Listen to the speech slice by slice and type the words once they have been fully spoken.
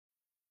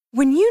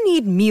When you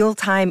need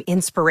mealtime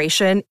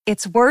inspiration,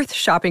 it's worth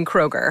shopping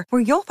Kroger,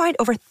 where you'll find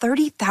over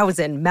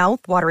 30,000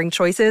 mouth-watering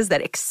choices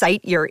that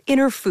excite your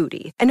inner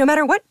foodie. And no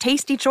matter what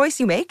tasty choice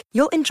you make,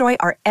 you'll enjoy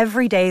our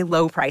everyday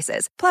low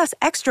prices, plus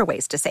extra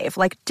ways to save,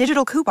 like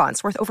digital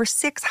coupons worth over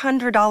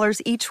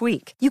 $600 each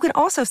week. You can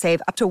also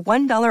save up to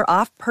 $1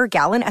 off per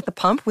gallon at the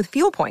pump with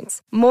fuel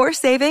points. More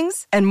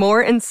savings and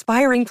more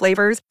inspiring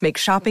flavors make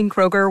shopping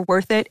Kroger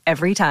worth it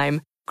every time.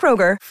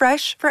 Kroger,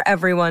 fresh for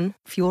everyone.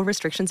 Fuel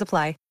restrictions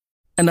apply.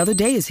 Another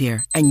day is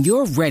here, and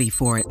you're ready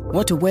for it.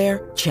 What to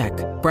wear? Check.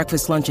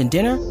 Breakfast, lunch, and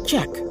dinner?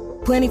 Check.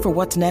 Planning for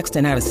what's next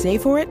and how to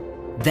save for it?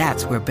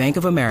 That's where Bank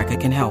of America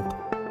can help.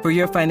 For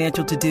your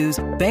financial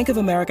to-dos, Bank of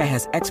America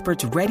has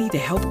experts ready to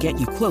help get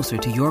you closer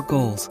to your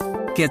goals.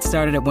 Get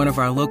started at one of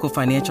our local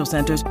financial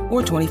centers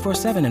or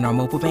 24/7 in our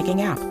mobile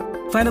banking app.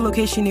 Find a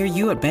location near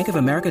you at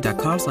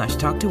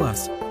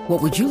bankofamerica.com/talktous.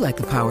 What would you like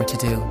the power to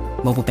do?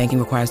 Mobile banking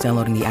requires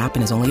downloading the app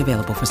and is only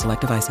available for select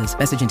devices.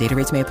 Message and data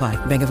rates may apply.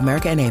 Bank of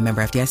America N.A.,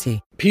 member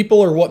FDIC.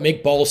 People are what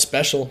make Ball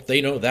special.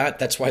 They know that.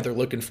 That's why they're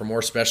looking for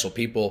more special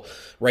people.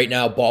 Right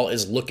now, Ball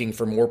is looking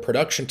for more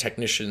production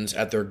technicians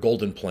at their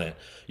Golden plant.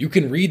 You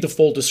can read the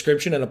full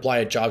description and apply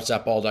at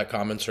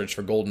jobs.ball.com and search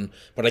for Golden,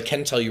 but I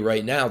can tell you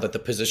right now that the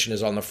position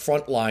is on the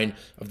front line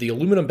of the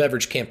aluminum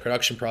beverage can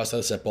production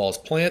process at Ball's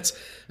plants,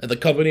 and the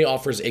company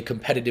offers a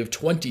competitive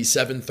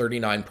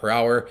 $27.39 per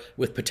hour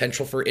with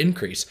potential for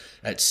increase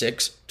at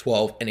 6,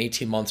 12, and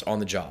 18 months on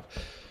the job.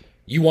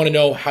 You want to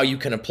know how you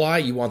can apply,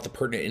 you want the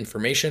pertinent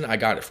information, I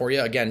got it for you.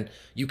 Again,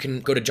 you can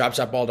go to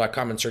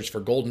jobs.ball.com and search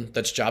for Golden.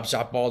 That's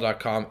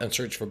jobs.ball.com and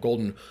search for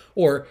Golden,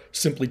 or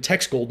simply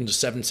text Golden to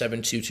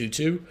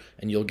 77222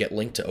 and you'll get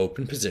linked to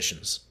open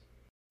positions.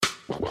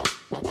 You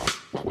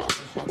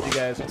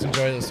guys, let's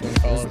enjoy this one,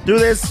 fellas. Do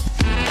this.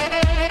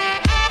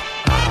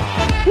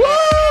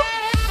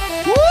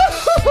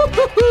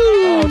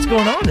 Oh, what's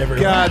going on,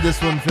 everyone? God,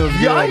 this one feels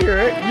good. Y'all hear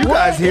it. You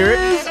guys hear it.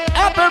 What is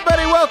up,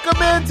 everybody?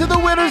 Welcome into the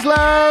Winners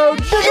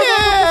Lounge.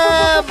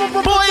 Yeah,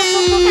 boy.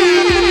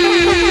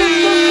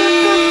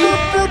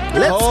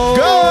 Let's go.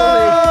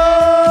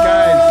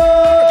 Guys,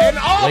 an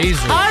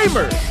Lasers.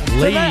 all-timer.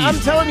 Lasers. I'm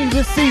telling you,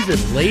 this season.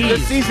 Lasers.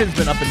 This season's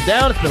been up and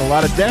down. It's been a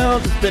lot of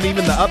downs. It's been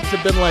even the ups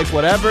have been like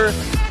whatever.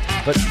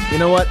 But you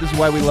know what? This is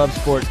why we love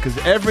sports, because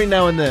every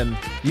now and then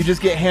you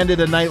just get handed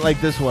a night like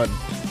this one.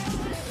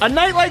 A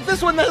night like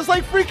this one that is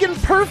like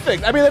freaking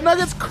perfect. I mean, the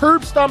Nuggets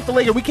curb stomped the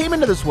Lakers. We came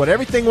into this one.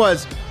 Everything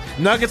was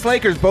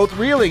Nuggets-Lakers, both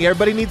reeling.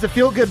 Everybody needs a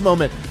feel-good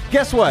moment.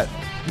 Guess what?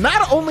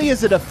 Not only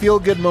is it a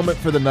feel-good moment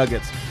for the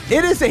Nuggets,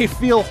 it is a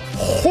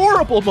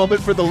feel-horrible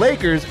moment for the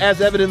Lakers,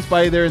 as evidenced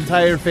by their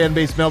entire fan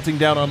base melting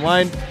down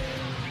online.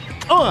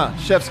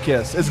 Chef's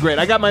kiss. It's great.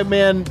 I got my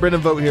man,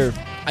 Brendan Vogt, here.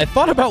 I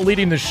thought about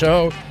leading the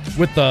show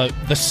with the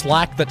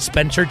slack that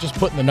Spencer just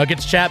put in the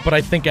Nuggets chat, but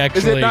I think actually...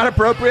 Is it not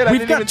appropriate?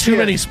 We've got too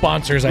many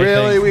sponsors, I think.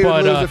 Really? We would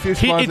but, lose a few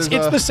sponsors.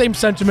 It's the same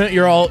sentiment.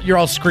 You're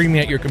all screaming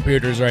at your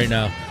computers right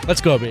now.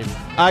 Let's go, baby.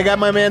 I got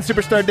my man,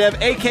 Superstar Dev,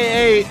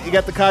 a.k.a. you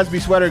got the Cosby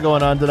sweater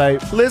going on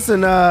tonight.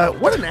 Listen,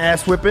 what an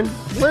ass whipping.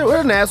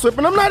 What an ass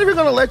whipping. I'm not even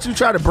going to let you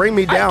try to bring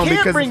me down. I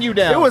can't bring you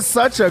down. It was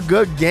such a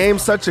good game,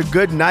 such a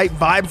good night.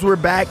 Vibes were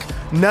back.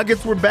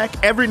 Nuggets were back.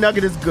 Every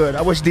Nugget is good.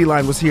 I wish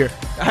D-Line was here.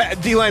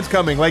 D-Line's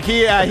coming. Like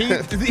he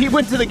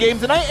went to the game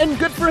tonight, and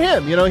good for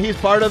him. You know, he's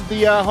part of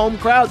the home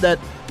crowd that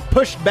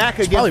pushed back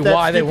against probably that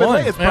why they stupid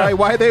won. It's probably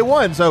why they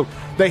won. So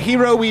the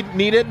hero we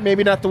needed,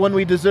 maybe not the one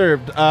we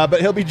deserved, but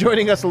he'll be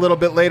joining us a little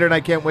bit later, and I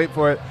can't wait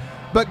for it.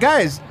 But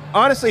guys,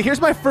 honestly, here's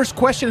my first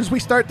question as we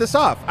start this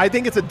off. I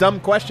think it's a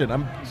dumb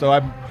question.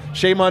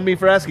 Shame on me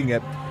for asking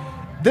it.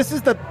 This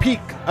is the peak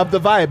of the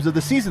vibes of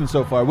the season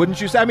so far,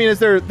 wouldn't you say? I mean,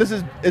 is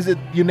it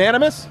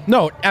unanimous?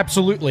 No,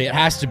 absolutely, it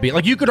has to be.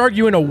 Like, you could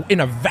argue in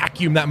a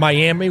vacuum that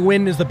Miami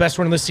win is the best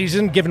one of the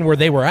season, given where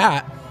they were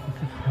at.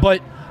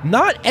 But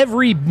not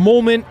every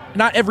moment,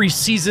 not every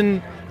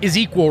season is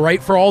equal,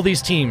 right, for all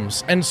these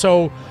teams. And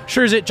so,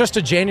 sure, is it just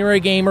a January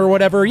game or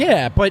whatever?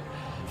 Yeah, but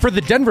for the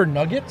Denver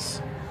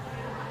Nuggets,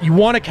 you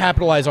want to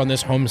capitalize on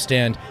this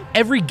homestand.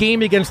 Every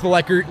game against the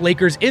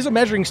Lakers is a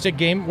measuring stick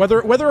game,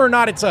 whether or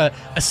not it's a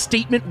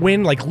statement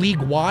win, like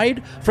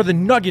league-wide. For the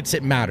Nuggets,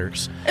 it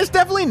matters. It's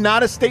definitely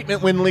not a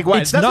statement win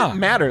league-wide. It doesn't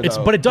matter,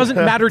 though. But it doesn't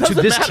matter to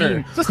this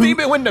team. It's a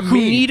statement win to me. Who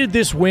needed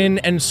this win,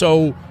 and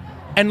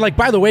like,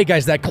 by the way,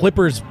 guys, that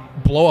Clippers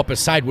blow-up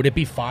aside, would it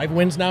be 5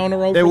 wins now in a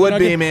row? It would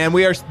be, man.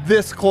 We are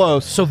this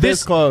close. So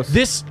this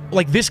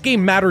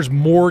game matters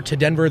more to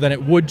Denver than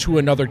it would to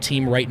another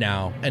team right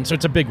now, and so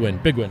it's a big win.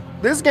 Big win.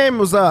 This game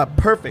was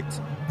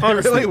perfect.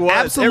 Honestly, it really was.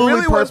 Absolutely it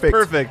really perfect.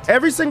 Was perfect.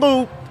 Every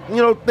single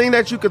thing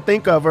that you could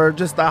think of, or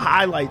just the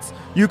highlights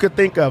you could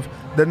think of.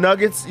 The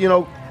Nuggets,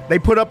 they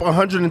put up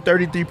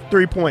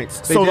 133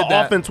 points, so the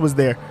offense was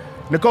there.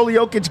 Nikola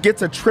Jokic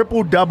gets a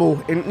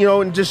triple-double, and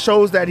and just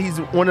shows that he's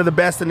one of the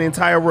best in the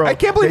entire world. I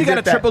can't believe he got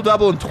a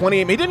triple-double in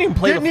 28. He didn't even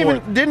play the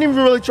fourth. Didn't even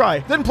really try.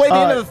 Didn't play the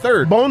end of the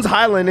third. Bones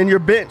Highland and your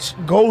bench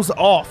goes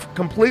off,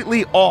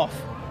 completely off.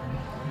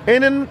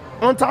 And then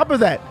on top of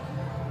that,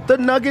 the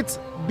Nuggets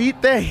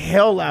beat the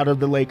hell out of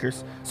the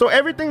Lakers. So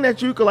everything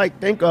that you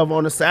could think of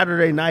on a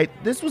Saturday night,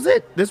 this was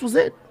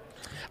it.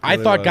 I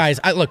thought, guys,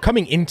 look,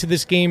 coming into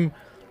this game,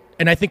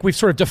 and I think we've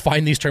sort of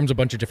defined these terms a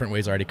bunch of different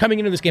ways already. Coming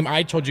into this game,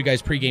 I told you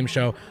guys pregame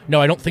show, no,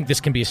 I don't think this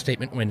can be a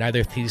statement win.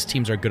 Neither of these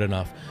teams are good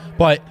enough.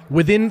 But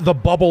within the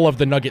bubble of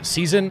the Nuggets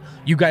season,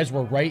 you guys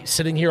were right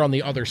sitting here on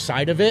the other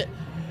side of it.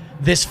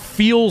 This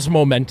feels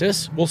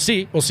momentous. We'll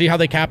see. We'll see how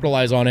they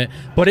capitalize on it.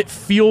 But it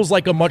feels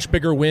like a much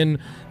bigger win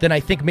than I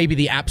think maybe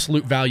the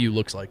absolute value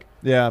looks like.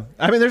 Yeah.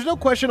 I mean, there's no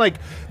question.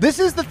 This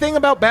is the thing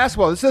about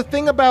basketball. This is the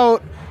thing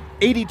about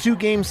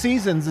 82-game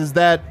seasons is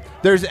that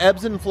there's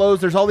ebbs and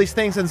flows. There's all these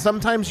things, and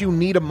sometimes you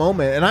need a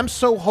moment. And I'm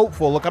so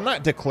hopeful. Look, I'm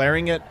not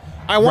declaring it.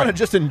 I want to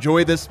just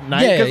enjoy this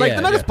night because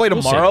the Nuggets play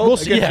tomorrow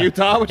against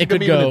Utah, which is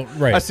going to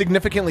be a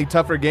significantly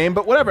tougher game.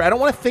 But whatever. I don't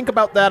want to think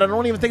about that. I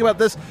don't even think about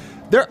this.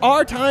 There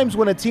are times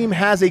when a team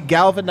has a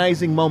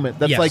galvanizing moment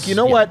that's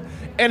what?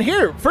 And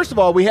here, first of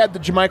all, we had the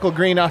JaMychal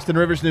Green, Austin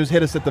Rivers news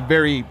hit us at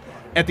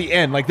the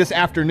end. This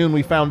afternoon,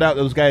 we found out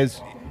those guys,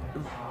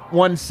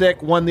 one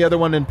sick, one the other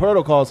one in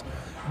protocols.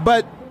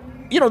 But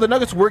the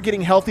Nuggets were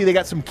getting healthy. They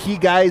got some key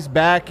guys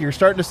back. You're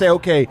starting to say,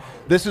 okay,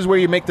 this is where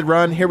you make the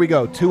run. Here we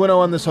go, 2-0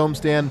 on this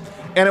homestand.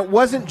 And it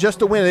wasn't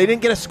just a win. They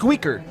didn't get a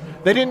squeaker.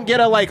 They didn't get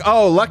a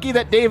lucky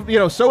that Dave,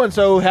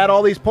 so-and-so had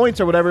all these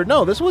points or whatever.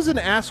 No, this was an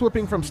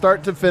ass-whipping from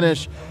start to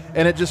finish,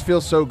 and it just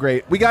feels so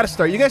great. We got to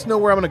start. You guys know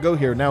where I'm going to go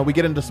here. Now we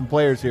get into some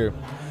players here.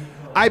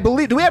 I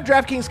believe, do we have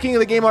DraftKings King of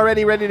the Game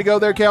already ready to go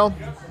there, Kel?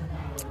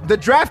 The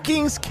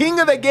DraftKings King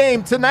of the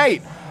Game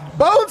tonight.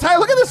 Bones,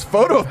 look at this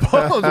photo of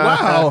Bones.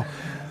 Wow.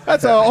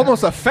 That's an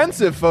almost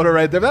offensive photo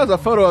right there. If that was a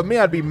photo of me,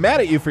 I'd be mad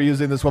at you for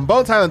using this one.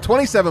 Bones Hyland,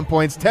 27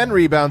 points, 10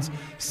 rebounds,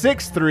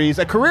 6 threes,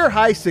 a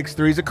career-high 6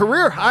 threes, a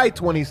career-high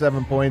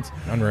 27 points.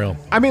 Unreal.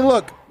 I mean,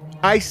 look,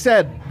 I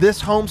said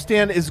this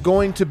homestand is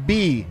going to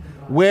be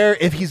where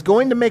if he's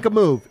going to make a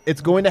move,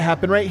 it's going to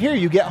happen right here.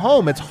 You get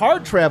home. It's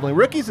hard traveling.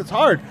 Rookies, it's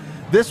hard.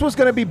 This was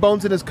going to be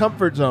Bones in his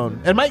comfort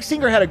zone. And Mike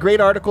Singer had a great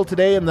article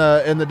today in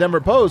the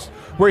Denver Post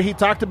where he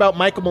talked about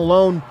Michael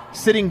Malone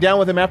sitting down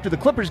with him after the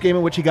Clippers game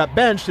in which he got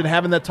benched and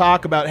having that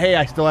talk about, hey,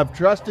 I still have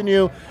trust in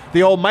you.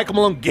 The old Michael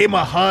Malone gave him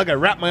a hug. I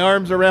wrapped my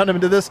arms around him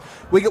into this.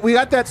 We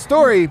got that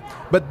story,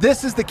 but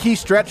this is the key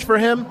stretch for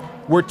him.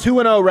 We're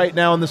 2-0 right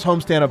now in this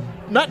homestand of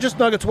not just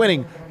Nuggets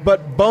winning,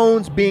 but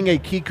Bones being a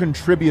key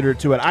contributor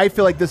to it. I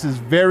feel like this is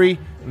very,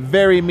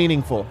 very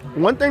meaningful.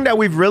 One thing that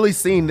we've really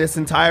seen this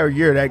entire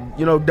year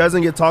that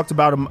doesn't get talked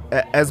about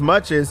as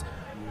much is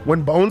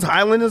when Bones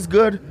Hyland is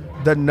good,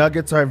 the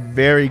Nuggets are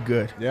very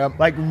good. Yep.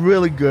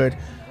 Really good.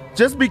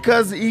 Just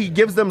because he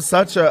gives them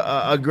such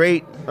a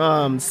great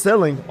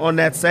ceiling on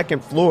that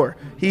second floor.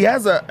 He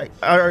has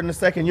in the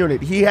second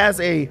unit, he has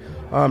a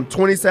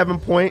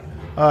 27-point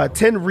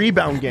 10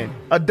 rebound game,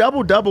 a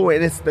double-double,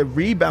 and it's the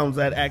rebounds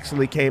that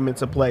actually came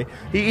into play.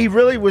 He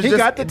really was. He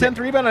got the 10th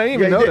rebound. I didn't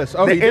even notice.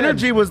 The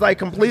energy was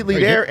completely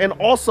there, and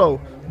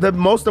also the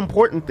most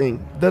important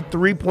thing, the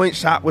 3-point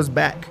shot was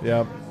back.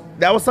 Yeah,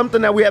 that was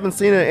something that we haven't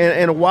seen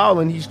in a while,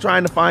 and he's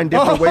trying to find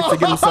different ways to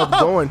get himself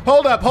going.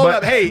 Hold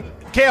up. Hey,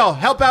 Kale,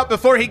 help out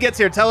before he gets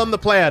here. Tell him the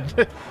plan.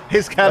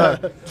 He's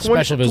got a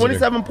 27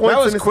 points.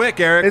 That was quick,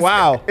 Eric.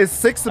 Wow. It's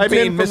 6 of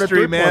 10 from the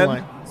 3-point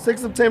line.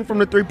 6 of 10 from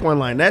the 3-point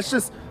line.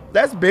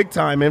 That's big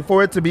time, and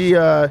for it to be,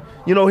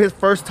 his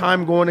first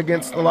time going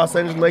against the Los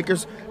Angeles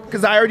Lakers,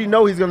 because I already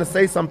know he's going to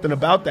say something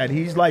about that.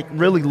 He's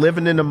really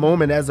living in the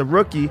moment as a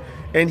rookie,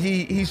 and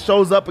he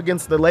shows up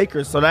against the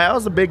Lakers. So that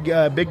was a big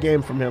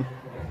game from him.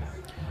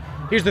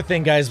 Here's the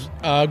thing, guys.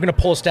 I'm going to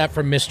pull a stat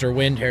from Mr.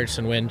 Wind,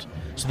 Harrison Wind.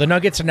 So the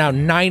Nuggets are now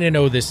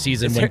 9-0 this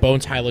season when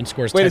Bones Hyland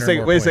scores 10 or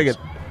more points. Wait a second.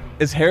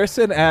 Is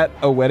Harrison at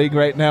a wedding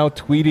right now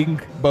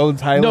tweeting Bones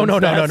Hyland? No.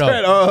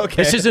 Oh, okay.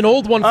 This is an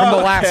old one from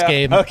the last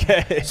game.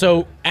 Okay.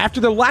 So after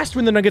the last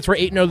win, the Nuggets were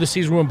 8-0 this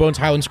season when Bones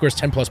Hyland scores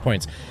 10-plus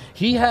points.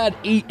 He had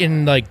 8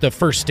 in the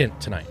first stint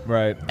tonight.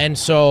 Right. And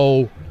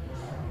so,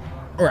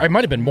 or it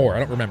might have been more. I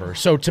don't remember.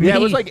 So to me,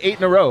 it was 8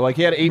 in a row.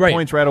 He had 8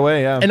 points right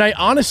away. Yeah. And I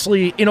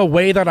honestly, in a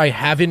way that I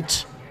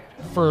haven't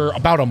for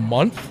about a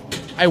month,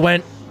 I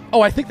went,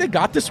 "Oh, I think they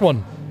got this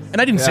one." And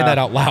I didn't say that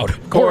out loud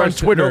or on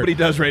Twitter. Nobody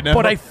does right now.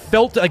 But I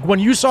felt like when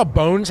you saw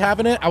Bones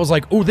having it, I was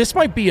like, oh, this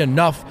might be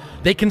enough.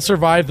 They can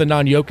survive the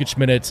non-Jokic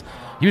minutes.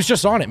 He was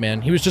just on it,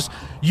 man. He was just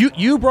 –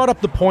 you brought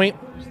up the point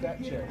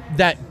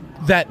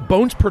that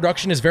Bones'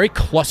 production is very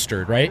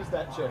clustered, right?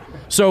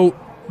 So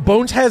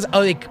Bones has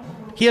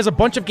he has a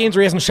bunch of games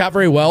where he hasn't shot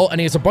very well, and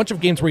he has a bunch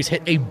of games where he's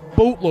hit a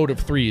boatload of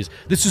threes.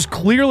 This is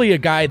clearly a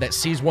guy that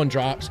sees one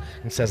drops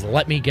and says,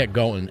 let me get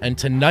going. And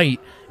tonight,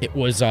 it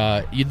was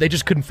they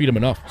just couldn't feed him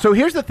enough. So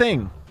here's the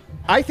thing.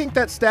 I think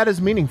that stat is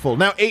meaningful.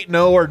 Now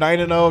 8-0 or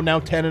 9-0, now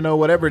 10-0,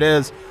 whatever it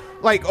is.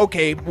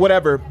 Okay,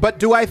 whatever. But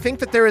do I think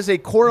that there is a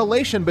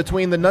correlation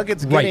between the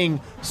Nuggets getting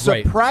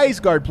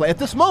surprise guard play? At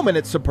this moment,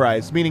 it's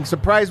surprise, meaning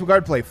surprise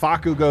guard play.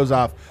 Facu goes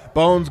off.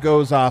 Bones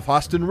goes off.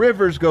 Austin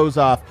Rivers goes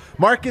off.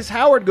 Marcus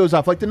Howard goes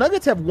off. The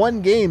Nuggets have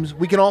won games.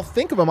 We can all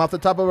think of them off the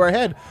top of our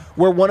head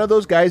where one of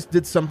those guys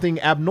did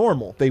something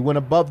abnormal. They went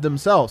above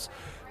themselves.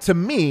 to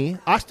me,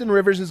 Austin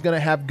Rivers is going to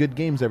have good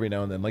games every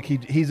now and then. Like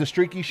he's a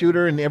streaky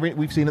shooter, and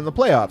we've seen it in the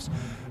playoffs.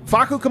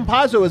 Facu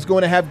Campazzo is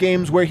going to have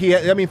games where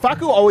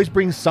Facu always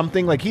brings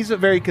something. Like he's a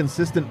very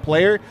consistent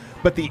player,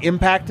 but the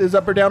impact is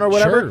up or down or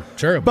whatever.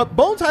 Sure. But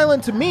Bones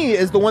Highland to me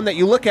is the one that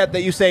you look at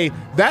that you say,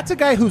 that's a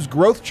guy whose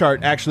growth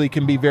chart actually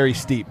can be very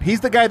steep. He's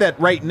the guy that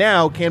right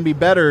now can be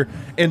better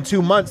in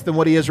 2 months than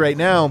what he is right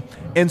now.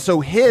 And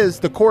so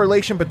the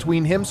correlation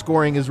between him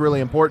scoring is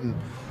really important.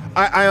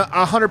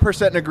 I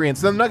 100% in agreement.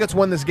 So the Nuggets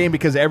won this game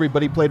because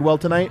everybody played well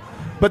tonight.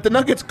 But the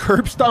Nuggets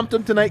curb stomped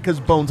him tonight because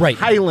Bones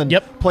Highland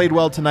played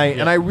well tonight. Yep.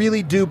 And I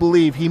really do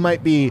believe he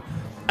might be,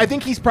 I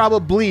think he's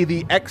probably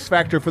the X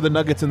factor for the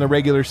Nuggets in the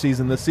regular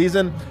season this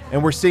season.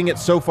 And we're seeing it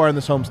so far in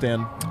this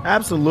homestand.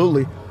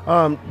 Absolutely.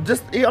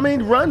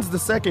 Runs the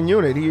second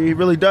unit. He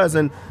really does.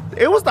 And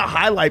it was the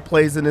highlight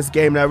plays in this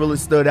game that really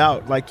stood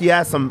out. Like he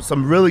had some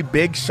really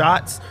big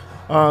shots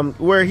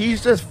where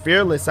he's just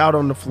fearless out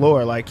on the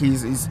floor. Like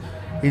he's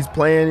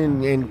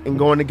playing and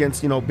going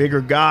against,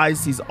 bigger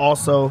guys. He's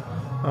also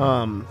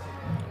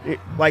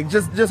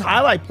just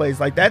highlight plays.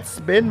 Like that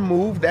spin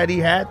move that he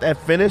had, that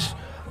finish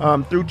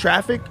through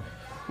traffic,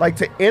 like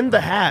to end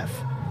the half.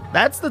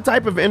 That's the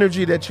type of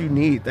energy that you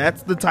need.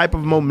 That's the type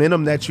of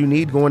momentum that you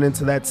need going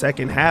into that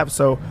second half.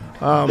 So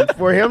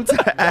for him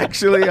to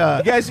actually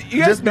you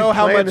guys know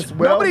how much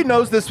nobody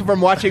knows this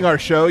from watching our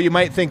show. You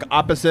might think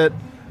opposite.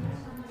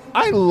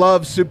 I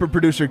love super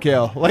producer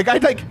Kale.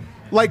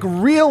 Like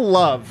real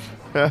love.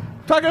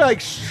 Talking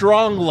like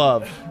strong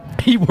love.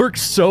 He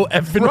works so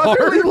effing hard.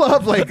 Brotherly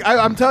love. Like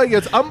I'm telling you,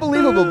 it's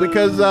unbelievable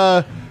because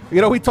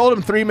we told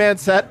him 3-man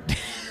set.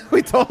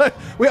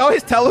 we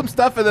always tell him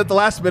stuff, and at the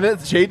last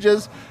minute it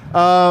changes.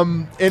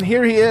 And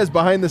here he is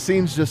behind the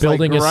scenes, just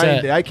building like grinding.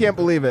 A set. I can't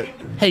believe it.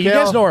 Hey, you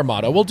guys know our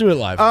motto. We'll do it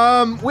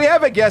live. We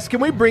have a guest.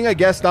 Can we bring a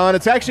guest on?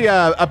 It's actually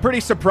a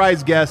pretty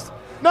surprise guest.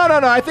 No.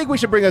 I think we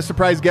should bring a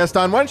surprise guest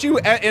on. Why don't you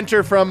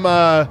enter from?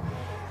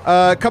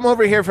 Come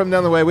over here from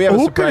down the way. We have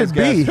a surprise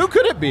guest. Who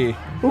could it be?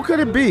 Who could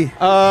it be?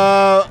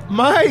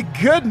 My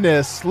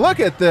goodness. Look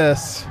at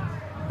this.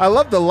 I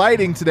love the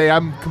lighting today.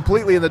 I'm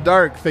completely in the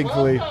dark,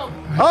 thankfully.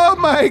 Oh,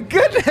 my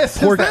goodness.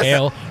 Poor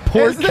Kale.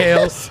 Poor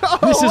Kale. This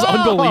is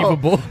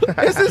unbelievable.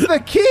 This is the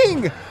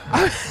king.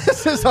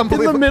 This is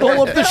unbelievable. In the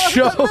middle of the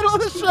show. In the middle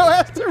of the show. I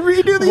have to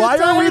redo the Why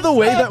are we the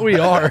way that we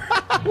are?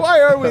 Why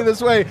are we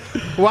this way?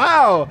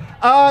 Wow.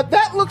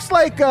 That looks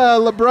like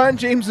LeBron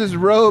James's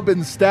robe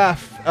and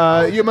staff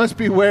you must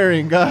be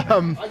wearing. I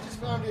just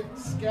found it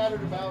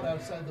scattered about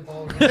outside the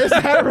ballroom. Is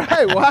that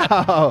right?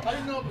 Wow. I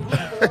didn't know if it was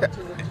going to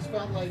it. It just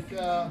felt like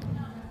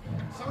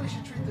somebody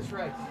should treat this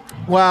right.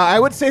 Wow, I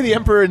would say the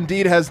Emperor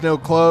indeed has no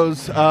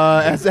clothes,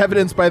 as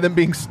evidenced by them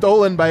being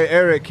stolen by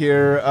Eric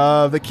here.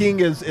 The king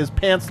is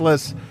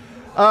pantsless.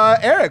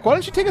 Eric, why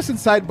don't you take us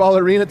inside Ball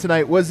Arena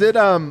tonight? Was it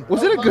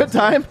a good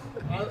time?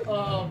 I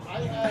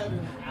had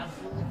an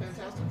absolutely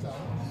fantastic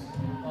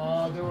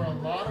time. There were a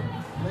lot of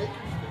Lakers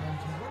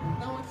fans who wouldn't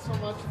know it so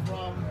much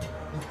from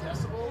the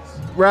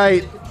decibels.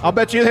 Right. I'll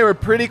bet you they were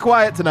pretty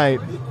quiet tonight.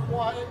 Pretty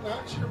quiet.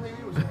 Not sure maybe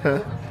it was a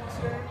COVID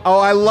concern. Oh,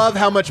 I love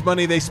how much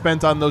money they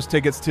spent on those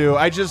tickets too.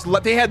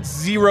 They had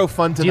zero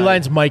fun tonight.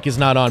 D-Line's mic is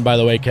not on, by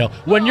the way, Kel.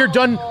 When you're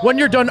done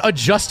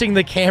adjusting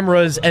the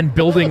cameras and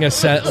building a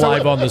set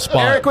live on the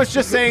spot. Eric was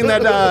just saying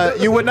that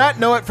you would not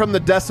know it from the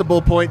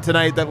decibel point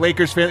tonight that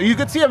Lakers fans. You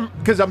could see them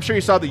because I'm sure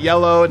you saw the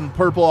yellow and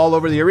purple all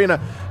over the arena,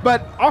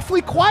 but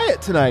awfully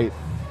quiet tonight.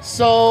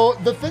 So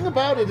the thing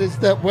about it is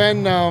that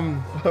when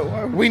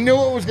we knew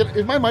it was going to...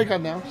 Is my mic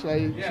on now?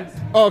 Yes.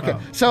 Oh, okay.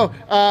 Oh. So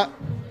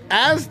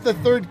as the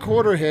third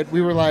quarter hit,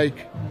 we were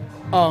like,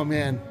 oh,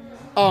 man,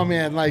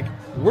 like,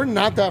 we're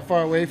not that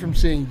far away from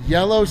seeing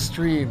yellow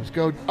streams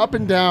go up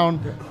and down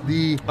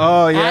the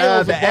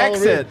aisles the of Ball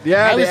exit. Arena.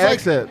 Yeah, the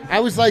exit. I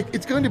was like,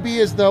 it's going to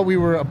be as though we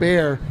were a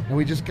bear and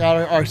we just got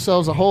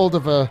ourselves a hold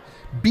of a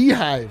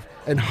beehive.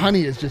 And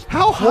honey is just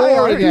how high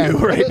are you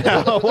right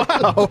now?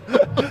 Wow.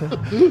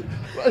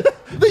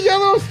 The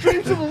yellow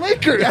streams of the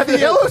Lakers. Yeah, the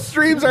yellow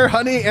streams are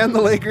honey and the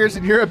Lakers,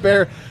 and you're a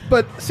bear.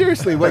 But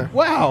seriously, like,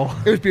 wow.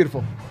 It was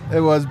beautiful. It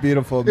was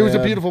beautiful, man. It was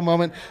a beautiful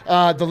moment.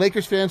 The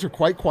Lakers fans were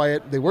quite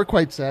quiet. They were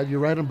quite sad. You're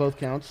right on both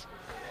counts.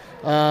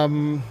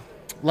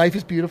 Life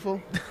is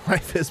beautiful.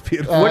 Life is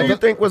beautiful. What do you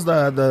think was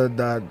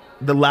the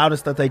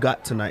loudest that they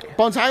got tonight?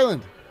 Bones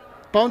Highland.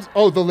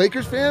 The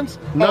Lakers fans?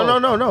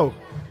 No.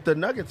 The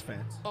Nuggets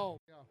fans. Oh,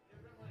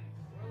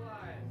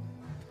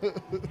 yeah.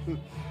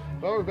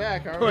 Well, we're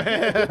back, aren't we?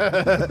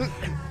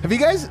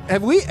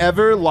 Have we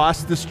ever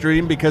lost the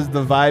stream because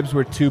the vibes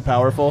were too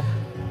powerful?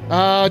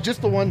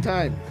 Just the one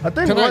time. I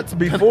think once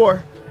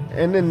before,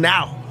 and then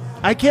now.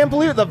 I can't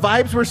believe it. The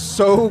vibes were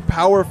so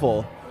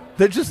powerful.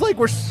 They're just like,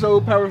 we're so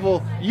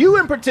powerful. You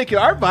in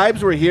particular, our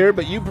vibes were here,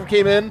 but you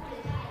came in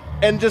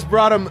and just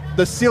brought them.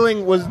 The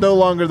ceiling was no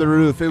longer the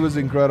roof. It was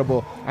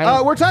incredible.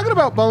 We're talking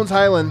about Bones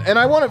Highland, and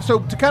I want to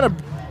kind of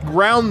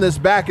ground this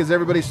back as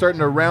everybody's starting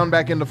to round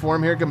back into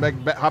form here,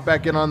 hop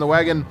back in on the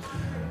wagon.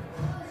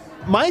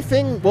 My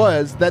thing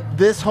was that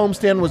this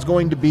homestand was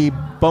going to be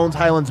Bones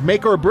Highland's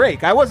make or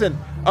break. I wasn't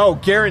oh,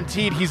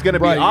 guaranteed he's going to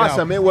be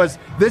awesome. Yeah. It was,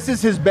 this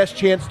is his best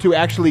chance to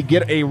actually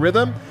get a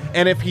rhythm.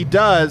 And if he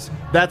does,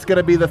 that's going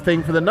to be the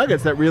thing for the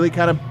Nuggets that really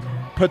kind of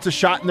puts a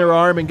shot in their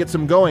arm and gets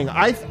them going.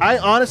 I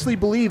honestly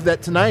believe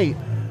that tonight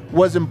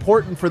was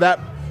important for that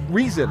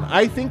reason.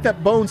 I think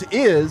that Bones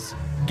is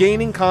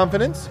gaining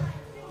confidence,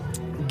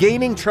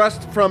 gaining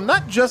trust from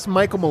not just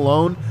Michael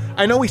Malone.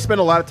 I know we spent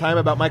a lot of time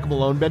about Michael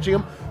Malone benching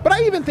him, but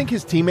I even think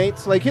his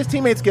teammates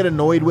get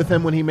annoyed with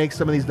him when he makes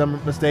some of these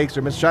dumb mistakes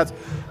or missed shots.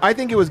 I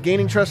think it was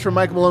gaining trust from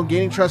Michael Malone,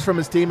 gaining trust from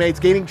his teammates,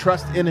 gaining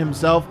trust in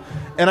himself.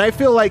 And I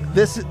feel like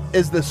this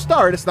is the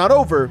start. It's not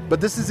over, but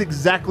this is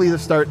exactly the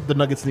start the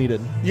Nuggets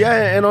needed.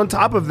 Yeah, and on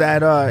top of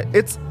that,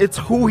 it's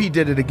who he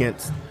did it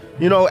against.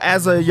 You know,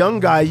 as a young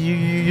guy,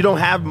 you don't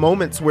have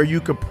moments where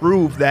you could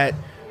prove that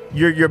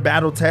you're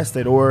battle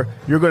tested or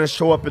you're going to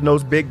show up in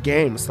those big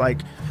games.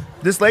 Like,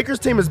 this Lakers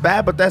team is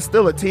bad, but that's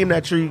still a team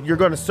that you're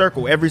going to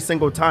circle every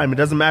single time. It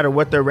doesn't matter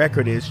what their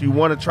record is. You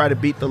want to try to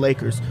beat the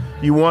Lakers.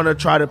 You want to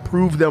try to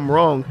prove them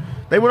wrong.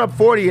 They went up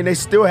 40, and they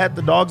still had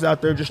the dogs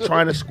out there just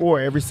trying to score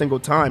every single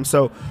time.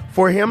 So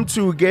for him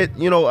to get,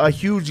 a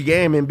huge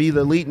game and be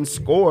the leading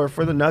scorer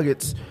for the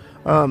Nuggets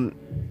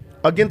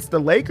against the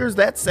Lakers,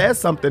 that says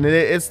something. And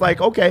it's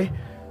like, okay,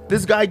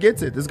 this guy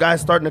gets it. This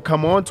guy's starting to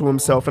come on to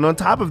himself. And on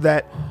top of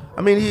that,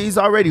 I mean, he's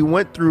already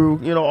went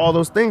through, all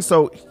those things.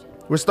 So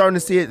we're starting to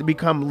see it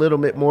become a little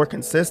bit more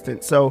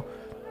consistent. So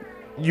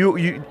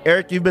you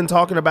Eric, you've been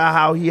talking about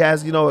how he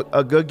has,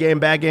 a good game,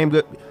 bad game,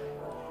 good.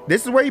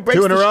 This is where he breaks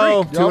the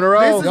streak. 2 in a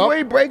row. This is where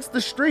he breaks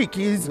the streak.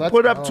 He's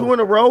put up 2 in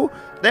a row.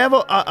 They have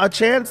a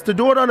chance to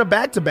do it on a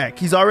back-to-back.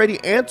 He's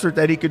already answered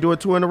that he could do it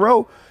 2 in a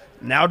row.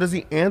 Now does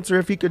he answer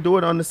if he could do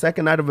it on the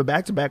second night of a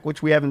back-to-back,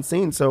 which we haven't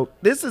seen. So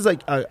this is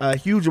like a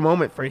huge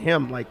moment for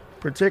him,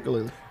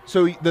 particularly.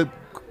 So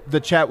the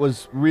chat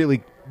was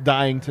really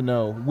dying to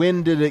know,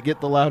 when did it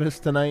get the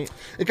loudest tonight?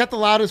 It got the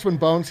loudest when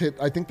Bones hit,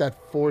 I think, that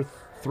fourth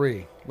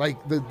three. Like,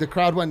 the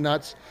crowd went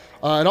nuts.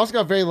 It also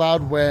got very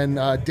loud when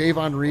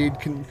Davon Reed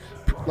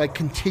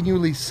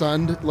continually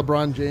sunned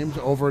LeBron James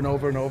over and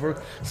over and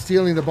over,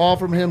 stealing the ball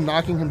from him,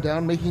 knocking him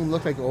down, making him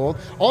look like old.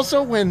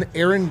 Also, when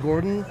Aaron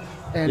Gordon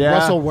and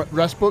Russell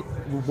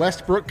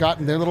Westbrook got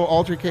in their little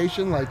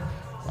altercation,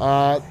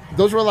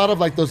 those were a lot of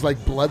those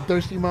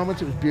bloodthirsty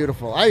moments. It was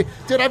beautiful.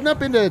 I've not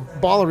been to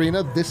Ball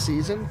Arena this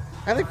season,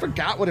 and I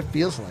forgot what it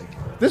feels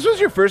like. This was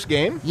your first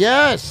game?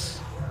 Yes.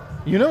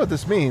 You know what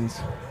this means.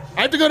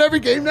 I have to go to every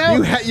game now?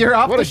 You're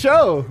off the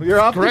show. You're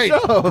off the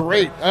show.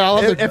 Great.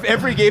 If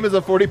every game is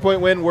a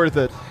 40-point win, worth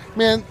it.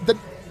 Man,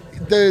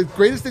 the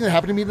greatest thing that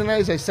happened to me tonight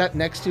is I sat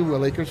next to a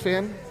Lakers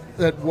fan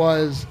that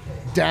was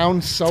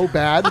down so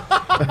bad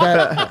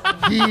that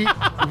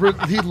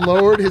he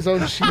lowered his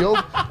own shield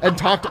and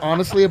talked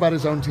honestly about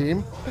his own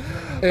team.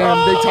 And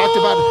they talked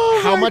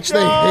about how much they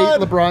hate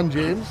LeBron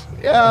James.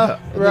 Yeah,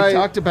 right. They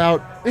talked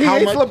about he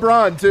hates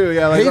LeBron too.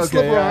 Yeah, hates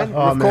LeBron.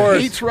 Yeah. Of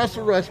course, hates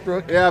Russell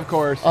Westbrook. Yeah, of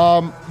course.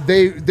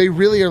 They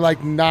really are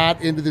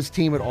not into this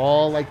team at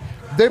all. What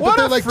a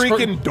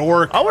freaking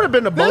dork! I would have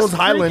been to Bones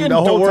Highland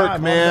the whole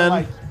time,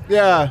 man.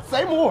 Yeah,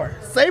 say more.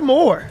 Say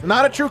more.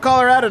 Not a true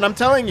Coloradan. I'm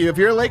telling you, if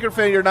you're a Laker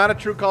fan, you're not a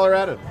true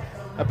Coloradan.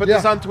 I put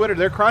this on Twitter.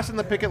 They're crossing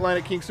the picket line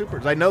at King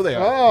Soopers. I know they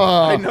are.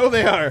 Oh. I know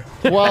they are.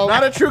 Well,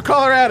 not a true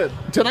Coloradan.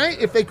 Tonight,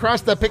 if they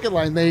crossed that picket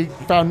line, they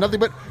found nothing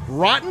but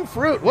rotten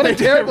fruit. What a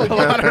terrible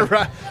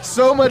game.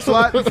 So much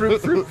rotten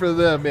fruit for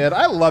them, man.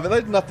 I love it.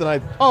 There's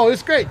nothing Oh,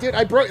 it's great, dude.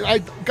 I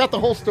got the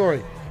whole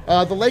story.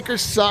 The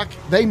Lakers suck.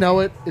 They know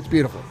it. It's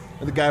beautiful.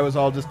 And the guy was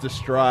all just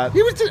distraught.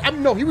 He was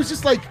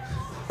just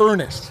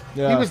earnest.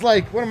 Yeah. He was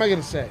like, what am I going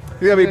to say?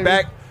 He's going to be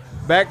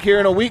back here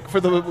in a week for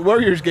the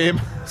Warriors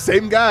game.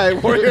 Same guy.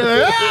 Warriors.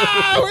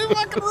 We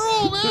fucking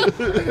rule,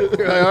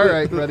 man. All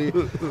right, buddy.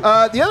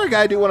 The other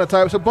guy I do want to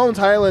talk about, so Bones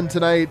Highland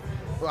tonight,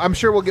 I'm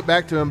sure we'll get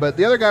back to him, but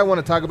the other guy I want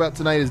to talk about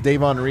tonight is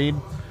Davon Reed.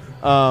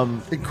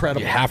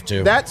 Incredible. You have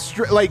to. That's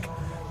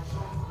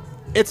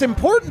it's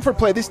important for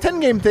play. This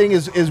 10-game thing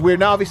is weird.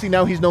 Now, obviously,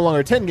 he's no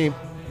longer a 10-game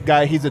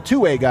guy. He's a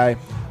two-way guy.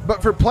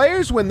 But for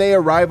players, when they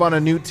arrive on a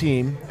new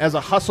team, as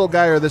a hustle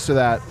guy or this or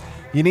that,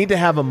 you need to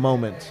have a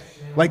moment.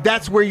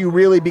 That's where you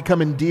really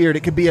become endeared. It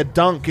could be a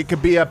dunk. It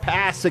could be a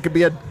pass. It could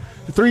be a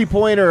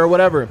three-pointer or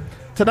whatever.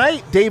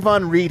 Tonight,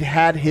 Davon Reed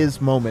had his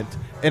moment,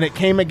 and it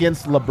came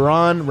against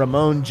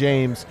Ramon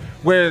James,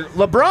 where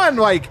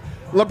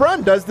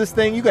LeBron does this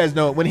thing. You guys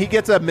know it. When he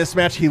gets a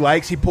mismatch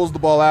he pulls the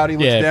ball out. He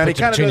looks down. He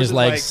kind of between does his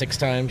legs 6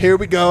 times. Here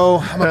we go.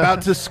 I'm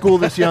about to school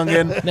this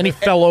youngin. Then he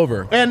fell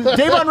over. And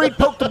Davon Reed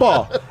poked the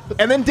ball.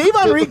 And then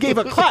Davon Reed gave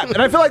a clap.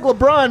 And I feel like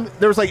LeBron,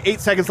 there was 8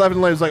 seconds left,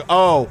 and he was like,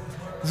 oh,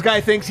 this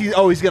guy thinks he's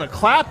going to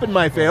clap in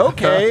my face.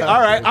 Okay,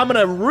 all right, I'm going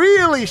to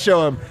really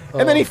show him.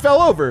 And then he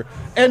fell over.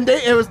 And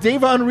it was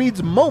Davon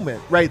Reed's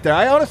moment right there.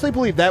 I honestly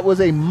believe that was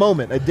a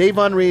moment, a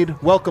Davon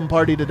Reed welcome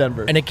party to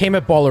Denver. And it came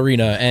at Ball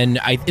Arena, and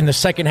in the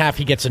second half,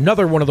 he gets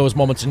another one of those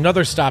moments,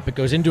 another stop. It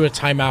goes into a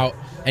timeout,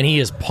 and he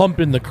is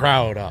pumping the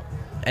crowd up.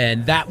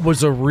 And that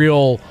was a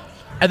real...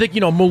 I think,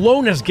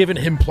 Malone has given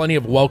him plenty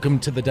of welcome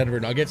to the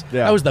Denver Nuggets.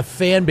 Yeah. That was the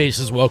fan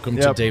base's welcome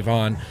to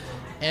Davon.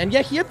 And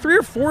yeah, he had 3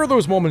 or 4 of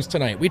those moments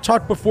tonight. We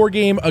talked before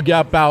game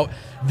about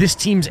this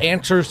team's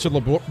answers to the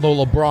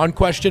LeBron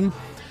question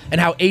and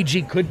how AG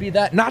could be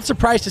that. Not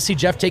surprised to see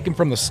Jeff take him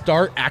from the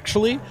start,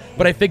 actually,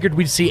 but I figured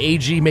we'd see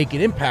AG make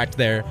an impact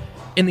there.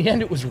 In the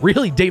end, it was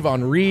really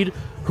Davon Reed,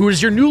 who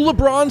is your new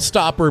LeBron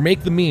stopper.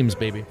 Make the memes,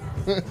 baby.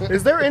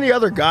 Is there any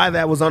other guy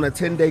that was on a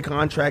 10-day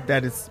contract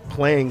that is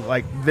playing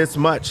like this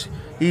much?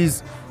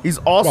 He's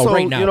also,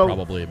 right now,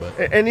 probably, but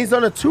and he's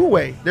on a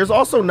two-way. There's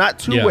also not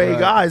two-way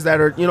guys that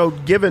are,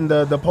 given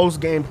the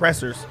post-game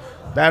pressers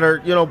that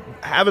are,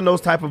 having those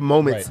type of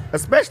moments,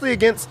 especially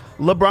against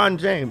LeBron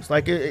James.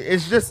 Like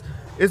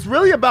it's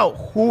really about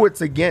who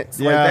it's against.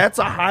 Like that's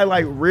a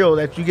highlight reel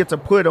that you get to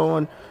put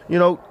on,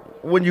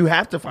 when you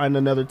have to find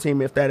another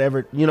team, if that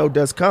ever,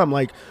 does come.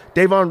 Like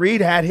Davon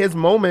Reed had his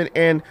moment,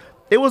 and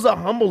it was a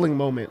humbling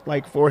moment,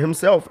 like for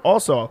himself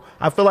also.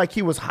 I feel like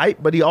he was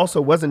hyped, but he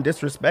also wasn't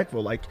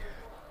disrespectful. Like,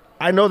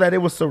 I know that it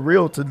was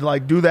surreal to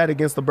like do that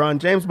against LeBron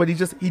James, but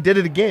he did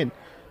it again.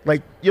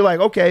 Like, you're like,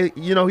 okay,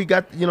 he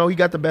got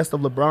the best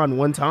of LeBron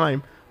one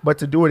time, but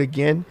to do it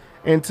again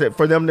and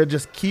for them to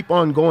just keep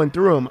on going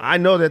through him, I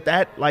know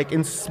that like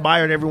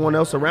inspired everyone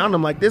else around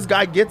him. Like, this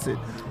guy gets it.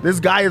 This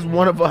guy is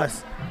one of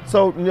us.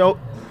 So,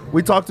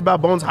 we talked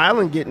about Bones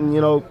Highland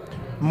getting,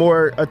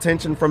 more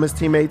attention from his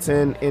teammates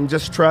and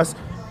just trust.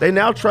 They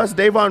now trust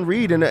Davon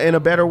Reed in a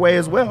better way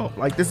as well.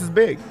 Like, this is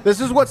big.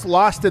 This is what's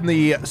lost in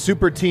the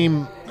super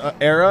team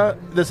era,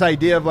 this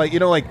idea of like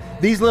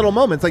these little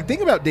moments. Like,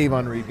 think about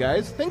Davon Reed,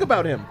 guys. Think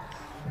about him.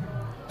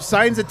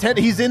 Signs a 10.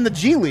 He's in the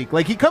G League.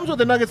 Like, he comes with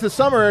the Nuggets this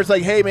summer. It's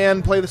like, hey,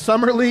 man, play the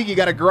summer league. You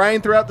got to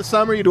grind throughout the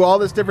summer. You do all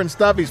this different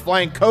stuff. He's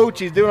flying coach.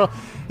 He's doing all.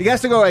 He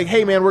has to go like,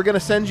 hey, man, we're going to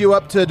send you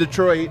up to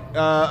Detroit,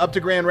 up to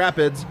Grand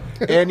Rapids,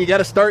 and you got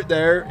to start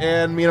there.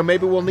 And,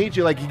 maybe we'll need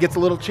you. Like, he gets a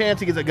little chance.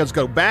 He gets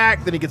go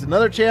back. Then he gets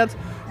another chance.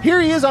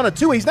 Here he is on a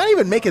two-way. He's not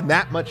even making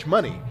that much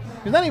money.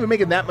 He's not even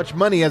making that much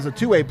money as a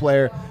two-way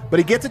player, but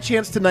he gets a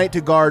chance tonight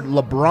to guard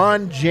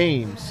LeBron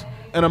James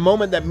in a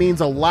moment that means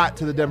a lot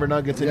to the Denver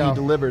Nuggets, and he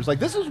delivers. Like,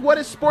 this is what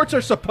his sports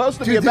are supposed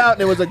to be about,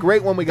 and it was a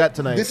great one we got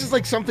tonight. This is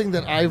like something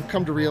that I've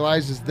come to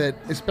realize is that,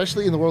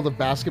 especially in the world of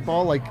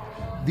basketball, like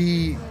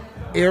the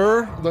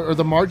error or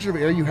the margin of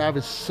error you have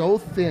is so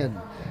thin,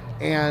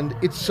 and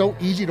it's so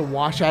easy to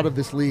wash out of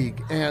this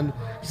league. And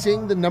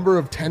seeing the number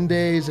of 10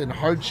 days and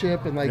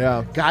hardship and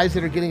guys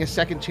that are getting a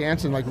second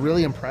chance and like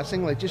really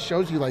impressing, like just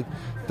shows you like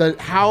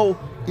how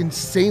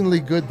insanely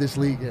good this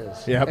league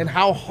is and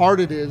how hard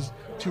it is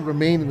to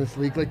remain in this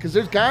league. Like, because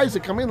there's guys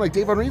that come in like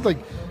Davon Reed,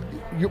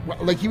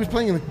 like he was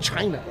playing in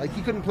China, like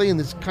he couldn't play in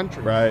this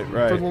country, right.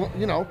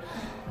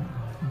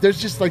 There's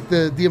just like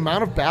the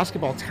amount of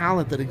basketball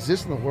talent that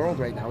exists in the world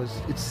right now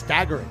it's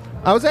staggering.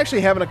 I was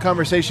actually having a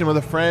conversation with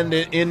a friend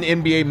in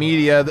NBA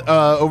media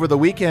over the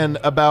weekend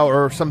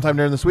or sometime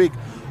during this week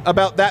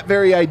about that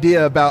very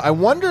idea about, I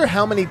wonder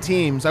how many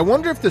teams, I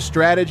wonder if the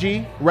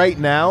strategy right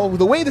now,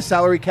 the way the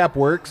salary cap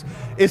works,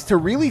 is to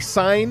really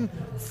sign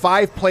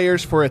 5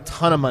 players for a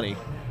ton of money.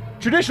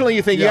 Traditionally,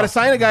 you think you got to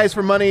sign a guys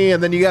for money,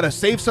 and then you got to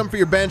save some for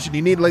your bench, and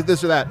you need like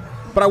this or that.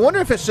 But I wonder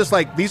if it's just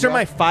like, these are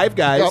my 5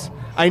 guys,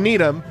 I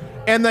need them.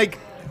 And like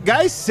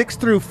guys 6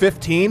 through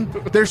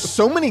 15, there's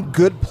so many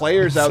good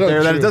players out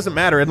there that it doesn't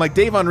matter. And like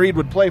Davon Reed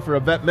would play for a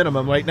vet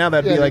minimum. Right now,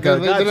 that'd be like a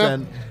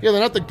godsend. They're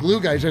not the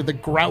glue guys, they're the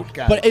grout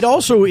guys. But it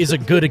also is a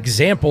good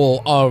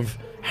example of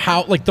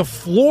how, like, the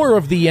floor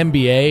of the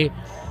NBA,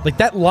 like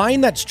that line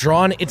that's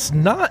drawn,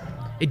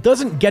 it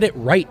doesn't get it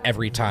right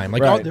every time.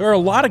 Like, there are a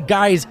lot of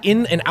guys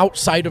in and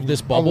outside of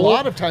this bubble a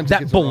lot of times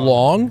that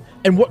belong.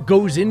 And what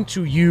goes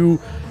into you,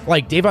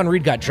 like Davon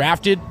Reed got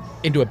drafted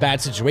into a bad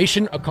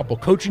situation, a couple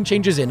coaching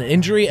changes and an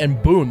injury,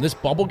 and boom, this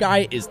bubble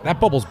guy that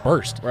bubble's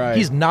burst. Right.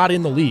 He's not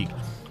in the league.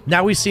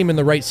 Now we see him in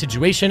the right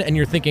situation, and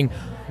you're thinking,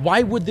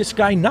 why would this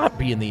guy not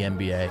be in the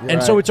NBA?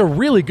 And so it's a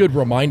really good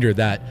reminder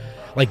that,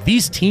 like,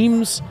 these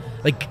teams,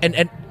 like,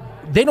 and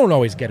they don't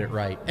always get it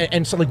right.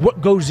 And so, like,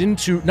 what goes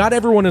into, not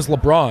everyone is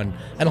LeBron,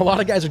 and a lot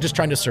of guys are just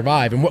trying to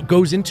survive, and what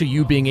goes into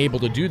you being able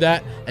to do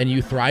that and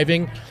you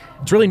thriving,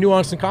 it's really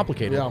nuanced and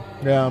complicated.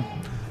 Yeah.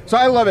 So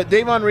I love it.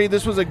 Davon Reed,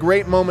 this was a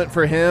great moment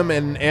for him,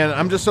 and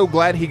I'm just so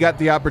glad he got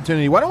the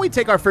opportunity. Why don't we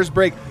take our first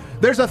break?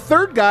 There's a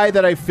third guy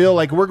that I feel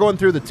like we're going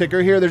through the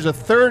ticker here. There's a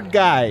third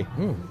guy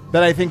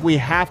that I think we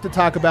have to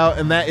talk about,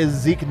 and that is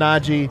Zeke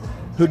Naji,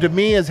 who to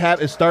me is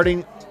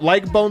starting,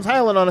 like Bones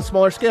Highland on a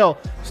smaller scale,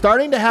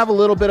 starting to have a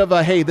little bit of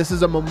a, hey, this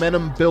is a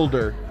momentum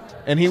builder.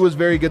 And he was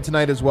very good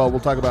tonight as well. We'll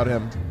talk about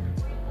him.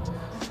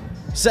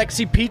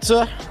 Sexy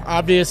Pizza,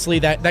 obviously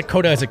that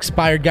quota has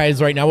expired, guys.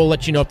 Right now we'll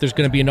let you know if there's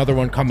going to be another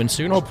one coming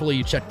soon. Hopefully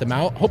you check them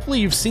out. Hopefully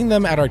you've seen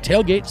them at our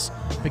tailgates,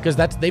 because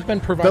they've been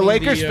providing the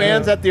Lakers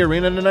fans at the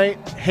arena tonight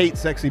hate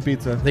Sexy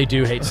Pizza. They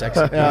do hate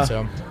Sexy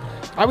Pizza.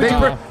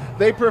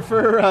 They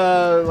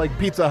prefer like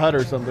Pizza Hut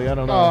or something. I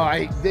don't know.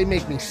 Oh, they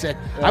make me sick.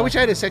 Yeah. I wish I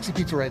had a Sexy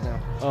Pizza right now.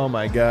 Oh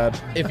my God.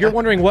 If you're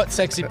wondering what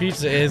Sexy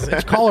Pizza is,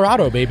 it's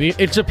Colorado, baby.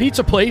 It's a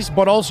pizza place,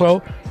 but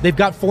also they've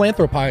got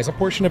philanthropies. A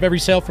portion of every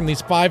sale from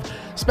these 5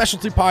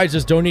 specialty pies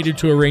is donated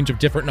to a range of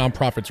different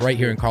nonprofits right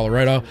here in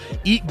Colorado.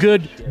 Eat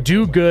good,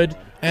 do good.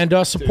 and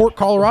support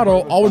Colorado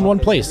all in one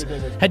place.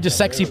 Head to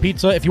Sexy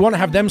Pizza. If you want to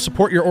have them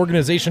support your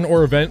organization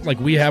or event like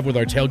we have with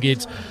our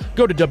tailgates,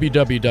 go to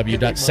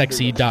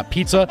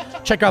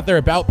www.sexy.pizza. Check out their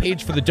About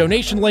page for the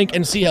donation link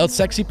and see how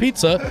Sexy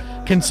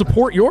Pizza can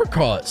support your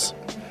cause.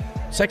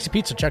 Sexy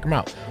Pizza, check them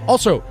out.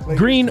 Also,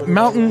 Green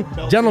Mountain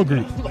Dental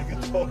Group.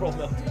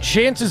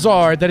 Chances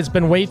are that it's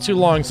been way too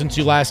long since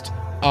you last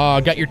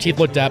got your teeth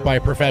looked at by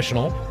a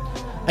professional.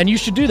 And you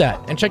should do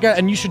that. And check out,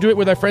 and you should do it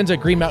with our friends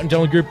at Green Mountain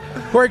Dental Group,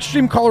 who are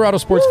extreme Colorado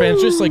sports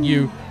fans, just like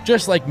you,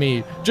 just like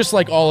me, just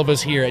like all of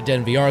us here at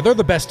DNVR. They're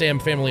the best damn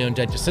family-owned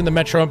dentists in the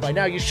Metro. And by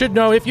now, you should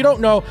know. If you don't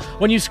know,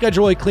 when you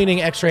schedule a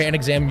cleaning, x-ray, and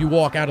exam, you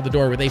walk out of the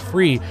door with a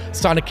free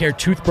Sonicare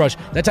toothbrush.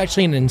 That's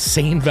actually an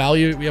insane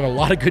value. We have a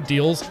lot of good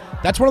deals.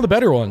 That's one of the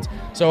better ones.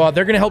 So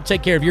they're going to help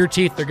take care of your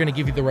teeth. They're going to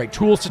give you the right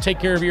tools to take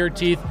care of your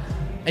teeth.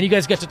 And you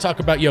guys get to talk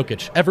about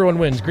Jokic. Everyone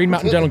wins. Green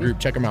Mountain Dental Group.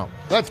 Check them out.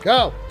 Let's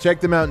go.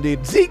 Check them out,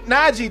 indeed. Zeke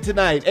Naji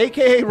tonight,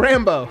 a.k.a.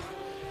 Rambo.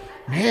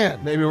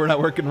 Man. Maybe we're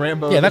not working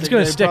Rambo. Yeah, that's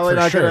going to stick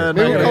for sure.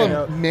 Maybe we'll call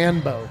him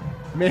Mambo.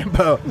 Zeke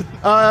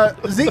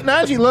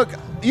Naji,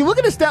 you look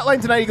at his stat line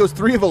tonight, he goes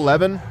 3 of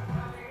 11,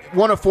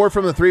 1 of 4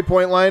 from the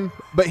three-point line.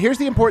 But here's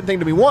the important thing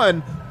to me.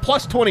 1,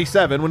 plus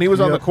 27. When he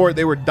was on the court,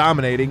 they were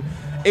dominating.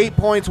 8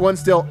 points, 1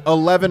 steal,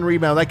 11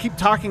 rebounds. I keep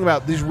talking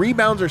about these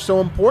rebounds are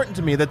so important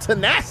to me. The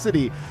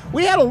tenacity.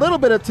 We had a little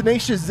bit of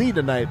Tenacious Z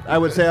tonight, I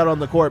would say, out on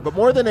the court. But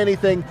more than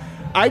anything,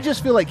 I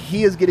just feel like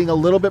he is getting a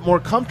little bit more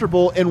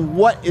comfortable in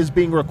what is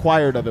being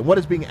required of him, what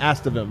is being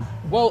asked of him.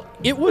 Well,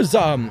 it was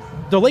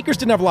the Lakers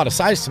didn't have a lot of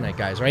size tonight,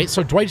 guys, right?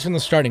 So Dwight's in the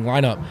starting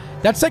lineup.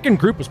 That second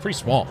group was pretty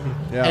small.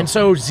 Yeah. And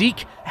so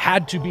Zeke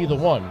had to be the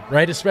one,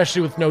 right?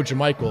 Especially with no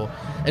JaMychal.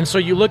 And so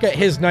you look at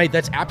his night,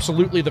 that's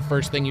absolutely the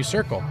first thing you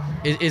circle,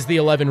 is the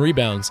 11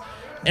 rebounds.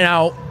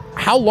 Now,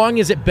 how long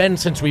has it been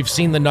since we've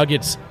seen the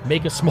Nuggets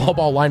make a small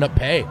ball lineup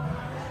pay?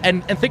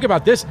 And think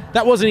about this,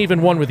 that wasn't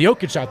even one with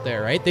Jokic out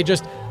there, right?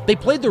 They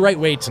played the right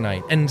way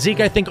tonight. And Zeke,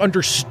 I think,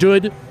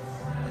 understood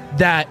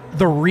that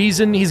the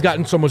reason he's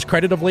gotten so much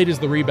credit of late is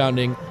the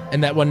rebounding,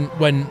 and that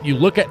when you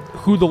look at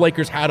who the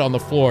Lakers had on the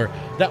floor,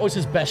 that was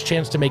his best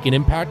chance to make an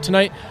impact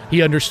tonight.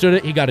 He understood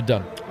it. He got it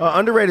done.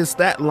 Underrated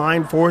stat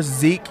line for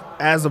Zeke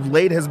as of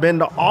late has been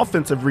the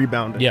offensive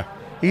rebounding. Yeah.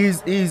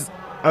 He's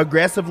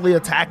aggressively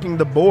attacking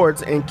the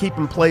boards and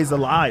keeping plays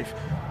alive.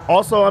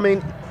 Also, I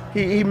mean,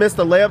 he missed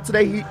a layup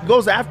today. He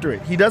goes after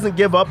it. He doesn't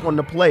give up on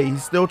the play.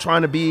 He's still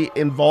trying to be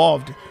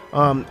involved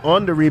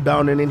on the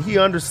rebounding, and he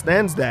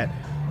understands that.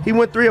 He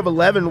went 3 of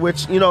 11,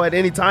 which, at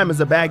any time is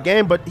a bad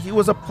game, but he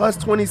was a plus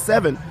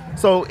 27.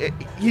 So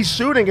he's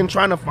shooting and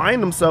trying to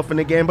find himself in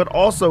the game, but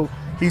also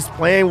he's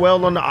playing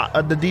well on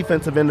the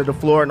defensive end of the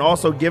floor and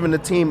also giving the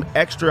team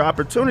extra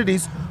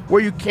opportunities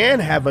where you can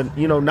have a,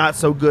 not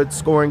so good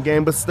scoring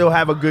game, but still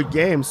have a good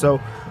game. So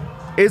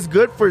it's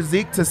good for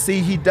Zeke to see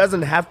he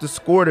doesn't have to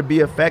score to be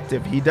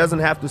effective. He doesn't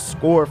have to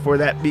score for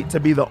that to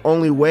be the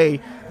only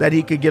way that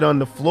he could get on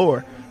the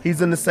floor.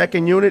 He's in the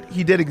second unit.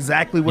 He did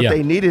exactly what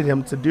they needed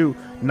him to do.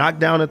 Knock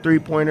down a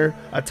three-pointer,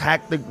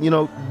 attack the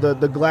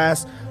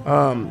glass,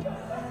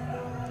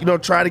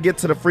 try to get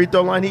to the free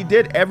throw line. He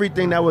did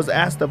everything that was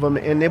asked of him,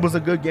 and it was a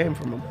good game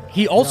from him.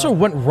 He also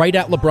went right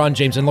at LeBron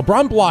James, and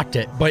LeBron blocked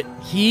it, but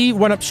he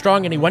went up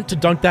strong, and he went to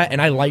dunk that, and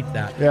I like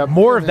that. Yeah,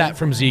 more of that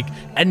from Zeke,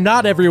 and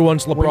not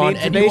everyone's LeBron,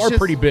 and you are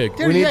pretty big.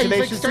 Dude, he's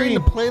like starting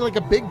to play like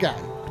a big guy.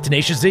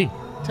 Tenacious Z.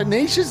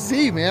 Tenacious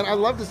Z, man. I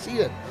love to see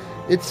it.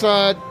 It's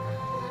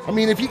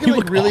if you can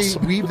really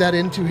awesome. Weave that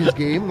into his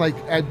game,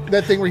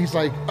 that thing where he's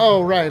like,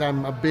 oh, right,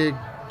 I'm a big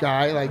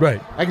guy. Right.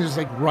 I can just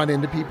run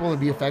into people and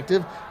be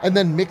effective, and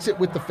then mix it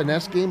with the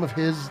finesse game of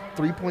his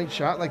three-point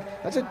shot.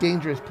 That's a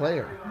dangerous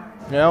player.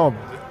 Yeah,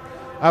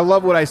 I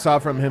love what I saw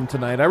from him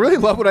tonight. I really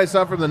love what I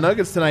saw from the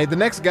Nuggets tonight. The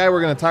next guy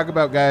we're going to talk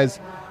about, guys,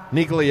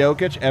 Nikola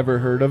Jokic. Ever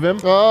heard of him?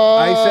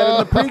 I said in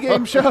the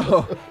pregame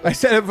show. I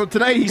said it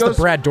tonight. He's the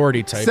Brad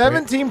Doherty type.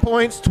 17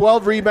 points,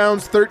 12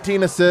 rebounds,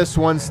 13 assists,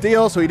 1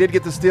 steal. So he did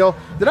get the steal.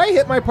 Did I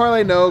hit my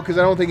parlay? No, because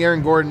I don't think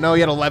Aaron Gordon. No,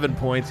 he had 11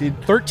 points.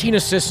 13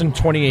 assists in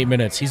 28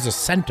 minutes. He's a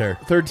center.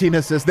 13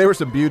 assists. They were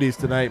some beauties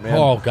tonight, man.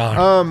 Oh,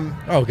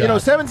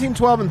 God. 17,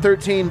 12, and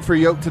 13 for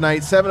Jokic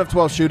tonight. 7 of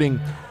 12 shooting.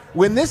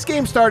 When this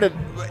game started,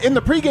 in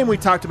the pregame we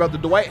talked about the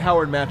Dwight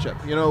Howard matchup.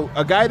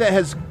 A guy that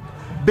has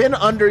been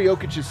under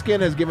Jokic's skin,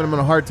 has given him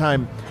a hard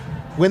time.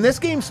 When this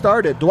game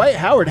started, Dwight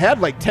Howard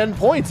had 10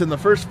 points in the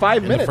first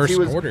 5 minutes. The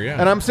first quarter, yeah.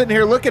 And I'm sitting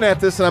here looking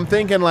at this, and I'm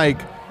thinking,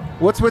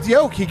 what's with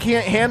Jokic? He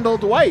can't handle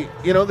Dwight.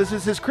 This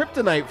is his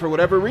kryptonite for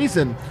whatever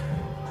reason.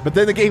 But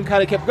then the game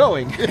kind of kept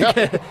going.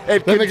 Then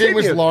the game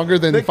was longer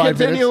than 5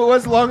 minutes. It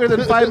was longer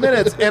than 5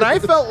 minutes. And I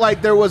felt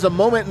like there was a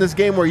moment in this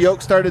game where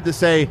Jokic started to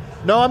say,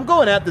 no, I'm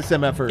going at this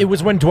MFer. It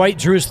was when Dwight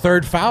drew his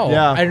third foul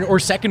or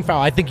second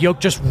foul. I think Jokic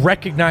just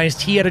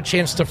recognized he had a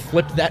chance to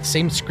flip that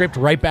same script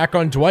right back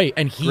on Dwight,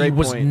 and he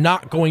was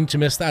not going to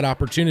miss that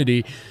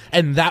opportunity.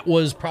 And that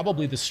was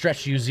probably the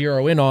stretch you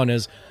zero in on,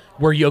 is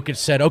where Jokic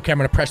said, okay, I'm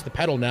going to press the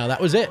pedal now.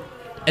 That was it.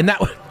 And that,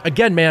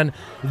 again, man,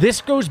 this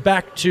goes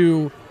back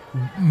to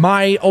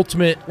my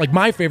ultimate,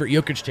 my favorite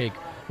Jokic take,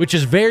 which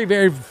is very,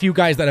 very few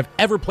guys that have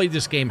ever played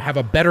this game have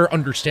a better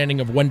understanding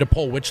of when to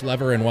pull which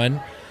lever and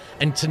when.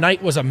 And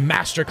tonight was a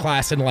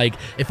masterclass in, like,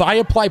 if I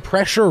apply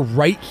pressure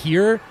right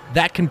here,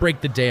 that can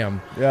break the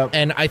dam. Yep.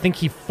 And I think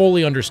he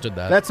fully understood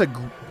that. That's a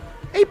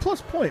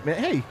A-plus point,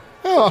 man. Hey.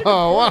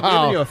 Oh, I'm giving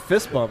wow. you a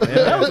fist bump,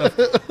 man.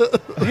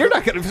 You're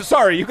not going to...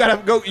 Sorry, you got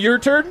to go... Your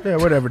turn? Yeah,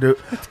 whatever, dude.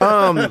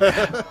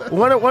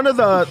 One of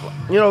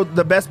the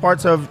the best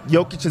parts of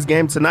Jokic's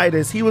game tonight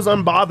is he was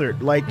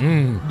unbothered. Like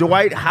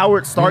Dwight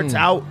Howard starts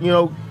out,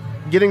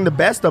 getting the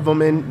best of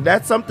him, and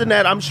that's something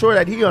that I'm sure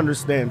that he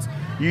understands.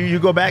 You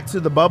go back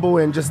to the bubble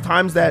and just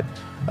times that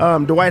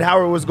Dwight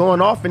Howard was going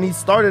off, and he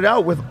started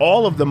out with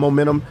all of the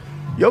momentum.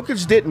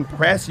 Jokic didn't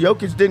press.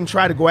 Jokic didn't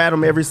try to go at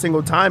him every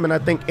single time, and I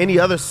think any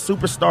other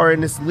superstar in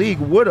this league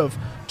would have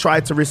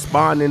tried to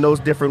respond in those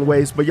different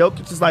ways. But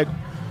Jokic is like,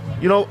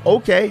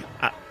 okay,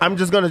 I'm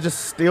just going to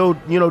still,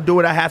 do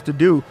what I have to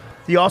do.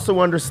 He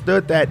also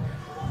understood that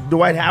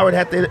Dwight Howard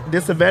had the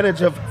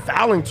disadvantage of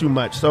fouling too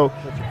much. So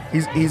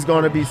he's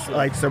going to be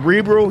like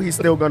cerebral. He's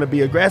still going to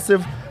be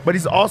aggressive, but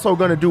he's also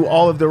going to do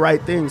all of the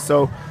right things.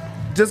 So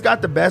just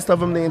got the best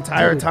of him the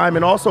entire time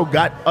and also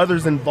got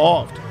others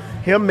involved.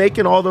 Him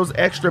making all those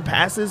extra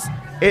passes,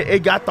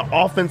 it got the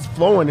offense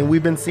flowing, and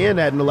we've been seeing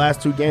that in the last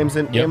two games.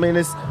 And I mean,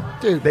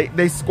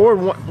 they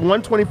scored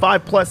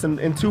 125 plus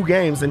in 2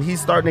 games, and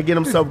he's starting to get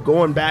himself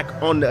going back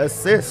on the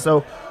assists.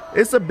 So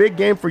it's a big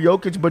game for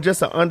Jokic, but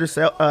just an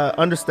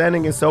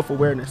understanding and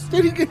self-awareness.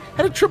 Dude, he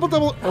had a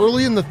triple-double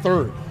early in the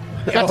third.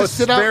 Got to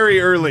sit out very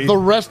early. The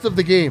rest of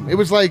the game. It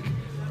was like,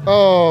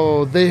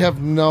 they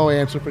have no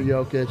answer for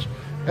Jokic.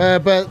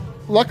 But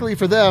luckily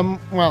for them,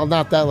 well,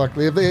 not that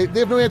luckily, they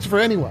have no answer for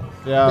anyone.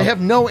 Yeah. They have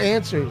no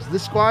answers.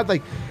 This squad,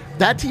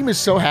 that team is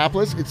so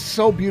hapless. It's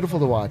so beautiful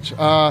to watch.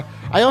 I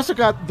also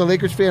got the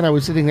Lakers fan I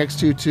was sitting next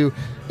to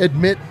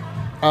admit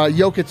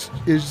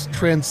Jokic is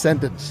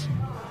transcendence.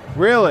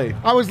 Really?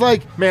 I was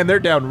like, man, they're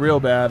down real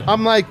bad.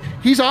 I'm like,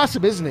 he's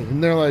awesome, isn't he?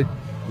 And they're like,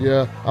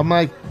 yeah. I'm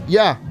like,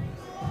 yeah,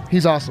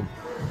 he's awesome.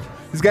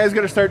 These guys are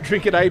going to start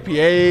drinking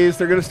IPAs.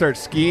 They're going to start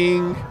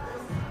skiing.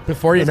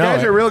 Before you These know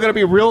guys it, are really going to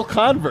be real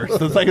converts.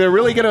 It's like they're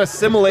really going to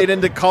assimilate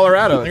into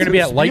Colorado. they're going to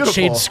be at light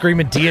shade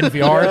screaming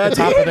DNVR at the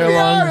top of their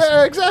lungs.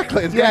 Yeah,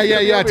 exactly. It's gonna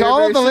be To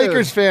all of the very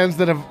Lakers soon. fans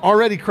that have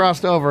already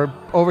crossed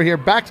over here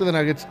back to the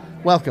Nuggets,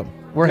 welcome.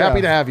 We're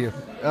happy to have you.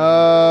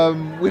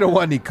 We don't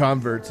want any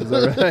converts. Is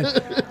that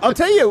right? I'll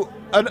tell you,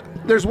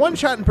 there's one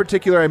shot in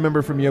particular I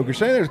remember from Jokic. I think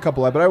there's a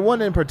couple, but I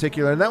one in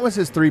particular, and that was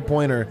his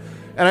three-pointer.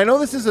 And I know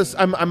this is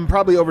I'm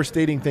probably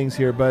overstating things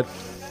here, but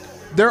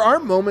there are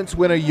moments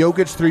when a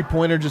Jokic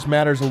three-pointer just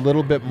matters a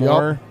little bit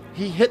more. Yep.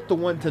 He hit the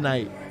one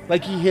tonight.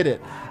 Like, he hit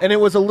it. And it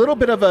was a little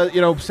bit of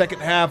a,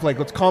 second half, like,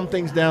 let's calm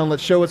things down.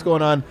 Let's show what's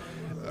going on.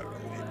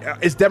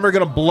 Is Denver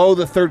going to blow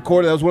the third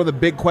quarter? That was one of the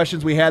big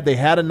questions we had. They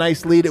had a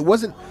nice lead. It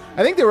wasn't,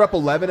 I think they were up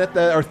 11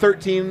 or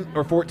 13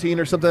 or 14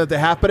 or something at the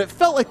half, but it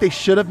felt like they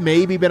should have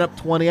maybe been up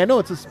 20. I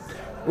know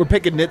we're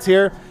picking nits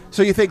here.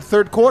 So you think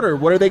third quarter,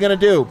 what are they going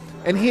to do?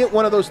 And he hit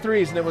one of those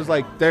threes, and it was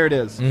like, there it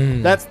is.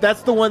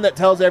 That's the one that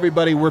tells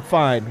everybody we're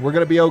fine. We're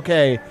going to be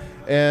okay.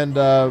 And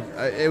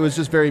it was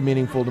just very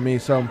meaningful to me.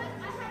 So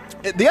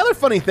the other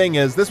funny thing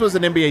is, this was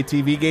an NBA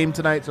TV game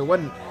tonight, so it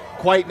wasn't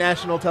quite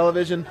national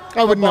television.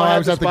 I wouldn't know. I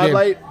was at the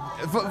game.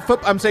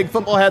 I'm saying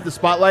football had the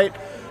spotlight.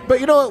 But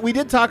you know what? We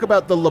did talk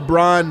about the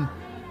LeBron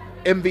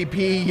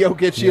MVP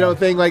Jokic,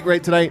 thing like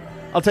right tonight.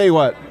 I'll tell you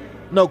what.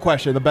 No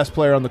question, the best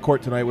player on the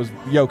court tonight was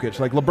Jokic.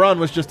 Like, LeBron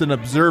was just an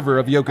observer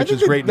of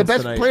Jokic's greatness tonight.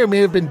 The best player may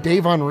have been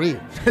Davon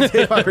Reed.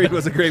 Davon Reed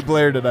was a great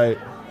player tonight.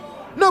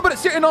 No,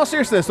 but in all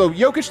seriousness, though,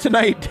 Jokic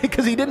tonight,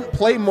 because he didn't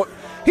play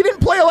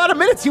a lot of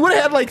minutes. He would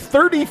have had like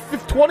 30,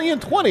 20, and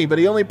 20, but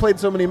he only played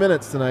so many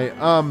minutes tonight.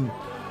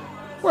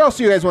 Where else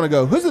do you guys want to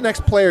go? Who's the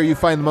next player you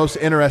find the most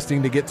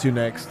interesting to get to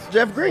next?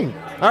 Jeff Green.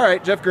 All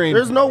right, Jeff Green.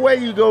 There's no way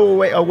you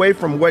go away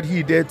from what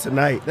he did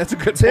tonight. That's a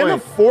good 10 point.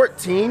 of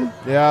 14.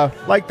 Yeah.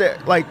 Like the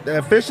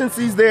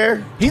efficiency's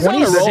there. He's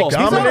on a roll.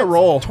 He's on a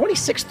roll.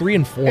 26, 3,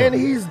 and 4. And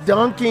he's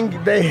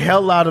dunking the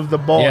hell out of the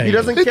ball. Yeah, he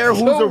doesn't care who's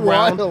so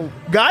around. wild.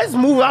 Guys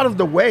move out of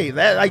the way.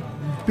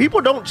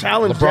 People don't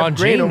challenge LeBron Jeff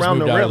Green James around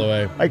the moved out rim. of the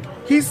way.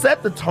 Like, he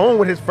set the tone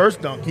with his first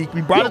dunk. He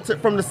brought it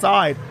from the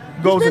side,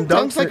 goes and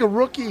dunks like it. a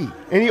rookie.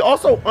 And he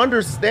also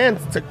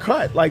understands to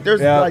cut. Like,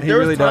 there's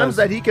really times does.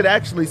 that he could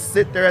actually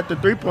sit there at the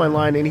three-point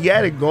line, and he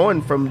had it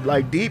going from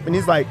like deep. And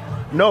he's like,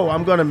 no,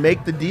 I'm going to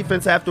make the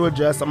defense have to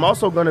adjust. I'm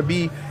also going to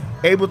be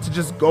able to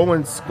just go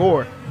and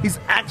score. He's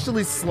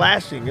actually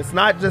slashing. It's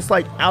not just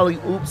like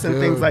alley-oops and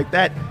things like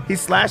that. He's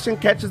slashing,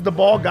 catches the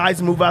ball,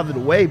 guys move out of the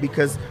way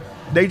because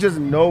they just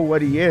know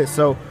what he is.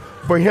 So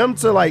for him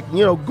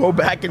to go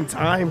back in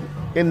time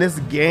in this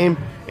game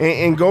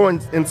and go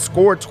and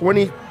score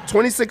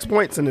 26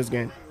 points in this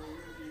game.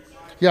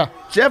 Yeah.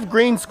 Jeff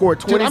Green scored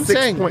 26 Dude, I'm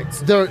saying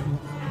points.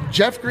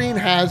 Jeff Green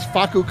has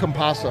Facu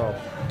Campasso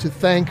to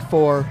thank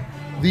for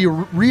the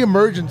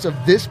reemergence of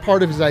this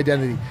part of his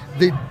identity.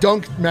 The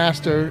dunk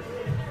master,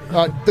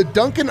 the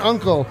Duncan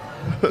uncle,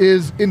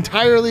 is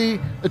entirely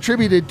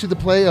attributed to the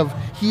play of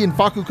he and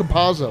Facu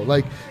Campazzo.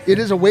 Like, it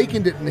has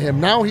awakened it in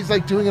him. Now he's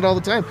like doing it all the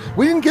time.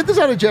 We didn't get this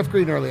out of Jeff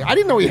Green earlier. I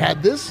didn't know he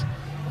had this.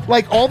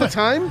 Like, all the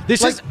time.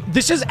 This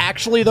is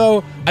actually,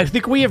 though, I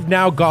think we have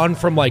now gone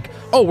from like,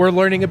 oh, we're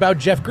learning about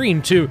Jeff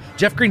Green to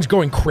Jeff Green's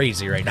going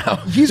crazy right now.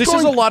 This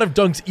is a lot of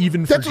dunks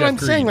even for Jeff Green. That's what I'm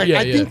saying. Like,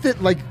 I think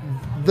that, like,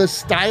 the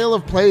style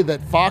of play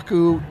that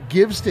Facu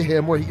gives to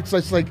him, where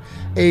it's like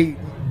a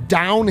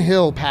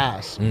downhill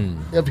pass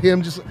of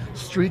him just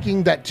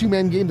streaking that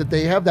two-man game that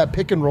they have, that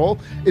pick and roll.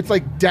 It's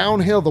like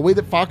downhill. The way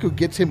that Facu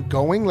gets him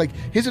going, like,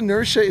 his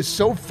inertia is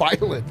so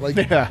violent. Like,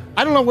 I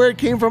don't know where it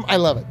came from. I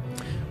love it.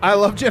 I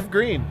love Jeff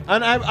Green.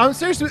 And I'm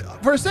seriously,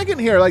 for a second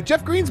here, like,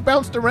 Jeff Green's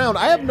bounced around.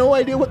 I have no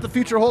idea what the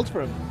future holds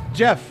for him.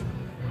 Jeff,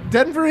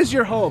 Denver is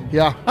your home.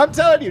 Yeah. I'm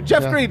telling you,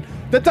 Jeff Green,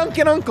 the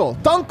Duncan Uncle.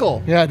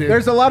 Dunkle. Yeah, dude.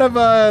 There's a lot of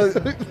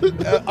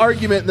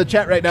argument in the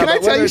chat right now. Can I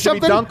tell you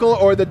something?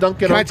 Dunkle or the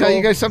Duncan Can Uncle. I tell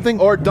you guys something?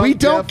 Or Dunk we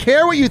don't Jeff.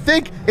 care what you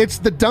think. It's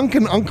the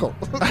Duncan Uncle.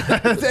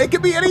 It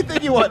could be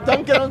anything you want.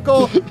 Duncan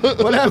Uncle,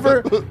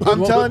 whatever.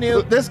 I'm telling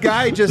you, this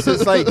guy just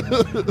is like,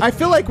 I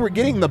feel like we're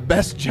getting the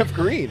best Jeff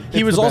Green.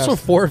 He was also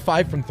 4 or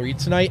 5 from 3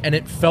 tonight, and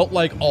it felt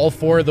like all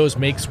 4 of those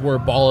makes were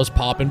ball is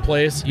pop in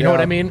place. You know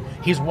what I mean?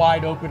 He's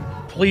wide open.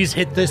 Please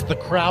hit this. The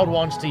crowd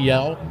wants to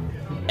yell.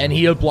 And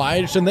he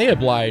obliged, and they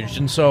obliged.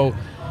 And so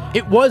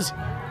it was,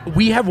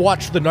 we have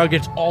watched the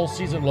Nuggets all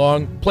season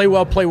long. Play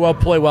well, play well,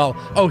 play well.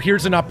 Oh,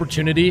 here's an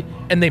opportunity,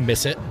 and they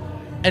miss it.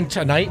 And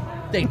tonight,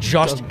 they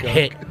just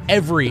hit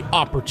every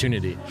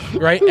opportunity,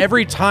 right?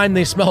 Every time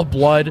they smell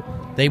blood,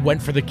 they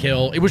went for the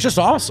kill. It was just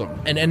awesome.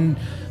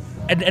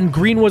 And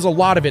Green was a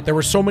lot of it. There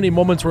were so many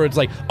moments where it's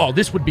like, oh,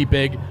 this would be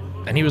big.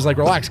 And he was like,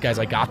 relax, guys,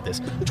 I got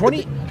this.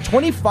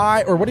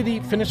 25, or what did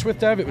he finish with,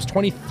 Dev? It was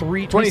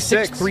 23,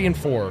 26, 3 and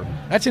 4.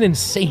 That's an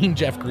insane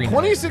Jeff Green.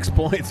 26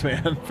 points,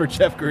 man, for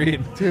Jeff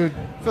Green. Dude,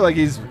 I feel like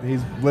he's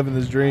living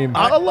his dream.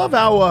 I love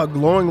how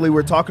glowingly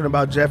we're talking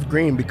about Jeff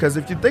Green, because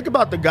if you think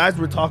about the guys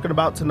we're talking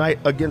about tonight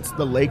against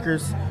the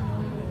Lakers,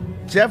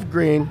 Jeff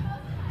Green,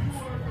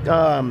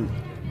 Bones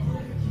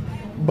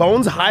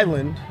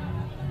Highland,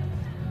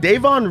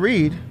 Davon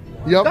Reed,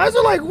 guys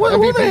are like, what,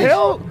 who the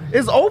hell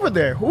is over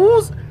there?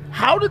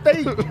 How did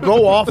they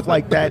go off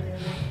like that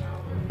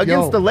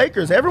against the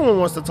Lakers? Everyone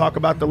wants to talk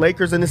about the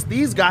Lakers, and it's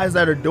these guys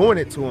that are doing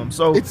it to them.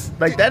 So it's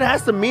like that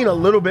has to mean a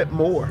little bit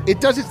more.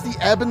 It does. It's the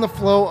ebb and the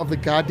flow of the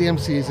goddamn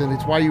season.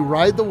 It's why you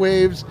ride the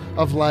waves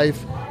of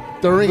life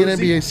during an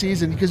NBA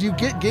season, because you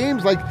get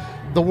games like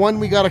the one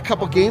we got a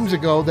couple games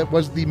ago that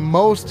was the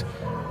most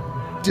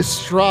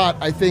distraught,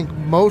 I think,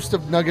 most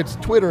of Nuggets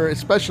Twitter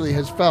especially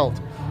has felt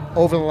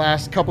over the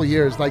last couple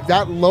years. Like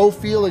that low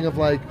feeling of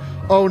like,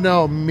 oh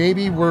no,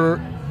 maybe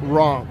we're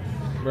wrong.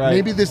 Right.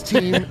 Maybe this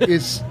team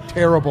is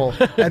terrible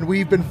and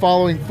we've been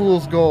following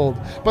fool's gold.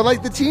 But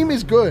like the team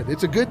is good.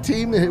 It's a good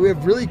team. We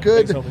have really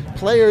good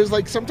players.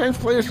 Like sometimes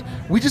players,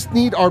 we just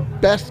need our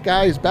best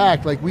guys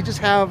back. Like we just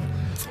have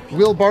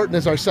Will Barton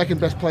as our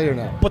second best player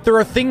now. But there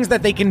are things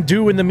that they can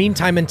do in the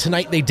meantime, and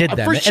tonight they did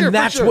them. And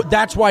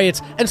that's why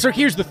it's, and so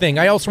here's the thing.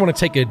 I also want to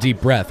take a deep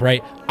breath,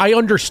 right? I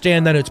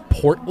understand that it's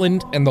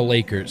Portland and the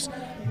Lakers.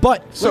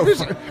 But so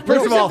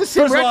first of all,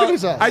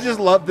 I just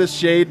love this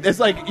shade. It's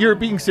like you're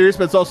being serious,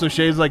 but it's also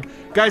shade. It's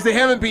like, guys, they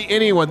haven't beat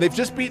anyone. They've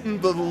just beaten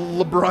the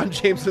LeBron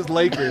James's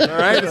Lakers. All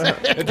right,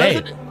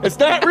 it's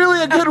not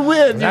really a good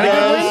win.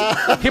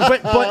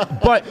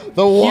 But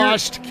the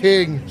washed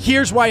king.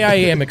 Here's why I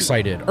am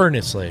excited,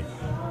 earnestly.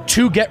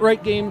 2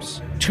 get-right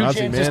games, 2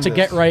 chances to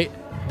get right.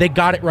 They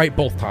got it right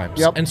both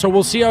times. And so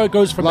we'll see how it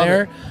goes from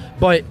there.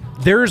 But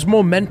there's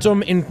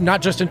momentum in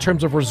not just in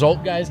terms of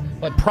result, guys,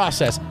 but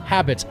process,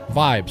 habits,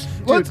 vibes.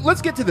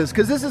 Let's get to this,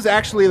 because this is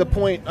actually the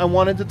point I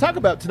wanted to talk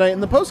about tonight in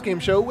the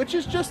postgame show, which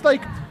is just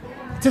like,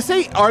 to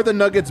say are the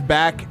Nuggets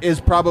back is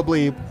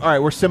probably, all right,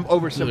 we're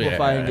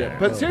oversimplifying it.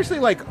 But seriously,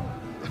 like,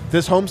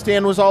 this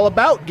homestand was all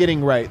about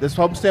getting right. This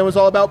homestand was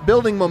all about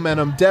building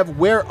momentum. Dev,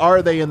 where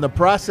are they in the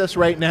process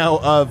right now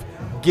of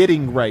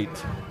getting right?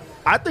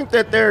 I think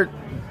that they're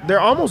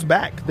almost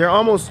back. They're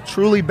almost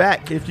truly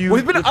back. We've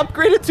been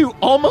upgraded to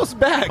almost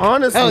back.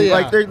 Honestly,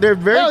 like they're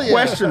very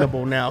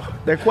questionable now.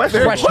 They're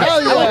questionable.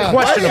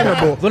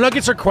 Questionable. The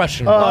Nuggets are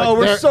questionable.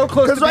 We're so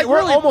close to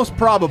we're almost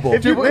probable.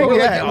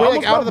 We're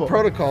like out of the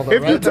protocol. Though,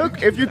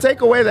 if you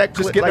take away that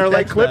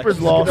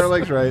Clippers loss, their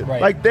legs right.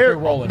 Like they're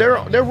rolling.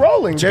 They're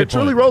rolling. They're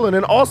truly rolling.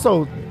 And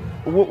also,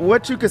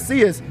 what you can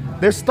see is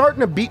they're starting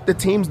to beat the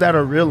teams that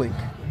are reeling.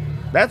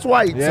 That's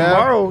why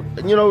tomorrow,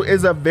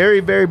 is a very,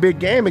 very big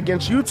game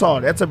against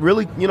Utah. That's a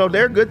really,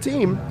 they're a good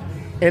team,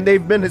 and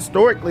they've been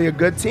historically a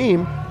good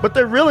team, but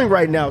they're reeling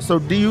right now. So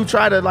do you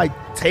try to, like,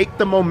 take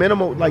the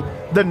momentum, like,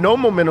 the no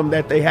momentum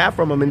that they have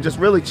from them and just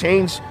really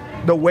change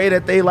the way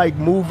that they, like,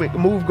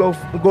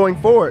 going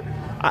forward?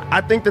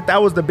 I think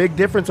that was the big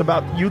difference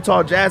about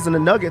Utah Jazz and the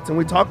Nuggets, and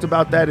we talked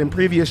about that in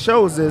previous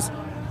shows, is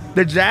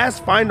the Jazz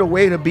find a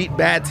way to beat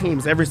bad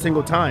teams every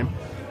single time.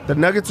 The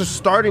Nuggets are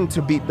starting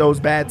to beat those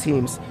bad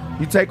teams.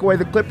 You take away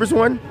the Clippers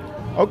one,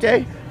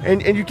 okay,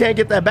 and you can't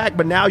get that back,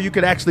 but now you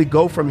could actually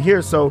go from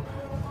here. So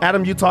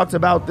Adam, you talked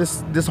about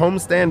this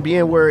homestand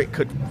being where it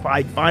could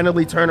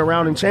finally turn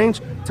around and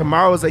change.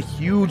 Tomorrow is a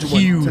huge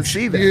one to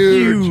see that.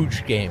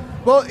 Huge game.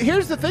 Well,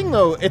 here's the thing,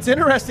 though. It's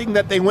interesting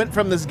that they went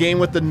from this game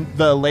with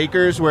the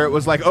Lakers where it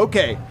was like,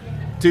 okay,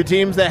 two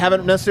teams that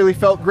haven't necessarily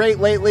felt great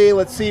lately.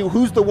 Let's see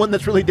who's the one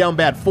that's really down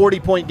bad.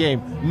 40-point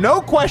game.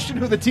 No question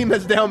who the team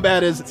that's down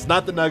bad is. It's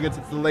not the Nuggets.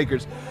 It's the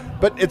Lakers.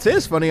 But it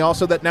is funny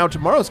also that now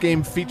tomorrow's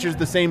game features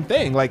the same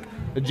thing. Like,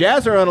 the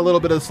Jazz are on a little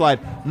bit of a slide.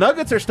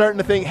 Nuggets are starting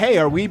to think, hey,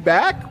 are we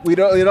back? We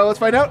don't, let's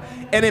find out.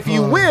 And if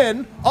you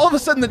win, all of a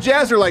sudden the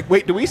Jazz are like,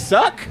 wait, do we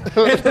suck?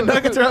 And the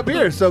Nuggets are up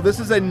here. So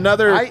this is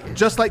another,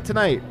 just like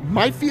tonight.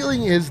 My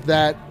feeling is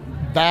that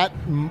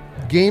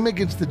game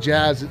against the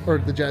Jazz, or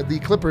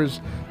the Clippers,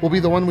 will be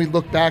the one we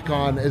look back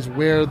on as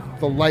where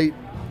the light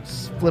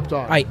flipped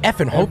on. I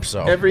effing hope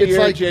so. Every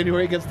year in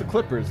January against the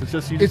Clippers. It's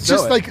just, it's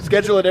just like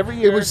schedule it every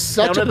year. It was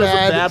such a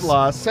bad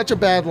loss. Such a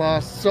bad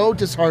loss. So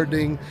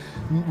disheartening.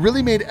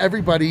 Really made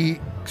everybody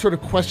sort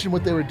of question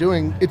what they were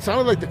doing. It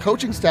sounded like the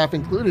coaching staff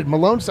included.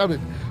 Malone sounded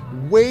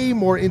way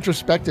more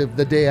introspective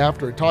the day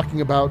after,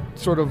 talking about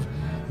sort of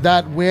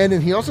that win,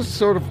 and he also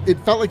sort of, it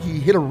felt like he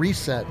hit a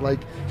reset. Like,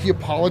 he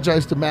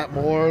apologized to Matt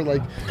Moore.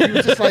 Like, he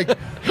was just like,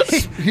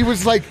 he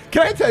was like,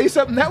 can I tell you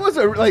something? That was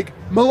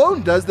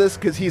Malone does this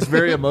because he's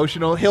very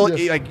emotional. He'll,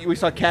 we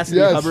saw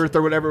Cassidy Hubbard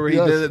or whatever where he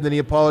did it, and then he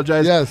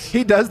apologized. Yes.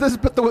 He does this,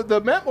 but the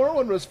Matt Moore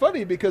one was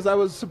funny because I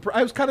was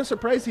kind of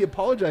surprised he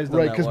apologized.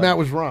 Right, because Matt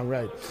was wrong,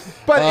 right.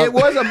 But it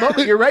was a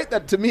moment, you're right,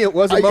 that to me it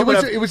was a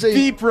moment it was a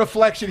deep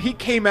reflection. He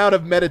came out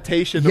of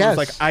meditation and was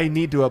like, I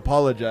need to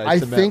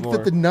apologize to Matt think Moore.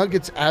 that the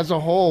Nuggets as a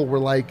whole were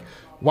like,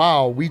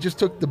 wow, we just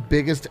took the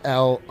biggest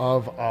L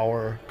of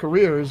our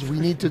careers. We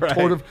need to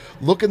sort of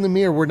look in the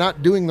mirror. We're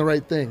not doing the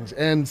right things.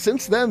 And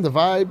since then, the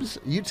vibes,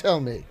 you tell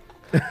me.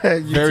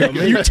 Very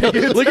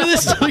good. Look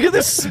at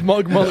this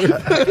smug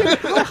motherfucker.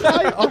 How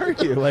high are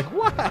you? Like,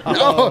 wow.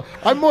 No,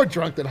 I'm more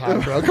drunk than high,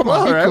 bro. Come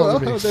on. All right, well,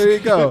 there you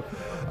go.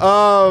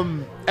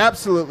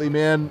 Absolutely,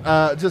 man.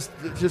 Just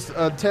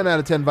a 10 out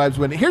of 10 vibes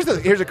win. Here's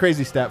a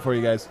crazy stat for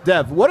you guys.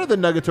 Dev, what are the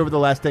Nuggets over the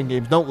last 10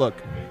 games? Don't look.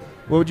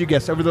 What would you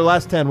guess? Over the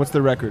last 10, what's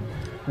the record?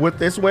 With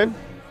this win,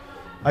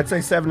 I'd say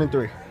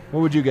 7-3. What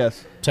would you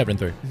guess?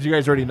 7-3. Did you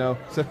guys already know?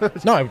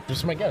 No,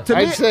 just my guess.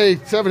 I'd say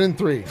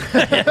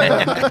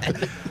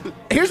 7-3.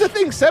 Here's the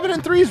thing: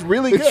 7-3 is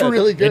really good. It's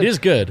really good. It is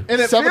good.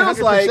 And it feels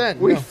like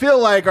we feel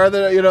like are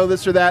there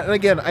this or that. And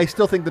again, I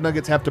still think the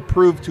Nuggets have to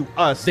prove to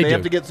us they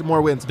have to get some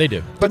more wins. They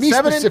do. But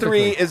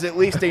 7-3 is at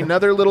least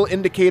another little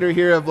indicator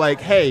here of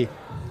like, hey,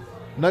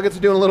 Nuggets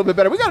are doing a little bit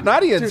better. We got an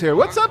audience here.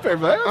 What's up,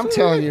 everybody? I'm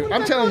telling you,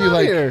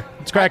 like here.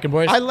 It's cracking,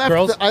 boys. I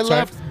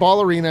left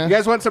Ball Arena. You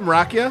guys want some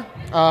Rakia?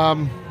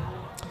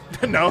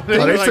 No,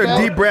 they took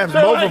deep breaths,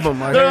 both of them.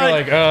 They're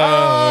like,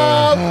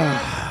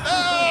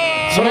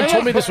 someone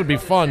told me this would be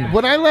fun.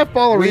 When I left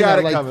Ball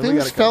Arena,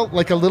 things felt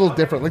like a little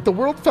different. Like the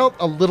world felt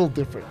a little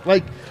different.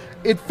 Like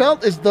it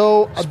felt as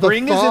though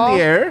spring the is in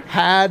the air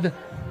had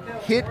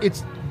hit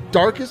its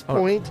darkest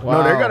point. Wow.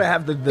 No, they're gonna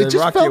have the it just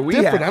Rocket felt we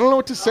different. have. I don't know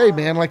what to say,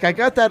 man. Like I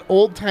got that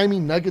old timey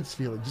Nuggets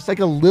feeling, just like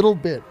a little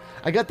bit.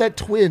 I got that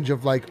twinge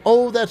of like,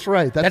 oh, that's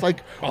right. That's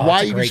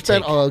why you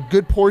spent a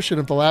good portion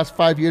of the last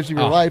 5 years of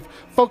your life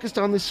focused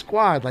on this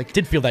squad. Like,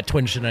 did feel that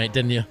twinge tonight,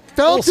 didn't you?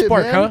 Felt it,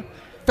 spark, man. huh?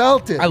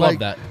 Felt it. I love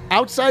that.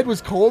 Outside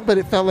was cold, but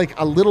it felt like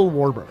a little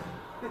warmer.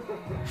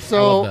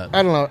 So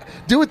I don't know.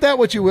 Do with that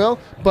what you will.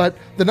 But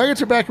the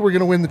Nuggets are back, and we're going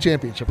to win the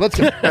championship. Let's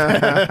go.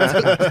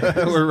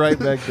 We're right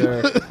back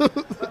there.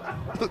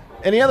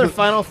 Any other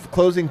final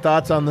closing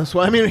thoughts on this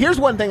one? I mean, here's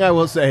one thing I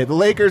will say. The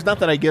Lakers, not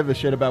that I give a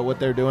shit about what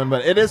they're doing,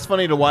 but it is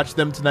funny to watch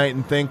them tonight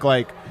and think,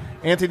 like,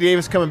 Anthony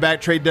Davis coming back,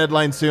 trade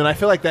deadline soon. I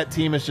feel like that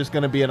team is just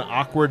going to be an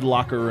awkward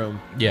locker room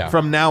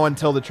from now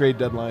until the trade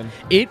deadline.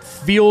 It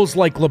feels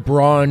like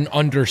LeBron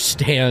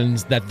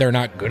understands that they're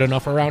not good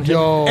enough around him.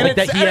 And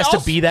that he has to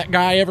be that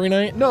guy every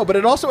night. No, but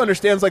it also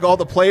understands, like, all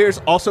the players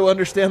also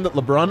understand that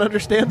LeBron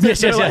understands it.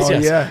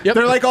 Yes. Yep.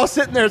 They're, like, all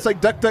sitting there. It's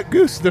like duck, duck,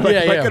 goose. They're like,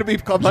 am I going to be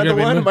called? Am I the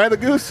one? Am I the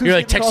goose? You're,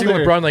 like, texting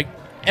LeBron, like,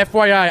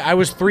 FYI, I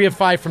was 3 of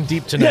 5 from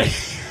deep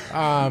tonight.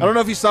 I don't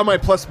know if you saw my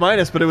plus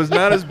minus, but it was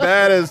not as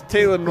bad as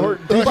Taylor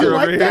Norton. Did you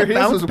like that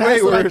bounce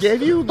pass that I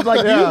gave you?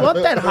 Like, do you want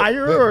that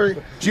higher? Or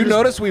did you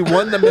notice we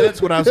won the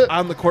minutes when I was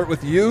on the court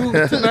with you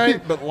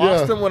tonight, but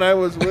lost them when I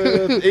was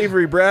with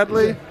Avery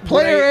Bradley?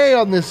 Player A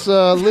on this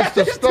list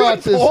of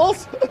thoughts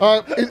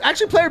is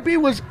actually player B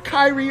was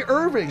Kyrie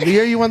Irving the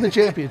year you won the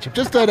championship.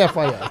 Just that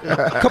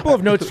FYI. A couple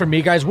of notes from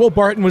me, guys. Will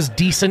Barton was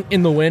decent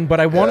in the win, but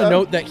I want to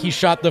note that he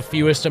shot the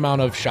fewest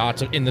amount of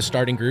shots in the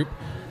starting group.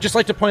 Just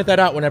like to point that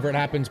out whenever it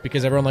happens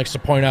because everyone likes to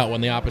point out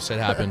when the opposite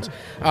happens.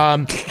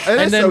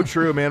 That's so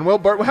true, man. Will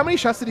Barton, how many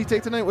shots did he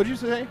take tonight? What did you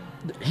say?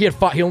 He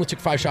only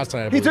took 5 shots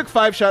tonight. He took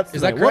 5 shots tonight.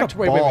 Is that correct?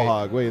 What a ball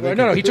hog. Wait,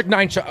 no, he took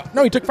 9 shots.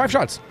 No, he took 5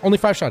 shots. Only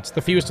 5 shots.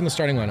 The fewest in the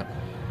starting lineup.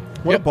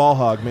 What a ball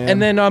hog, man.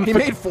 And then he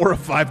made 4 of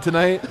 5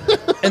 tonight.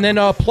 And then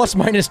plus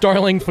minus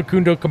Darling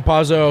Facundo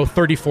Campazzo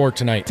 34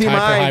 tonight. Team Tied for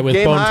high with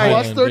game Bones high.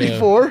 Highland. Plus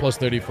 34? Yeah, plus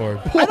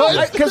 34.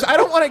 Because I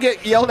don't want to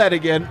get yelled at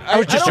again. I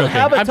was just joking.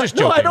 I'm just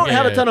joking. No, I don't Yeah,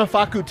 have yeah. a ton of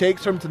Facu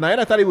takes from tonight.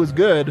 I thought he was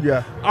good.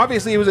 Yeah.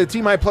 Obviously, he was a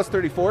team high plus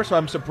 34, so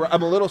I'm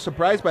a little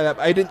surprised by that.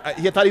 I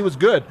thought he was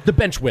good. The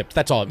bench whipped.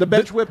 That's all. The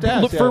bench whipped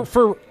ass. Look, Yeah.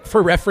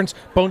 for reference,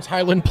 Bones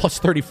Highland plus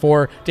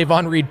 34,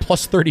 Davon Reed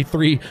plus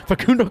 33,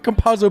 Facundo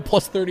Campazzo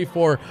plus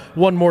 34,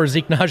 one more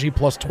Zeke Naji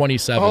plus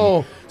 27.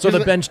 Oh, so the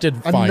here's bench did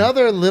fine.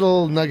 Another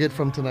little nugget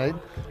from tonight.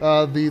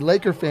 The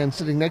Laker fan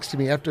sitting next to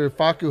me after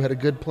Facu had a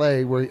good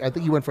play where I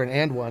think he went for an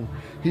and one.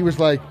 He was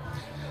like,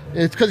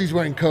 "It's because he's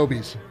wearing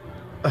Kobe's."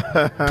 It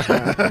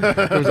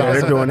was awesome.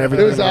 They're doing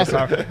everything. It was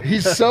awesome.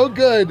 He's so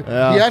good.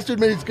 Yeah. He has to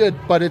admit he's good,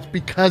 but it's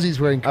because he's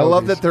wearing Kobe's. I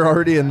love that they're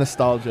already in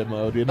nostalgia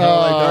mode. You know,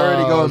 like they're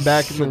already going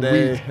back in the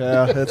day. sweet.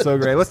 Yeah, that's so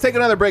great. Let's take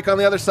another break. On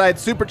the other side,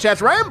 Super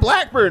Chats. Ryan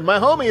Blackburn, my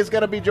homie, is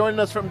going to be joining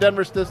us from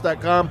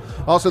DenverStiffs.com.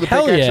 Also, the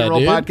Hell Pick Action yeah, Roll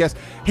dude. podcast.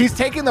 He's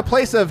taking the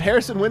place of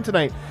Harrison Wind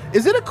tonight.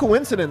 Is it a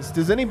coincidence?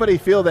 Does anybody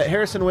feel that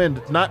Harrison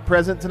Wind not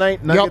present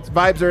tonight? Nuggets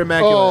vibes are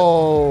immaculate.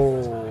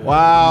 Oh,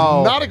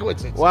 Wow. not a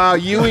coincidence. Wow,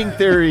 Ewing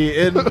theory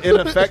in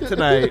effect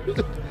tonight.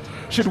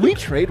 Should we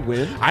trade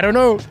Wind? I don't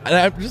know.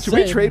 I'm just Should we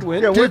saying. trade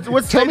Wind? Yeah, Dude,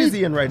 what tell state me- is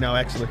he in right now,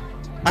 actually?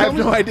 I have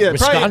no idea.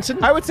 Wisconsin?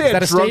 Probably, I would say Is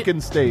that a a state? drunken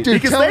state. Dude, He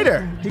can tell stay me-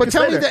 there. He But can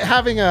tell stay me there. that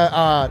having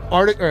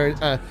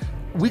a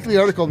weekly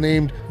article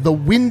named "The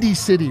Windy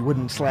City"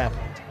 wouldn't slap.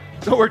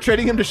 Oh, we're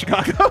trading him to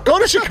Chicago? Go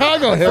to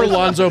Chicago, For Harry.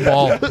 Lonzo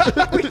Ball.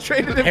 We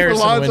traded him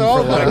Harrison for Lonzo. Wind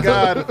Oh for my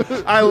Lonzo.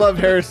 God. I love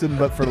Harrison,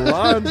 but for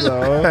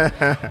Lonzo.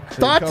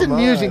 Thoughts and Come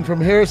musing on.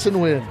 from Harrison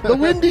Wind. The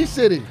Windy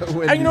City.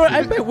 And you know what?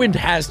 I bet Wind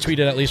has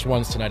tweeted at least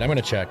once tonight. I'm going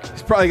to check.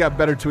 He's probably got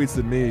better tweets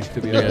than me, to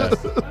be Yeah.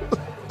 honest.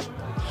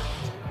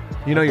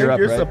 You know you're up,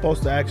 You're right?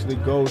 supposed to actually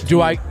go.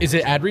 Is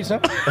it ad reads now?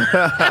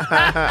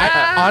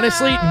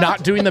 Honestly,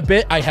 not doing the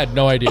bit, I had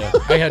no idea.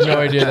 I had no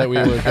idea that we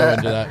would go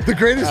into that. The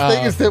greatest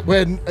thing is that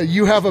when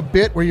you have a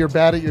bit where you're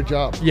bad at your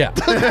job. Yeah.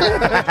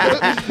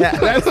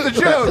 That's the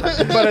joke,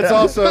 but it's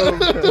also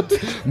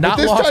Not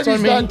This lost time on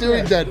he's me. not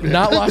doing that bit.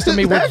 Not lost on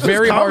me. Worked That's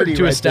very just hard comedy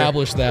to right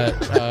establish that.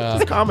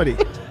 It's comedy.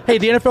 Hey,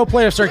 the NFL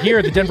playoffs are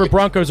here. The Denver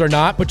Broncos are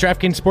not, but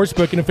DraftKings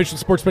Sportsbook, an official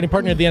sports betting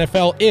partner of the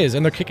NFL, is,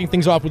 and they're kicking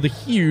things off with a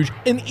huge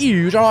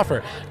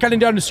offer. Counting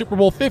down to Super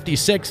Bowl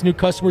 56, new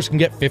customers can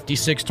get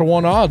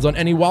 56-1 odds on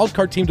any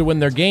wildcard team to win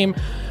their game.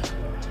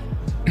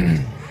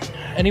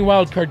 Any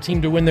wildcard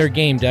team to win their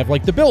game, Dev,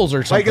 like the Bills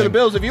or something. Like the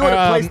Bills, if you would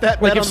have placed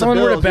that like bet if on the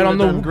someone would have Bills, bet you on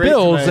the would've done great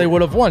Bills, tonight. they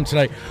would have won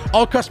tonight.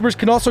 All customers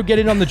can also get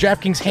in on the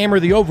DraftKings Hammer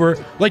the Over,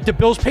 like the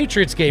Bills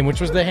Patriots game, which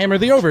was the Hammer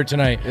the Over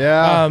tonight.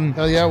 Yeah.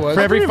 Hell yeah, it was.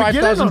 For every I didn't even get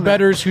in 5,000 on that.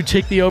 bettors who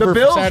take the over the for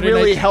Bills Saturday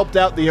really night, helped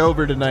out the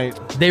over tonight.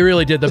 they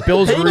really did. The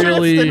Bills Patriots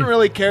really didn't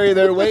really carry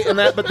their weight in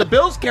that, but the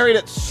Bills carried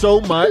it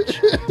so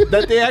much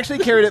that they actually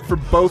carried it for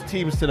both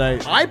teams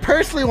tonight. I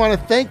personally want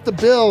to thank the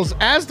Bills,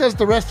 as does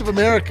the rest of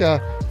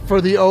America, for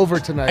the over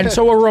tonight. And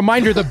so a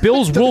reminder, the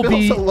Bills will Bills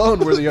be alone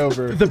were the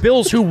over. the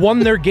Bills who won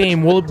their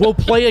game will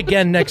play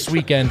again next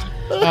weekend.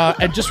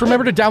 And just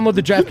remember to download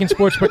the DraftKings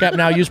Sportsbook app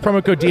now. Use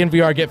promo code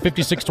DNVR. Get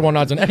 56-1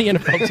 odds on any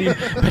NFL team,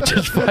 but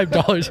just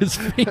 $5 is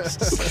fees.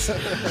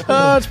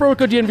 It's promo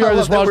code DNVR I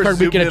this love that we're wildcard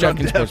weekend at zoomed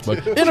in DraftKings on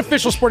Sportsbook. An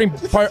official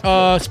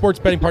sports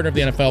betting partner of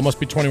the NFL.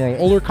 Must be 21 or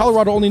older.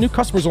 Colorado only. New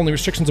customers only.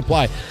 Restrictions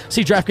apply.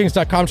 See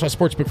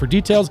DraftKings.com/sportsbook for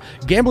details.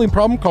 Gambling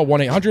problem? Call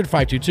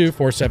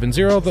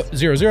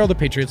 1-800-522-4700. The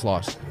Patriots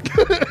lost.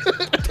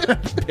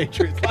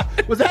 Patriots.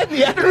 Was that in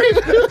the ad read?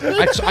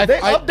 They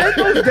update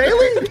those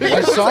daily?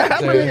 I saw it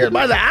happening there. here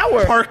by the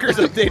hour. Parker's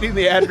updating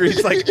the ad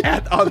reads like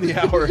on the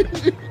hour.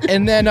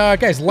 And then,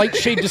 guys, Light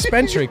Shade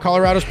Dispensary,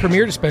 Colorado's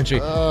premier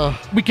dispensary.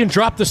 We can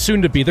drop the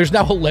soon to be. There's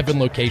now 11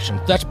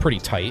 locations. That's pretty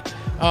tight.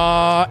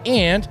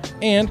 And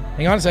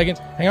hang on a second.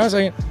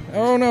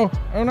 Oh no.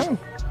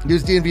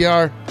 use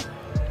DNVR.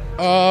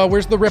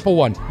 Where's the Ripple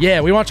one?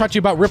 Yeah, we want to talk to you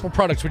about Ripple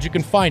products, which you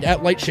can find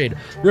at Lightshade.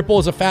 Ripple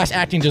is a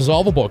fast-acting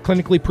dissolvable,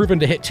 clinically proven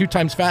to hit 2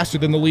 times faster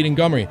than the leading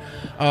gummy.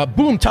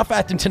 Boom,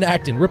 tough-acting to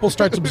actin. Ripple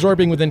starts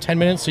absorbing within 10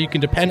 minutes, so you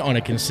can depend on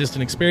a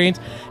consistent experience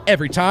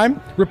every time.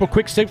 Ripple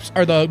Quick Sips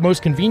are the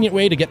most convenient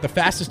way to get the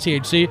fastest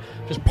THC.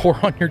 Just pour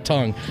on your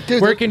tongue.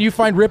 Dude, Where can you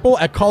find Ripple?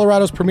 At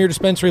Colorado's premier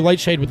dispensary,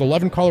 Lightshade, with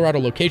 11 Colorado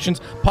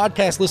locations.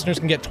 Podcast listeners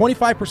can get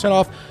 25%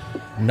 off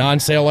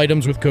non-sale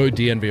items with code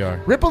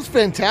DNVR. Ripple's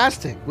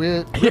fantastic.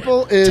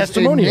 Ripple is a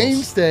Testimonials.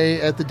 mainstay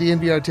at the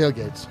DNVR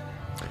tailgates.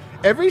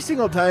 Every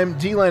single time,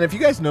 D-Line, if you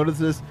guys notice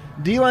this,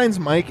 D-Line's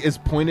mic is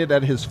pointed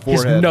at his His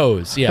forehead.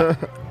 nose, yeah.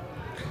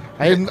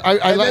 And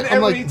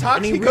then when he talks,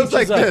 and he he goes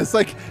like reaches up. this,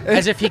 like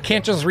As if he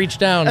can't just reach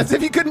down. as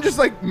if he couldn't just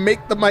like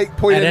make the mic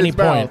point At at any his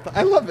point. mouth.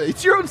 I love it.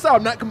 It's your own style.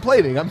 I'm not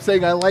complaining. I'm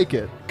saying I like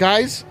it.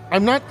 Guys,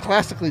 I'm not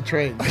classically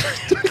trained.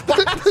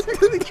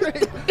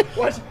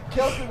 Watch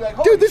Kelsey be like,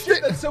 holy Dude, this shit,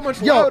 thing- that's so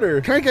much Yo, louder.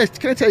 can I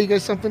tell you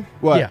guys something?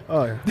 What? Yeah.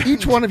 Oh, yeah.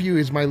 Each one of you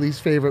is my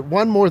least favorite.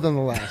 One more than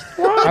the last.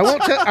 I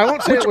won't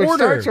say Which it where it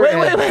order? starts or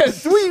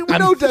ends. We I'm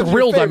know Dev's your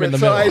thrilled I'm in favorite, the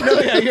so middle. I know,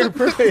 yeah, you're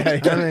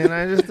perfect. I mean,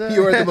 I just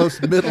You are the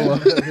most middle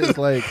of his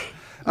like.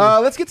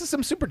 Let's get to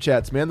some super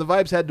chats, man. The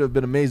vibes had to have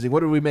been amazing. What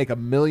did we make? $1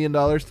 million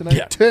tonight?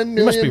 Yeah. $10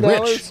 You must be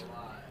million. rich.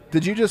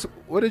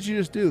 What did you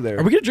just do there?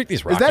 Are we gonna drink these?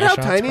 Is that Rocky how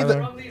shots, tiny by the?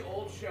 way? From the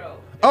old show.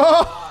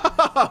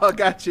 Oh,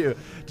 got you.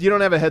 You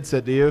don't have a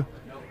headset, do you?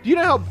 Do you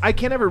know how I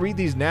can't ever read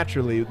these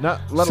naturally? Not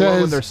let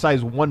alone when they're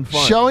size 1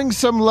 font. Showing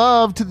some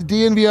love to the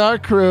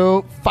DNVR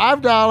crew.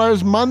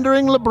 $5.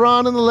 Mundering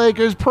LeBron and the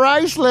Lakers.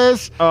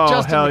 Priceless. Oh,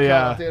 Justin hell McCall,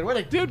 yeah. Dude, what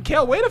a Dude,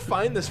 Kale, way to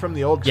find this from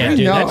the old Yeah, track.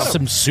 dude, know. that's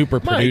some super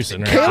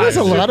producing. Right Kale there. is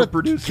a lot of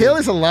producing. Kale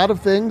is a lot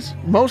of things.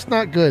 Most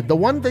not good. The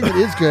one thing that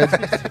is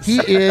good, he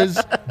is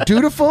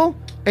dutiful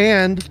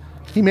and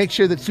he makes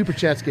sure that super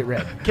chats get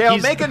read. Kale,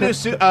 make a new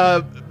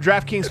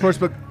DraftKings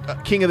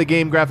Sportsbook King of the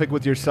Game graphic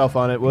with yourself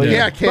on it, will you?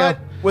 Yeah, Kale. But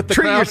with the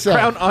Treat yourself.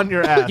 crown on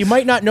your ass. You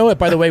might not know it,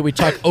 by the way. We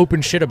talk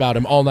open shit about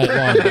him all night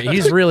long, but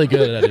he's really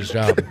good at his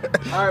job.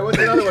 All right, what's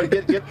another one?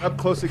 Get up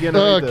close again.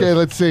 and read Okay, this.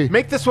 let's see.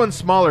 Make this one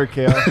smaller,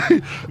 Kale.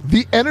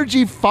 The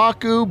energy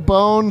Facu,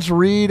 Bones,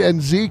 Reed, and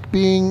Zeke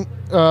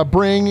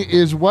bring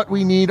is what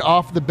we need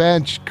off the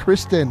bench.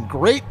 Kristen,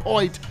 great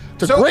point.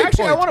 It's a So great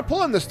actually, point. I want to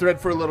pull on this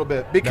thread for a little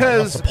bit That's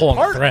because a pull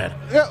on the thread.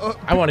 Yeah,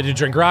 I wanted to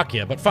drink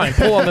Rakia, but fine,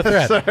 pull on the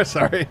thread.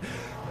 sorry.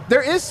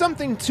 There is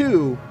something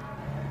too.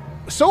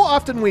 So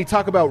often we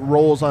talk about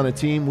roles on a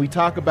team. We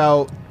talk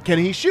about, can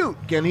he shoot?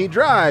 Can he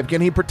drive? Can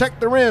he protect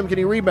the rim? Can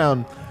he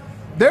rebound?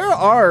 There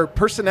are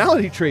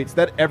personality traits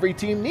that every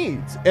team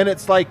needs, and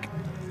it's like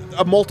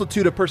a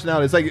multitude of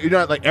personalities. Like, you're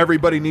not like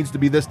everybody needs to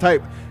be this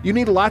type. You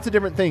need lots of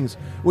different things.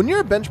 When you're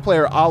a bench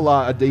player, a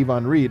la a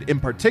Davon Reed in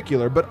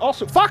particular, but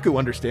also Facu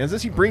understands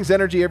this. He brings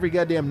energy every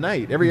goddamn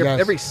night.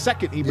 Every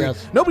second he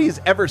brings. Yes. Nobody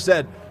has ever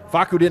said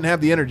Facu didn't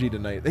have the energy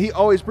tonight. He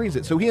always brings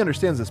it, so he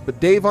understands this.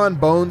 But Davon,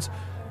 Bones,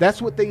 that's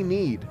what they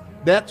need.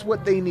 That's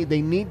what they need.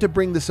 They need to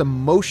bring this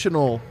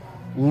emotional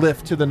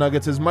lift to the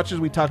Nuggets as much as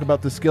we talk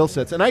about the skill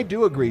sets. And I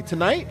do agree.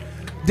 Tonight,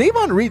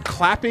 Davon Reed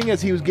clapping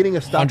as he was getting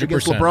a stop 100%.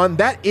 against LeBron,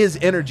 that is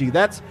energy.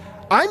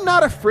 I'm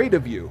not afraid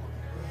of you.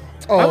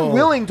 I'm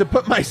willing to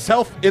put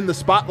myself in the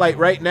spotlight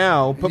right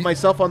now, put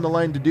myself on the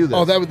line to do this.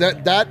 Oh,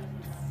 that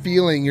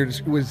feeling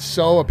was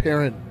so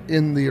apparent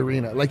in the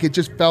arena. Like, it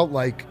just felt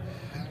like,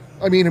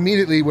 I mean,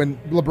 immediately when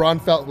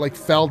LeBron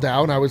fell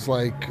down, I was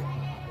like,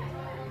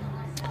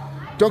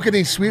 don't get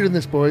any sweeter than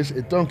this, boys.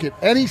 It don't get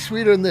any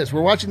sweeter than this.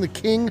 We're watching the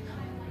king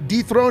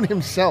dethrone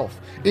himself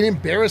in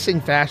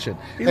embarrassing fashion.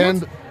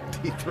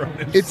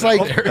 It's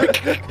like,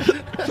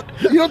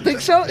 you don't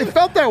think so? It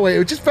felt that way.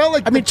 It just felt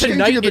like the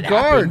changing of the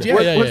guard.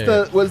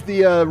 Was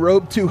the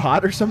robe too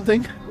hot or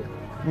something?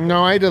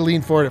 No, I had to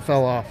lean forward. It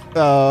fell off.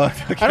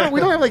 Okay. We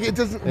don't have it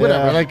doesn't.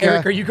 Whatever. Yeah. Like,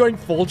 Eric, are you going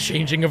full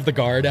changing of the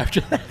guard after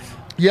that?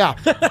 yeah,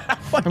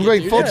 I'm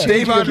going full It's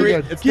changing of the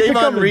guard. It's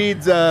Davon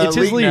Reed's It's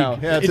his league league. now.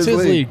 Yeah, it's his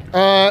league.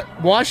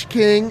 Wash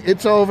King,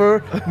 it's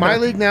over. My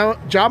league now.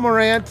 Ja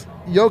Morant,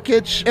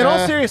 Jokic. In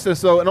all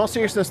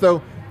seriousness,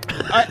 though,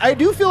 I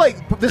do feel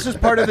like this is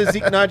part of the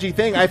Zeke Naji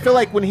thing. I feel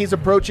like when he's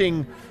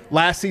approaching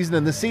last season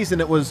and this season,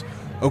 it was,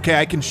 okay,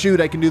 I can shoot,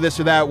 I can do this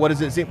or that. What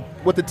is it?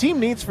 What the team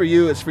needs for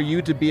you is for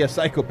you to be a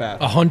psychopath.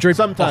 100.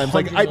 Sometimes.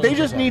 They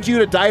just need you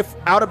to dive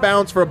out of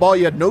bounds for a ball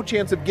you had no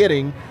chance of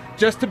getting,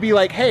 just to be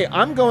like, hey,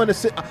 I'm going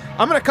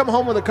to come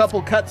home with a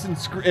couple cuts and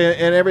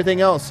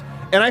everything else.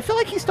 And I feel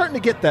like he's starting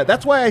to get that.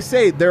 That's why I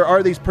say there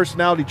are these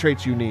personality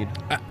traits you need.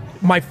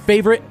 My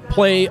favorite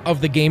play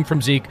of the game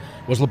from Zeke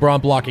was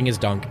LeBron blocking his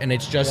dunk, and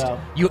it's just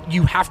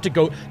you have to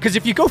go, because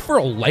if you go for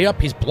a layup,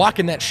 he's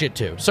blocking that shit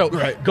too. So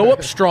go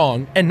up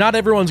strong, and not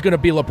everyone's going to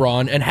be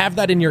LeBron, and have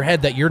that in your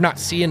head that you're not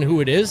seeing who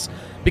it is,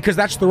 because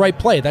that's the right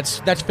play.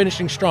 That's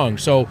finishing strong.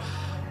 So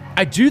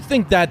I do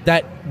think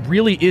that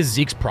really is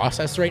Zeke's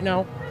process right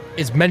now,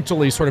 is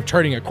mentally sort of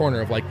turning a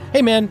corner of like,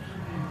 hey man,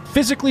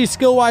 physically,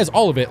 skill-wise,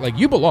 all of it, like,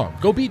 you belong.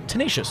 Go be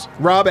tenacious.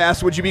 Rob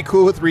asked, would you be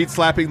cool with Reed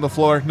slapping the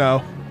floor?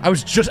 No. I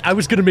was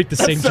going to make the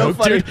same so joke,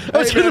 funny. dude. I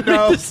was going to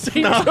make the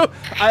same joke.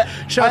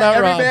 Shout out,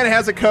 every Rob. man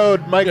has a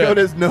code. My code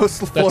is no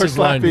floor his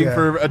line. slapping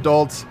for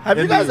adults. Have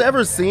you guys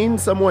ever seen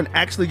someone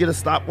actually get a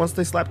stop once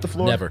they slap the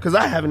floor? Never. Because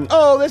I haven't.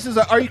 Oh,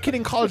 are you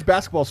kidding? College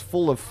basketball's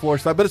full of floor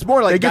slap, but it's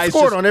more like They get guys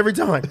scored just, on every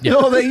time.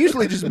 No, they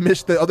usually just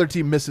miss the other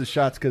team misses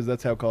shots because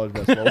that's how college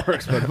basketball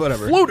works. But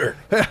whatever. Floater.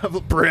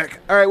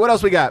 Brick. All right, what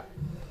else we got?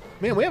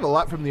 Man, we have a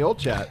lot from the old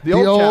chat. The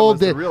old chat was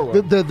the real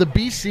one. The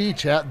BC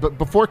chat, but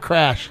before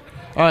Crash.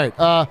 All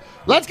right,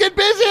 let's get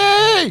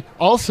busy.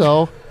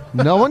 Also,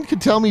 no one can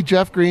tell me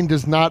Jeff Green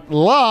does not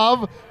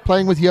love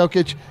playing with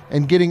Jokic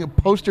and getting a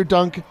poster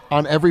dunk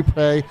on every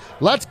play.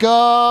 Let's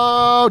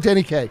go,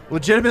 Danny K.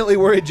 Legitimately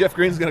worried Jeff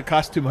Green's going to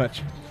cost too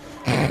much.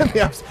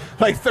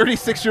 Like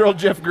 36-year-old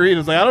Jeff Green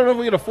is like, I don't know if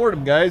we can afford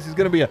him, guys. He's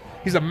going to be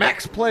he's a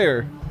max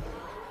player.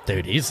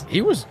 Dude,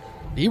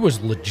 he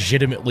was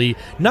legitimately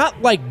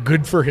not like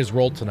good for his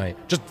role tonight.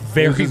 Just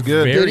very He's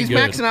good. very Dude, he's good.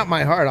 maxing out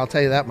my heart. I'll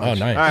tell you that much. Oh,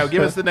 nice. All right, well,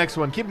 give us the next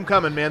one. Keep them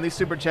coming, man. These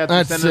super chats are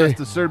Let's sending us see.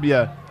 to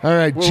Serbia. All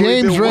right, Where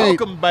James we've been Ray.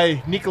 welcomed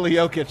by Nikola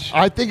Jokic.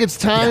 I think it's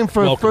time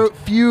for a welcomed.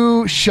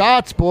 few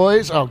shots,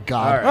 boys. Oh,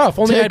 God. Oh, if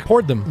only I Take had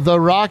poured them. The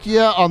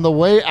Rakia on the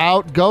way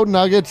out. Go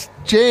Nuggets.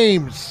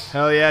 James.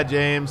 Hell yeah,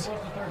 James.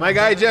 My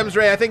guy, Gems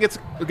Ray. I think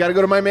we got to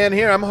go to my man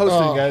here. I'm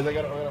hosting, guys. I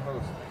got to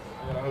host.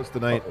 I got to host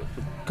tonight.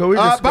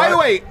 By the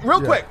way,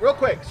 real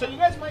quick. So you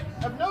guys might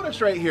have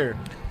noticed right here.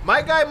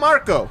 My guy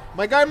Marco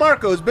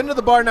has been to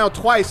the bar now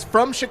twice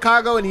from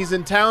Chicago, and he's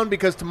in town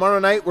because tomorrow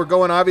night we're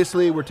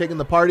taking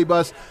the party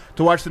bus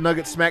to watch the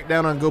Nuggets smack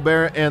down on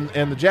Gobert and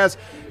the Jazz.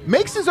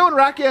 Makes his own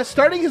rakia,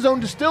 starting his own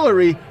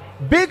distillery,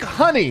 Big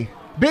Honey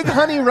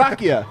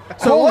Rakia.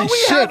 So Holy what we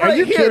shit, have right are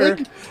you here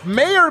kidding?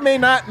 may or may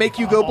not make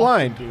you go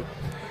blind.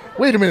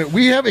 Wait a minute.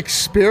 We have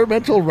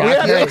experimental We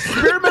have an rakia.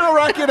 experimental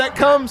rakia that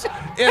comes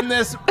in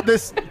this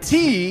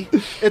tea.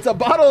 It's a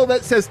bottle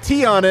that says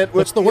tea on it.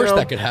 What's the worst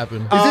that could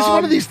happen? Is this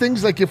one of these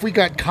things like if we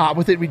got caught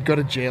with it, we'd go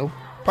to jail?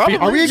 Probably.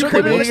 Are we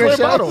incriminating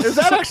ourselves? Is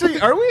that actually?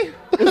 Are we?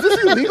 Is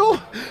this illegal?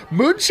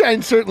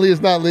 Moonshine certainly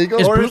is not legal.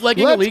 Is Or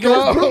bootlegging let's illegal?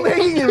 go.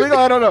 Bootlegging illegal?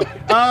 I don't know.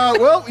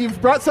 Well,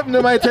 you've brought something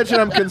to my attention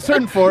I'm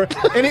concerned for.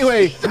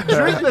 Anyway,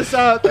 drink this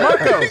out.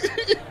 Marco.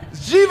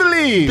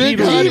 Givali. Big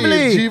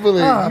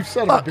Givali. You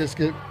son of a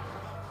biscuit.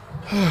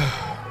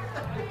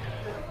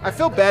 I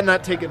feel bad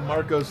not taking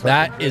Marco's.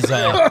 That is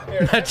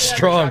that's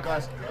strong.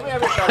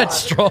 That's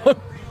strong.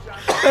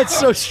 That's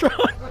so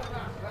strong.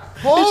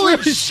 Holy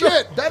really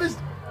shit. That is...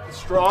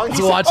 strong. It's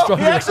a lot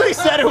stronger. He actually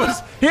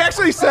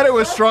said it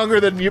was stronger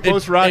than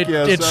most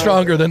rakia. It's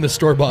stronger than the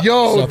store-bought.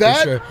 Yo, stuff,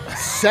 that for sure.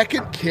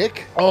 second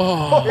kick.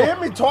 It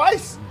hit me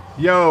twice.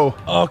 Yo.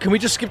 Oh, can we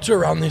just skip to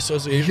around the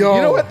association? Yo.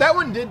 You know what? That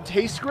one did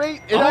taste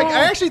great. And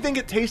I actually think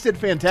it tasted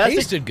fantastic.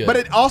 Tasted good. But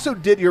it also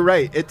did, you're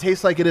right, it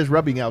tastes like it is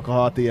rubbing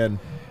alcohol at the end.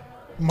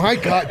 My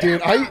God,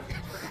 dude.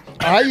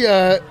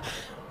 I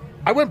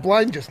went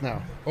blind just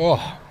now.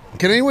 Oh,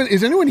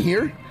 Is anyone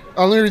here?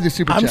 I'll let me read the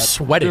super chat. I'm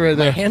sweating. They're right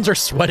My there. hands are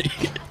sweaty.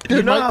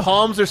 Dude, my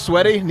palms are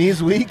sweaty,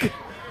 knees weak.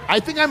 I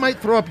think I might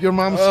throw up your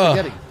mom's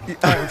spaghetti. You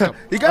guys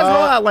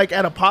know how, like,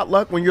 at a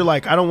potluck, when you're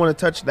like, I don't want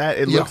to touch that,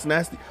 it looks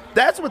nasty?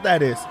 That's what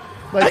that is.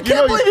 Like, I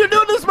can't believe you're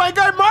doing this, my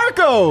guy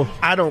Marco.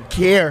 I don't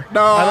care.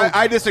 No,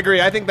 I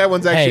disagree. I think that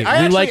one's actually.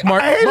 Hey, we like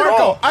I hate it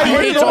all. I He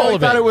hate hates it all. all I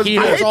of thought it. it was. He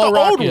I hates hate all the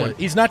old Rakia. one.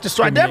 He's not So I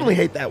discriminating. definitely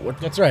hate that one.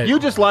 That's right. You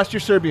just lost your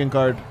Serbian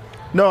card.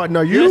 No,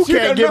 you Yes, you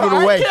can't can. give No, it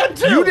I away. can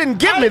too. You didn't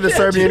give me I the can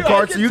Serbian too. I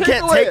card, can so you take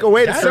can't away take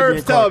away the That Serbian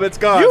serves tub, card. it's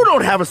gone. You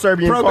don't have a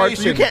Serbian card, so you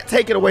Probation. can't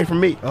take it away from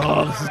me.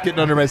 Oh, this is getting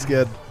under my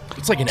skin.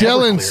 It's like an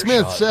Dylan Everclear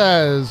Smith shot.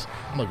 says,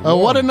 Like, what a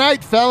warm.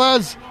 night,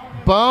 fellas.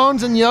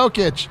 Bones and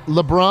Jokic.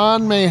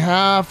 LeBron may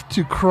have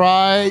to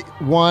cry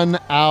one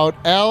out.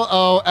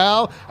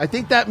 LOL. I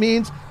think that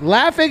means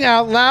laughing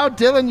out loud.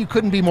 Dylan, you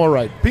couldn't be more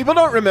right. People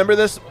don't remember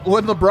this.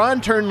 When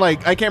LeBron turned, I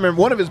can't remember,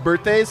 one of his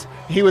birthdays,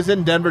 he was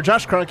in Denver.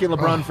 Josh Kroenke and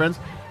LeBron friends.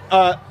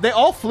 They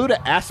all flew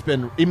to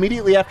Aspen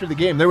immediately after the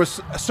game. There was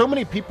so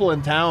many people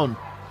in town.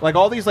 Like,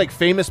 all these,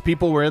 famous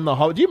people were in the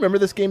hall. Do you remember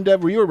this game,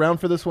 Dev? Were you around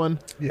for this one?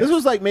 Yes.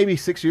 This was, maybe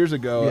 6 years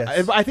ago.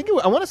 Yes. I think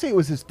I want to say it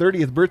was his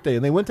 30th birthday,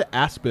 and they went to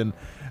Aspen.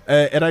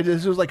 And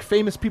it was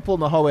famous people in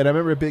the hallway, and I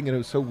remember it being, and it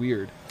was so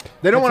weird.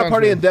 They don't That want to sounds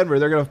party weird. in Denver.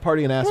 They're going to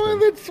party in Aspen. Well,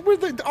 that's where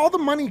all the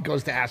money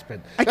goes to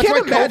Aspen. That's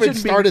can't why imagine COVID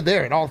started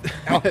there, and all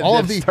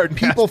of the started in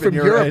people Aspen, from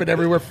you're Europe right. and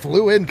everywhere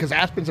flew in because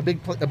Aspen's a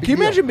big Can you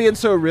imagine being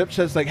so rich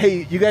that's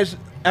hey, you guys,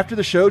 after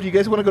the show, do you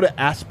guys want to go to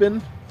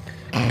Aspen?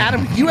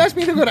 Adam, you asked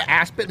me to go to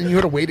Aspen and you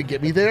had a way to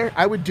get me there,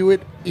 I would do it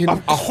in a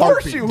course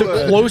heartbeat. you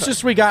would.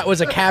 Closest we got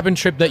was a cabin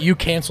trip that you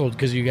canceled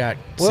because you got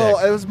Well,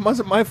 sick. it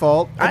wasn't my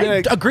fault.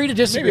 I agree to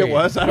disagree. Maybe it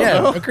was. I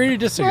don't know. Agree to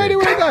disagree. Well,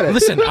 anyway, I got it.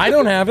 Listen, I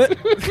don't have it.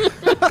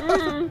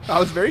 I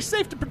was very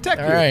safe to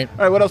protect All you. right.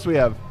 All right, what else do we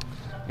have?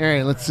 All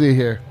right, let's see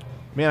here.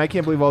 Man, I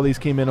can't believe all these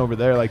came in over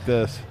there like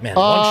this. Man,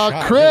 one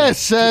shot Chris really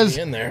says- keep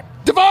me in there.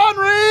 Devon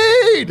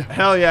Reed!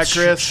 Hell yeah,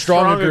 Chris.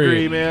 Strong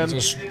agree, man.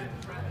 It's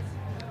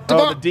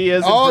The D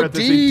is in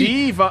parentheses.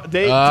 D. Avon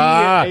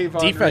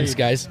defense, Reed.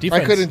 guys. I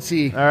Defense. couldn't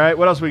see. All right,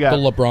 what else we got? The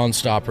LeBron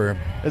stopper.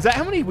 Is that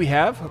how many we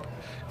have?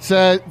 It's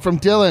from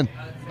Dylan.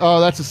 Oh,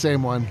 that's the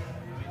same one.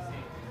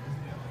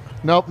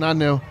 Nope, not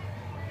new.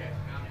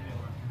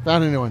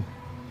 Not a new one.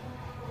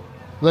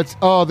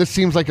 This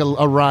seems like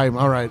a rhyme.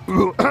 All right.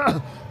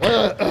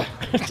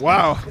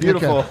 Wow,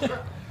 beautiful. Okay.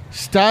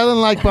 Styling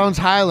like Bones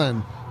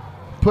Highland.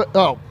 Put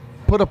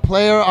a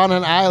player on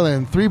an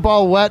island.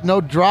 3-ball wet,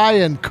 no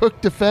drying.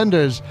 Cook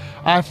defenders.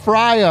 I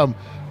fry them.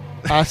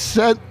 I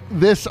sent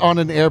this on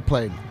an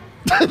airplane.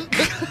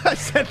 I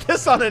sent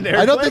this on an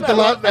airplane. I don't think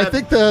I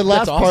think the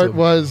last part awesome.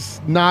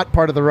 was not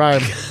part of the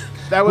rhyme.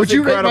 that was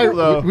incredible,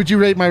 though. Would you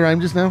rate my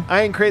rhyme just now?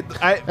 I ain't great.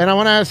 And I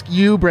want to ask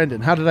you,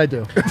 Brendan, how did I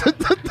do?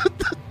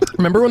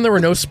 Remember when there were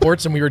no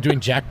sports and we were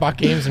doing jackpot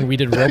games and we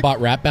did robot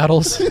rap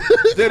battles?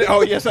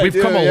 Oh, yes, I We've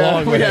do. come a yeah.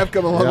 long We way. have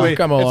come a long Yeah, way. we've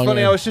come a It's long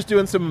funny, way. I was just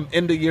doing some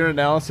end-of-year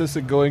analysis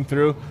and going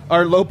through.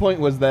 Our low point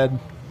was then.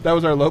 That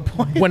was our low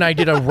point. When I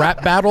did a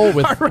rap battle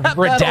with rap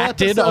battle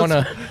redacted on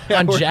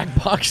episodes.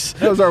 Jackbox.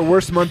 That was our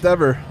worst month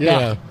ever.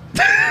 Yeah.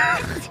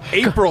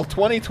 April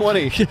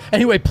 2020.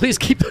 Anyway, please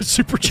keep those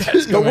super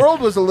chats The going.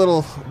 world was a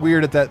little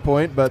weird at that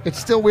point, but It's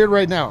still weird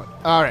right now.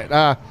 All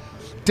right.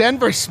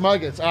 Denver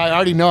Smuggets. I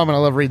already know I'm going to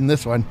love reading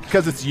this one.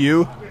 because it's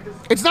you.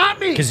 It's not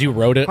me. Because you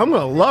wrote it. I'm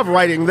gonna love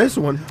writing this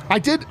one. I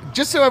did,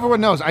 just so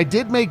everyone knows, I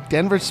did make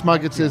Denver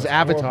Smuggets'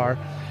 avatar,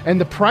 And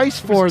the price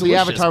for the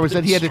delicious, avatar was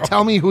but that he had to it's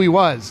tell me who he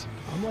was.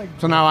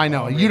 So now I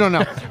know. You don't know.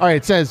 All right,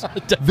 it says,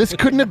 this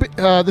couldn't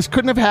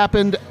have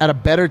happened at a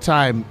better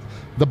time.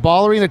 The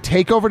Ball Arena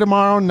takeover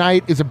tomorrow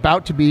night is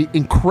about to be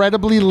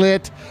incredibly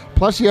lit.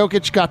 Plus,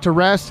 Jokic got to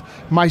rest.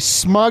 My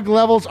smug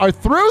levels are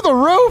through the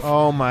roof.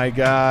 Oh, my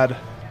God.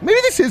 Maybe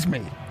this is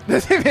me.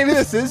 Maybe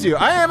this is you.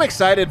 I am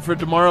excited for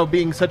tomorrow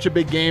being such a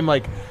big game.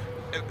 Like,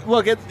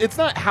 look, it's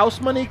not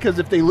house money because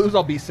if they lose,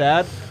 I'll be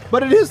sad.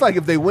 But it is like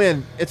if they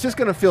win, it's just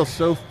going to feel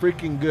so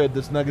freaking good,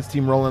 this Nuggets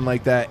team rolling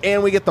like that.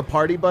 And we get the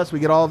party bus. We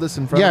get all this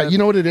in front of us. Yeah, you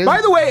know what it is?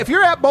 By the way, if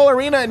you're at Ball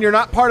Arena and you're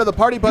not part of the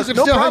party bus, can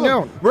no still hang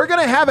problem. out. We're going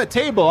to have a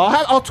table.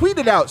 I'll tweet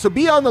it out. So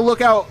be on the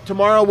lookout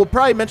tomorrow. We'll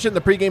probably mention it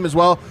in the pregame as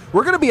well.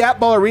 We're going to be at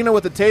Ball Arena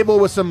with a table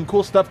with some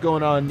cool stuff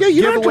going on. Yeah,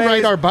 you don't have to Giveaways,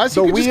 ride our bus.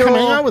 You the can just come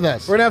wheel. hang out with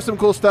us. We're going to have some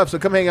cool stuff, so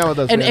come hang out with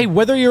us. And man. hey,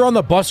 whether you're on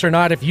the bus or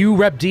not, if you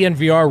rep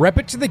DNVR, rep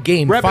it to the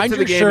game. Rep it Find to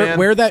your the game, shirt, man.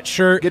 wear that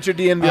shirt. Get your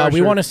DNVR We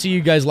shirt. want to see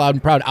you guys loud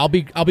and proud. I'll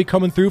be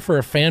coming through for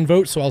a fan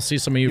vote, so I'll see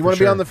some of you. You for want to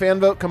sure. be on the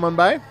fan vote? Come on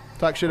by.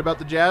 Talk shit about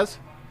the Jazz.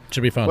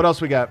 Should be fun. What else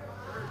we got?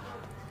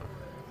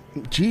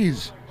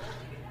 Jeez.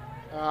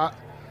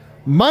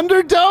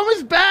 Munder Dome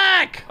is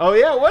back. Oh,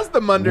 yeah, it was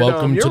the Munder Dome.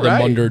 Welcome You're to the right.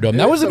 Munder Dome. It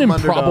That is was an the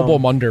Munder improbable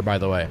Dome. Munder, by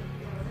the way.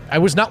 I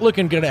was not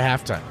looking good at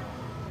halftime.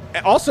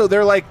 Also,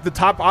 they're like the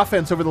top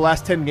offense over the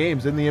last 10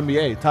 games in the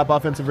NBA. Top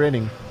offensive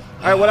rating.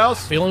 All right, what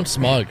else? Feeling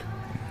smug.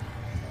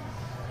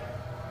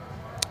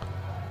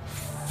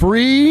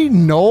 Free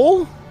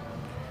Noel?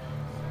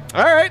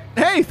 All right.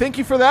 Hey, thank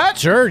you for that.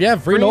 Sure, yeah,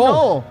 free Free Noel.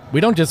 Noel.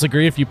 We don't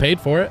disagree if you paid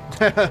for it.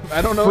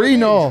 I don't know. Free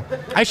Noel.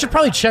 I should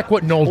probably check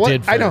what Noel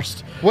did I know.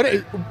 first. What?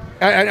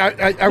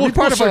 Are We'll we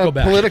part of circle a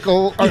back.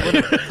 political?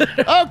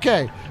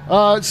 Okay.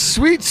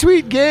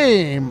 Sweet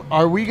game.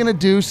 Are we going to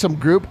do some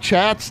group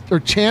chats or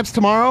chants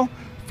tomorrow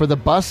for the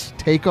bus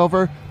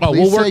takeover? Oh, Please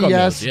we'll work say on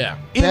yes. those, yeah.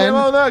 Ben,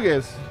 EMO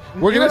Nuggets.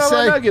 We're gonna EMO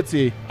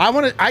say-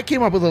 Nuggetsy. I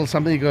came up with a little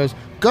something. He goes,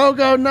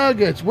 "Go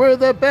Nuggets! We're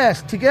the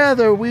best.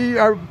 Together, we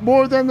are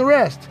more than the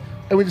rest."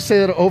 And we just say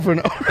that over and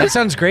over. That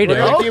sounds great, I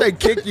Eric. hope they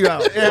kick you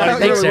out. Thanks,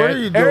 what Eric. are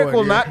you doing? Eric will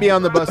here? not be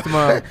on the bus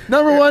tomorrow.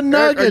 Number one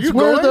Nuggets. you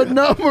We're the going?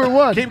 number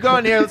one. Keep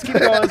going here. Let's keep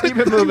going. Let's keep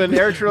it moving.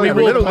 Eric's really We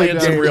will little play league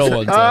some games. real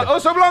ones.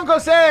 Oso Blanco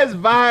says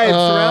vibes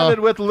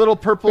surrounded with little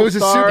purple it was a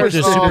stars.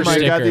 super oh sticker. my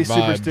god, Super these super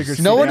vibes. stickers.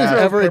 No one has Yeah.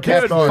 ever Dude,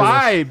 kept those.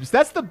 vibes.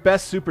 That's the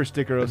best super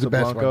sticker, the Oso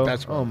best one, Blanco.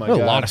 best one. Oh my There's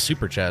god. a lot of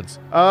super chads.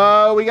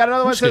 We got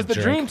another one that says the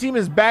Jerk. Dream Team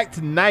is back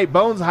tonight.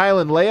 Bones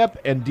Highland layup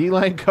and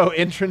D-Line Co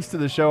entrance to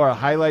the show are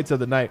highlights of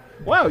the night.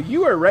 Wow,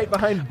 you are right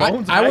behind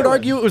Bones I would Highland.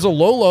 argue it was a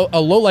low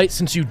light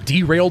since you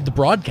derailed the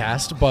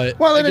broadcast, but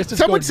Well, I and guess it's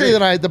some going would say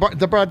great. that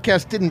the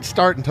broadcast didn't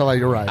start until I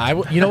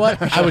arrived. You know what?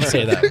 I would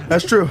say that.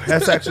 That's true.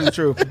 That's actually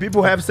true.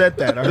 People have said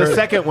that. I The heard.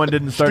 second one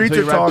didn't start. Streets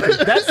until you are arrived.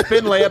 talking. That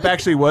spin layup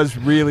actually was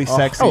really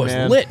sexy, Oh, it was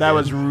man. lit, that man.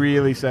 was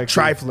really sexy.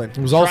 Trifling. It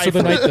was also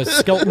the night the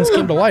skeletons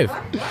came to life.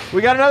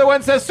 We got another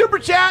one that says super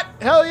chat.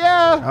 Hell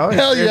yeah. Oh,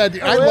 Hell yeah,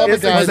 dude. I love a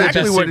It's guy that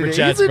exactly just what super it is.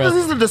 chats, This bro.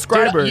 is the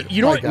describer. Dude,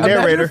 you know what? Like, Imagine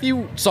narrator. if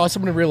you saw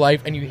someone in real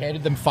life and you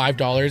handed them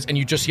 $5 and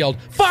you just yelled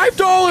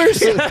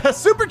 $5.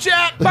 Super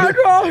chat.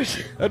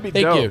 $5. That'd be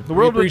Thank dope. you. The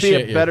world We would be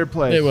appreciate a you. better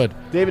place. It would.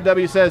 David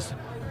W says,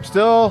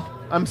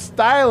 I'm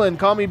styling.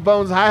 Call me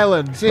Bones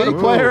Highland. Put a Ooh.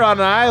 player on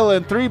an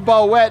island.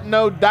 3-ball wet,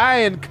 no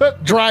dying.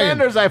 Cook Drying.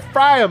 defenders, I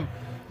fry them.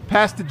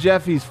 Pass to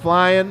Jeff, he's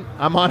flying.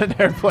 I'm on an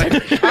airplane.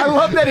 I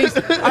love that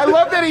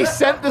he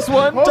sent this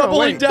one.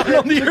 Doubling down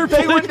on the They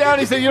airplane. went down.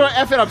 He said, "You know what?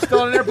 F it. I'm still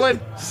on an airplane.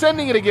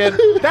 Sending it again."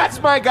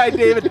 That's my guy,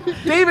 David.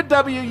 David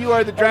W. You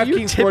are the you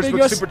DraftKings tipping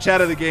Sportsbook us Super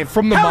Chat of the game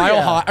From the Hell Mile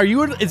yeah.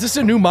 High. Is this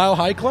a new Mile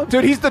High club?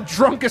 Dude, he's the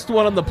drunkest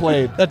one on the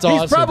plate. That's He's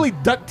awesome. probably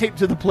duct taped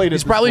to the plate.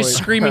 He's probably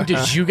screaming,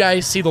 "Did you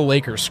guys see the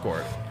Lakers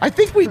score?" I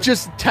think we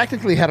just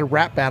technically had a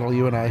rap battle,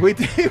 you and I. We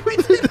did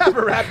have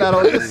a rap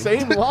battle in the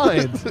same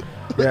lines.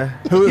 Yeah.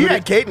 You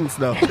had cadence,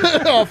 though.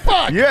 Oh,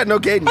 fuck. You had no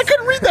cadence. I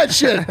couldn't read that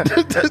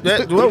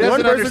shit. Well, He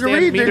one doesn't person can understand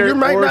read, meter you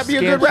might or not be a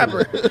good scansion.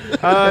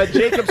 rapper.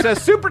 Jacob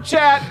says, super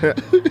chat.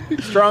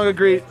 Strong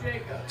agree.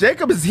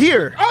 Jacob is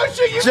here. Oh,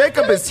 shit.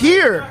 Jacob is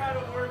here.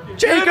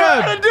 Jacob!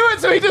 How to do it,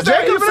 so he just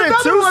Jacob put sent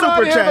another 2 one on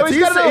super here, chats. though. He's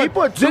He got said- another he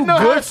one. put 2 Didn't know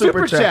how good to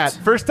super chat. chats.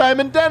 First time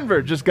in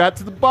Denver. Just got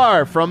to the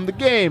bar from the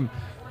game.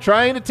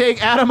 Trying to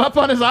take Adam up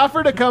on his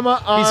offer to come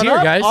on. He's here,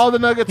 up. guys. All the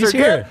Nuggets He's are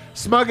here. good.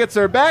 Smuggets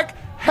are back.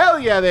 Hell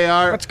yeah, they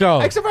are. Let's go.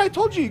 Except for I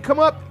told you, come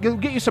up,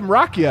 get you some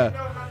Rakia.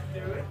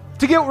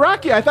 To get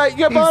Rakia, I thought you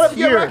got bought up to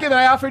get here. Rakia, then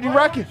I offered you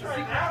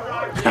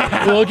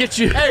Rakia. We'll get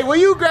you. Hey, will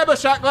you grab a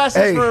shot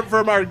glasses Hey.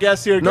 from our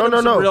guests here? No, Give no,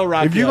 him some no. Real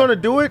Rakia. If you're gonna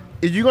do it,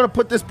 if you're gonna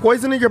put this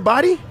poison in your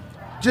body,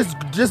 just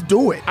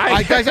do it.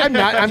 Guys, I'm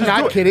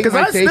not kidding. Because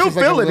My I face still is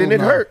like feel a it and little it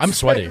numb. hurts. I'm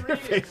sweaty.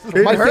 It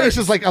My hurts. face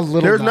is like a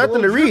little There's numb.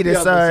 nothing to read.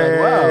 It's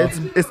Wow.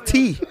 it's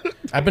tea.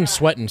 I've been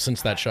sweating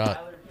since that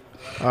shot.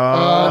 What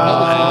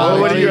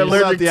are you Pull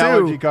out allergic the to?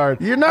 allergy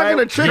card. You're not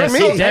gonna trick yes, me.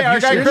 he did. Hey, our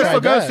You guy should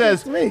Crystal try Ghost that.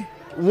 says, Me.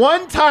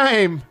 one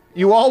time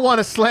you all want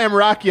to slam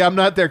Rakia, I'm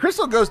not there.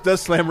 Crystal Ghost does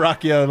slam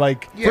Rakia,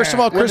 like, First of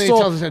all, when he Crystal,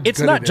 tells us how it's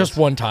good not it just is.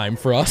 one time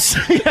for us.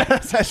 yeah,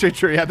 that's actually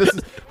true. Yeah, this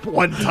is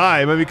one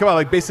time. I mean, come on,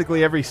 like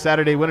basically every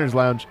Saturday Winners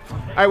Lounge. All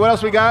right, what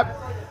else we got?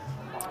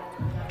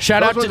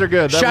 Shout out ones are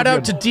good. Shout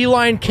out to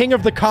D-Line, king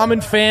of the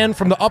common fan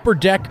from the upper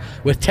deck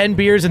with 10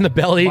 beers in the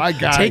belly. My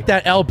guy. Take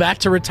that L back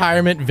to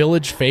retirement,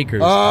 Village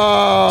Fakers.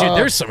 Oh. Dude,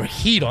 there's some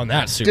heat on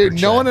that super Dude,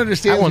 chat. no one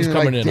understands That one's me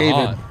coming like in David.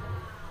 hot.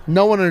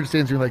 No one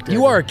understands me like David.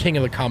 You are a king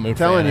of the common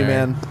fan. I'm telling you,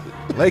 Aaron.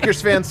 man.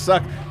 Lakers fans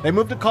suck. They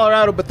moved to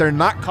Colorado, but they're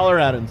not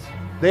Coloradans.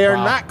 They are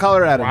not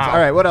Coloradans. All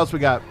right, what else we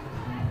got?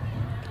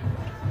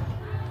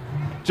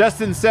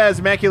 Justin says,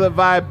 immaculate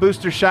vibe,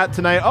 booster shot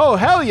tonight. Oh,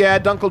 hell yeah,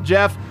 Dunkle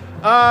Jeff.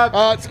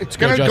 It's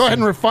going to go ahead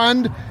and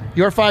refund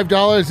your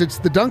 $5. It's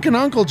the Duncan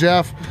Uncle,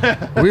 Jeff.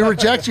 We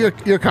reject your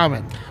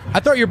comment. I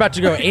thought you were about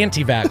to go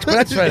anti-vax, but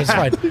that's fine. It's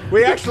fine.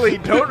 We actually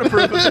don't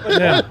approve of it.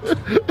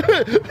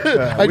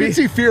 Yeah. I did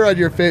see fear on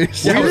your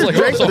face. Yeah, I was like,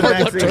 drank oh, the hard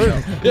left vaccine.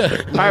 turn.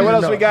 Yeah. All right, what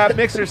else we got?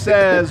 Mixer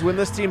says, when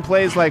this team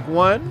plays like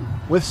one,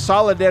 with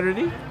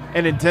solidarity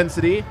and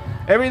intensity,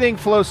 everything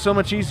flows so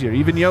much easier.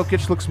 Even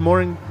Jokic looks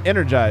more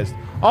energized.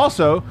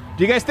 Also,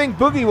 do you guys think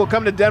Boogie will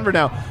come to Denver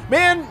now?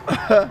 Man,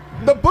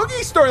 the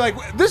Boogie story,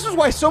 like, this is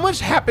why so much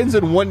happens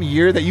in 1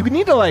 year that you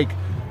need to, like,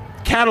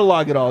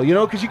 catalog it all, you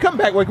know? Because you come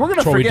back, like, we're going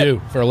to forget. That's what we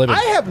do for a living.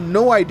 I have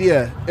no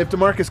idea if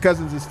DeMarcus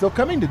Cousins is still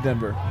coming to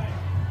Denver.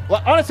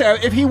 Well, honestly,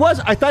 if he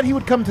was, I thought he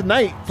would come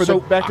tonight for the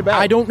back-to-back.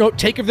 I don't know.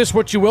 Take of this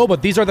what you will,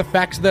 but these are the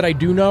facts that I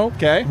do know.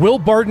 Okay. Will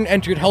Barton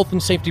entered health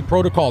and safety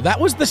protocol. That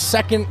was the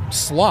second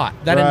slot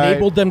that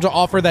enabled them to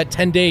offer that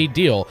 10-day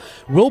deal.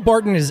 Will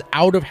Barton is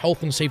out of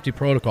health and safety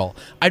protocol.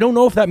 I don't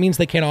know if that means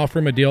they can't offer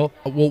him a deal.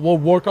 We'll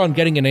work on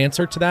getting an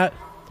answer to that.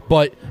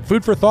 But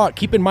food for thought.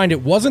 Keep in mind,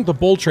 it wasn't the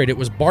Bull trade. It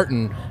was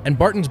Barton, and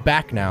Barton's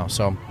back now,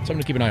 so something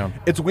to keep an eye on.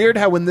 It's weird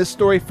how when this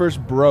story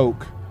first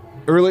broke,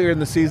 earlier in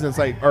the season, it's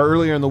like, or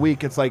earlier in the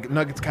week, it's like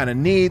Nuggets kind of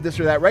need this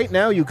or that. Right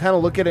now, you kind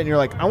of look at it and you're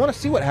like, I want to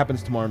see what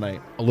happens tomorrow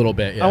night. A little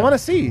bit, yeah. I want to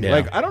see. Yeah.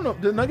 Like, I don't know.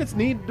 The Nuggets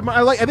need.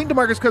 I think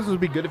DeMarcus Cousins would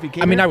be good if he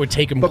came. I mean, here. I would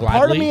take him but gladly.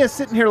 part of me is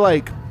sitting here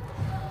like,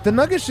 the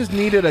Nuggets just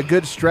needed a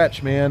good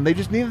stretch, man. They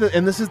just needed,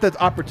 and this is the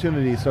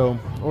opportunity. So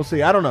we'll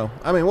see. I don't know.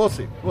 I mean, we'll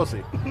see. We'll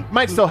see.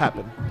 Might still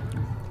happen.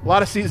 A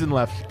lot of season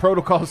left.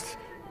 Protocols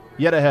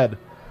yet ahead.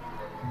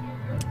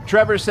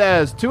 Trevor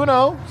says,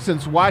 2-0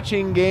 since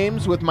watching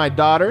games with my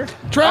daughter.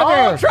 Trevor!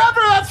 Oh,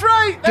 Trevor, that's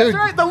right. That's Dude.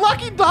 right. The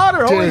lucky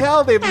daughter. Holy Dude.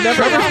 hell, they've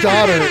never Trevor's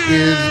daughter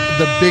is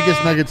the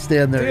biggest Nugget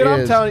stand there is. Dude,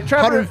 I'm telling you,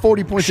 Trevor,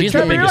 140 points. she's a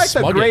the game. Trevor, you're like biggest the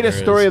smug greatest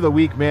there story is. of the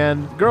week,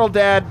 man. Girl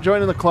dad,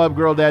 joining the club,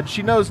 girl dad.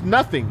 She knows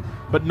nothing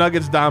but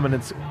Nuggets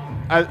dominance.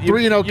 3-0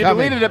 You coming.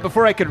 deleted it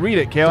before I could read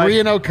it, Kale.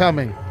 3-0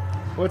 coming.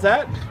 What's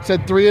that?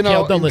 Said 3-0.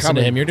 Kale, don't listen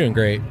to incoming. him. You're doing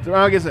great.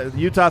 I guess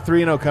Utah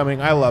 3-0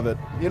 coming. I love it.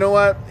 You know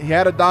what? He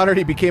had a daughter and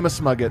he became a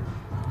smugget.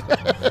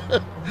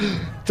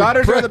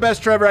 Daughters are the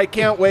best, Trevor. I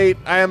can't wait.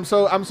 I'm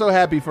so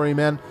happy for you,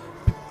 man.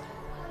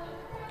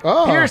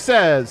 Oh. Here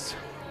says,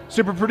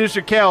 super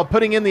producer Cal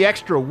putting in the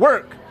extra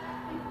work.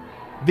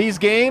 These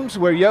games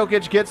where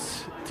Jokic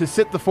gets to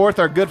sit the fourth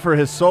are good for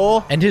his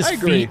soul. And his I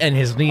agree. feet and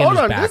his knee Hold and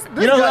on, his back.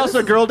 this You know who guy- else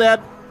this a girl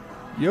dad?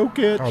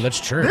 Jokic. Oh, that's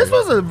true. This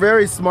was a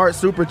very smart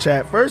super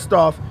chat. First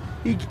off,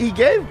 he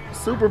gave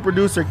super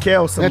producer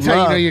Kale some That's love.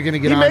 how you know you're gonna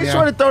get He on, made yeah.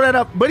 sure to throw that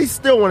up, but he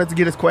still wanted to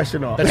get his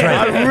question off. That's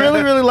right. I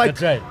really, really like.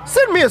 That's right.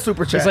 Send me a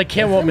super chat. He's like,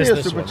 Kale won't Send me miss a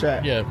this super one.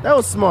 chat. Yeah. That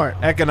was smart.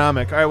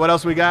 Economic. All right, what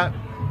else we got?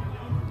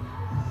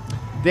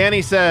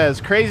 Danny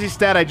says, crazy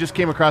stat I just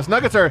came across.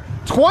 Nuggets are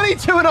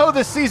 22-0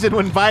 this season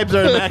when vibes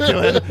are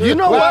immaculate. You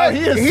know Wow, what?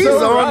 he is He's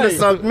so on to right.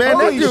 something. Man,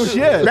 Holy that dude,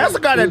 shit. that's a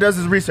guy that does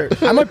his research.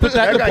 I might put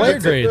that in the guy player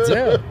gets it. grades.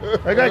 Yeah.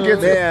 That guy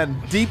gets it.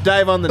 Man, deep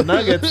dive on the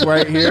Nuggets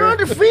right You're here.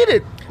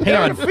 undefeated. Hang You're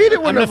on. undefeated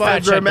when I'm the gonna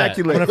fact vibes check are that.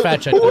 immaculate. I'm gonna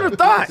fact check Who would that. have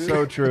thought?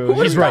 So true. Who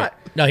would've He's right.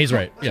 thought? No, he's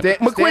right. Yeah.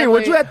 McQueen,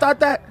 would you have thought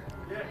that?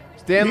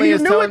 Stanley You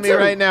is knew telling it me too.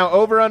 right now,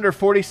 over under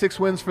 46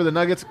 wins for the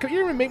Nuggets. Can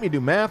you even make me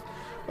do math?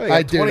 Well, they got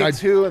I did.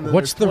 22 and then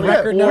What's there's the 20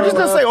 record We're now? just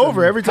gonna say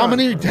over every time. How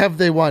many have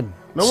they won?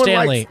 No one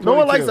Stanley. likes. No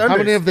one likes 22. unders. How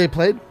many have they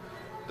played?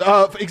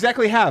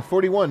 Exactly half.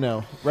 41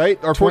 now, right?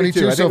 Or 22,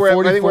 42. I so think we're at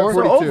 44?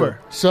 42. So over.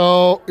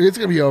 So it's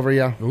gonna be over.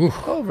 Yeah. Ooh,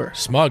 Over.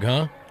 smug,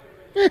 huh?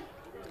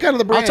 Kind of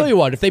the brand. I'll tell you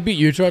what. If they beat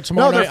Utah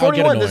tomorrow No, they're night, I'll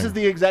get 41. annoying. This is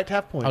the exact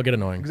half point. I'll get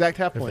annoying. Exact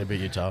half if point. they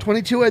beat Utah.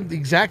 22 at the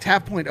exact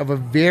half point of a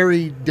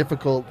very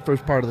difficult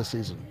first part of the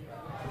season.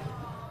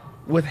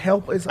 With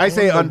help is I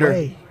say on the under.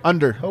 way.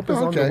 Under. Help is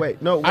on Okay. the way.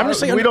 No, I'm gonna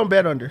say we under. don't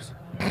bet unders.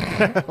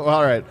 Well,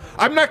 all right.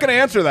 I'm not going to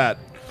answer that.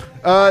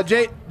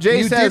 Jay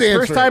You says, did answer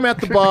first it. time at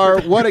the bar.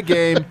 What a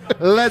game.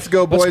 Let's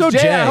go, boys. go, Jay,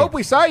 Jay. I hope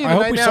we saw you I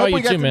tonight. hope we man. saw I hope you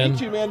we got too, to man.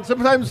 meet you, man.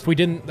 Sometimes If we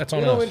didn't, that's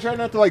on we us. try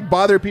not to like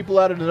bother people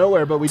out of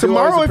nowhere, but we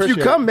Tomorrow, do always if you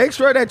appreciate come, make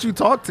sure that you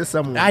talk to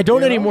someone. I don't you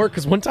know? anymore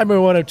because one time I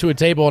went up to a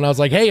table and I was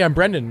like, "Hey, I'm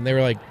Brendan." And they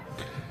were like,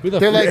 "Who the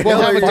They're fuck like,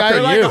 we'll have a the fuck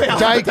are you?"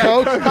 Diet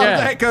Coke.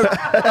 Yeah. it.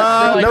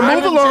 Like,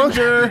 move along.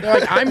 They're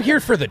like, I'm here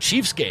for the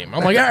Chiefs game.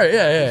 I'm like, all right,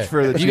 yeah.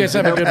 For the You guys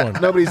Chiefs. have a good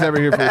one. Nobody's ever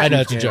here for the I know,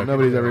 Chiefs it's a game. joke.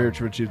 Nobody's ever here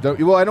for the Chiefs.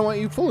 Well, I don't want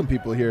you fooling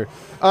people here.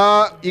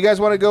 You guys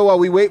want to go while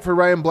we wait for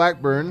Ryan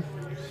Blackburn?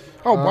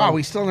 Oh wow,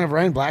 we still have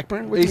Ryan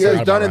Blackburn. He says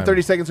about done in Ryan.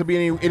 30 seconds. Will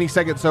be any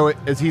second. So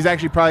he's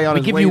actually probably on We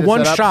his give way you to one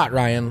set up. shot,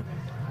 Ryan.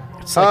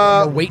 It's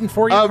like we're waiting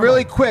for you. Come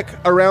Really on. quick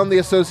around the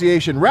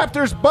association.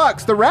 Raptors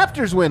Bucks. The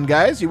Raptors win,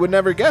 guys. You would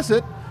never guess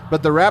it.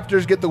 but the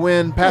Raptors get the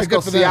win. Pascal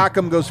good for them.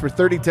 Siakam goes for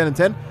 30, 10, and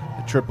 10.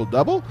 A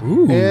triple-double.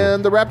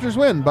 And the Raptors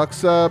win.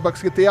 Bucks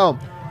get the L.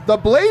 The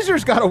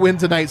Blazers got a win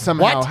tonight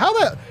somehow. What? How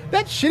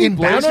that shitty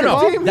Blazers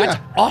team? That's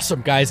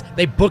awesome, guys.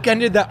 They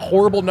bookended that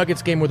horrible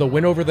Nuggets game with a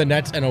win over the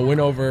Nets and a win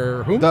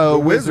over who? The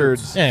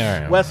Wizards.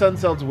 Yeah. Wes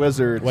Unseld's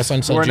Wizards. Wes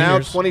Unseld We're now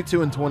Juniors.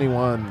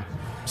 22-21.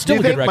 Still Do a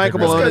you good think record. Michael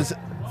Malone is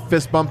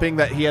fist bumping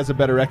that he has a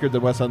better record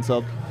than Wes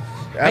Unseld?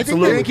 I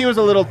think he was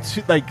a little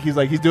too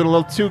he's doing a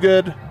little too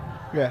good.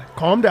 Yeah,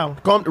 calm down.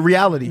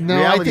 Reality. No,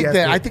 Reality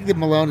I think that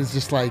Malone is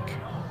just like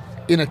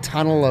in a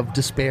tunnel of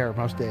despair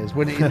most days.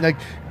 When like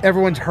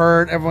everyone's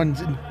hurt,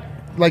 everyone's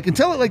like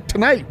until like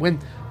tonight when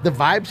the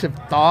vibes have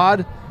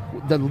thawed,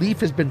 the leaf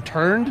has been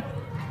turned.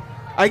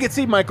 I could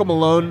see Michael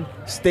Malone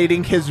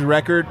stating his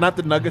record, not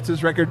the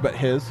Nuggets' record, but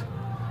his.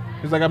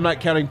 He's like, I'm not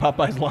counting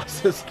Popeye's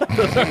losses.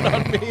 Those aren't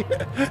on me.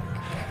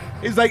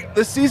 He's like,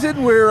 this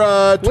season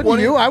we're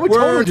 20. I would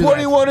we're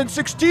totally do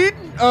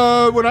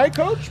 21-16 when I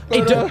coach.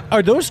 Hey,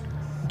 But,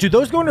 do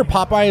those go under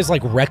Popeye's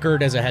like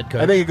record as a head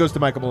coach? I think it goes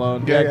to Michael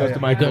Malone. Yeah, it goes to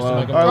Michael It goes to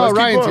Malone. Michael All right,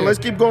 Ryan's here. let's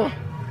keep going.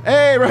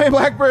 Hey, Ryan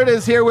Blackbird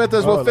is here with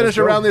us. We'll let's finish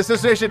go. around the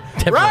association.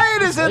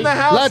 Ryan is in the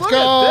house. Let's Look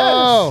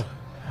go.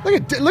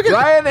 At this. Look at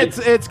Ryan,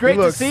 it's great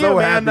to looks see so you,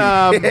 man.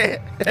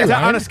 happy.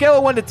 On a scale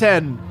of 1 to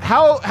 10,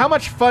 how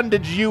much fun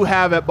did you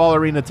have at Ball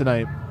Arena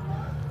tonight?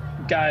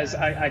 Guys,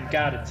 I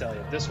gotta tell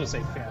you, this was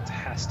a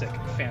fantastic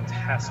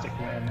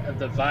win.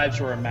 The vibes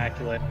were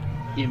immaculate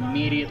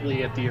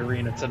immediately at the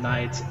arena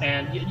tonight,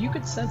 and you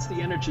could sense the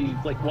energy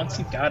like once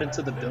you got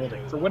into the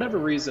building. For whatever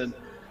reason,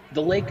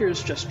 the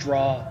Lakers just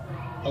draw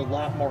a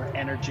lot more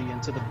energy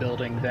into the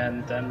building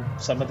than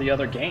some of the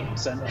other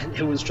games, and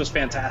it was just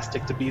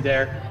fantastic to be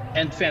there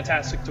and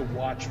fantastic to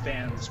watch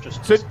fans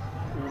just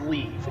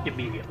leave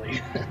immediately.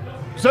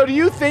 So do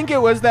you think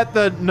it was that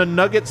the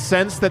Nuggets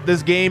sense that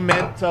this game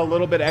meant a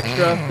little bit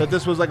extra, that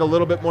this was like a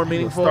little bit more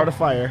meaningful? Start a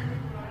fire.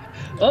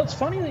 Well, it's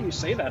funny that you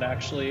say that,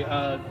 actually.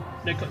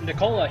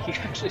 Nicola, he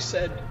actually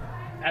said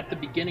at the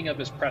beginning of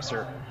his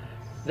presser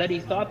that he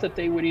thought that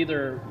they would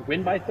either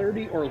win by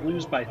 30 or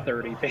lose by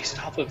 30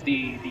 based off of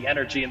the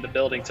energy in the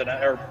building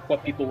tonight, or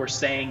what people were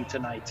saying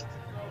tonight.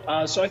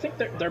 So I think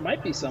there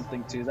might be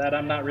something to that.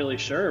 I'm not really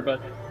sure,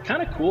 but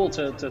kind of cool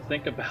to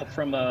think about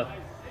from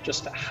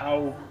just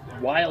how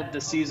wild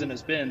this season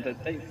has been,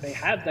 that they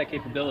have that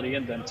capability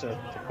in them to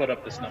put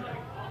up this number.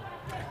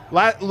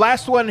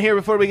 Last one here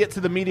before we get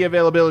to the media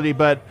availability,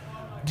 but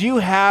do you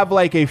have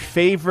like a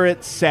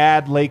favorite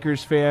sad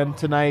Lakers fan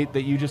tonight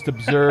that you just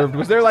observed?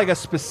 Was there like a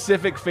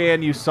specific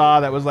fan you saw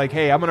that was like,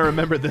 hey, I'm going to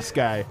remember this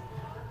guy?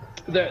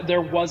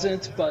 There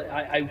wasn't, but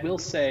I will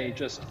say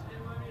just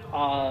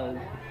the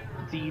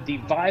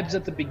vibes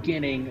at the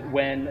beginning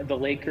when the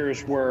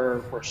Lakers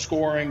were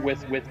scoring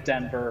with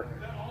Denver,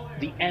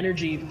 the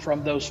energy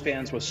from those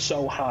fans was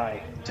so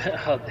high.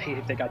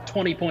 They got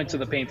 20 points in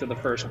the paint in the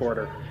first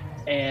quarter,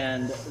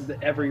 and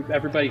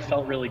everybody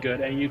felt really good,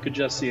 and you could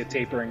just see it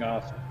tapering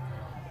off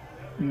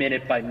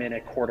minute by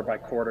minute, quarter by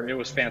quarter. It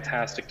was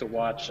fantastic to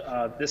watch.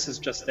 This is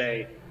just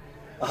a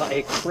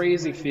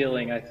crazy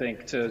feeling, I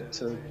think,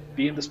 to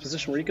be in this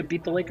position where you could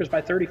beat the Lakers by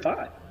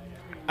 35.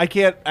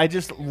 I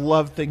just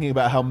love thinking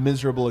about how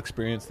miserable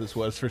experience this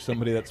was for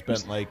somebody that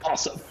spent like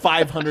awesome.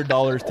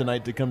 $500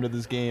 tonight to come to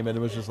this game, and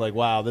it was just like,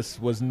 wow, this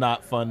was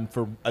not fun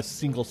for a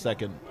single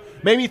second.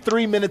 Maybe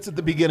 3 minutes at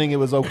the beginning, it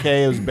was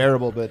okay, it was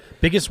bearable, but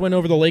Biggest win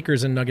over the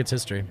Lakers in Nuggets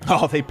history.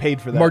 oh, they paid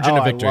for that. Margin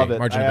of I victory. love it.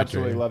 Margin I of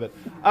victory. absolutely love it.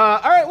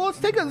 All right, well,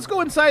 let's go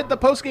inside the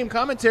post game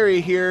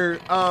commentary here.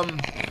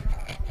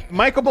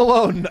 Michael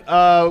Malone,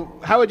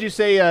 how would you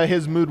say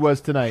his mood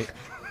was tonight?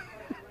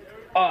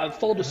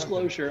 Full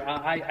disclosure,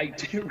 I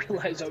didn't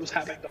realize I was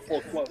having the full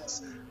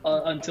quotes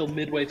until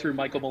midway through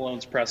Michael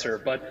Malone's presser,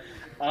 but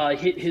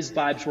his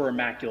vibes were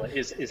immaculate,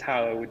 is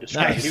how I would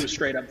describe it. He was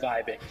straight up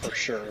vibing, for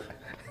sure.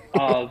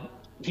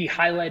 He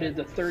highlighted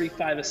the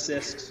 35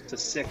 assists to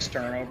 6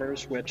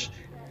 turnovers, which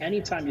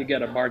anytime you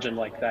get a margin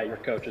like that, your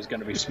coach is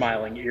going to be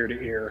smiling ear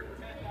to ear.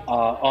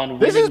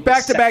 This is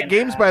back-to-back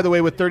games, by the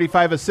way, with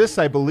 35 assists,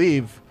 I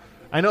believe.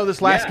 I know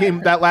that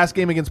last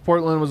game against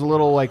Portland was a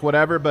little like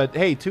whatever, but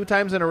hey, 2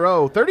 times in a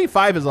row,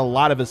 35 is a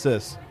lot of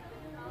assists.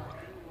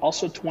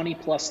 Also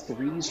 20-plus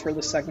threes for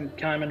the second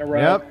time in a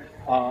row.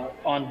 Yep.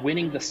 On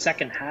winning the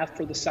second half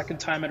for the second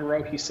time in a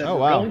row, he said, Oh,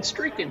 we're wow. going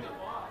streaking.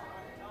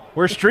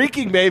 We're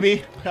streaking,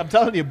 baby. I'm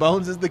telling you,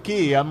 Bones is the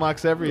key.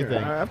 Unlocks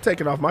everything. I've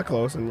taken off my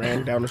clothes and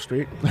ran down the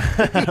street.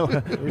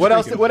 What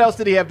else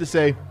did he have to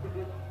say?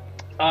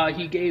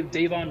 He gave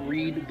Davon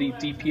Reed the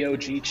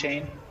DPOG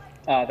chain.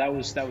 That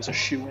was a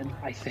shoo-in,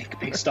 I think,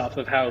 based off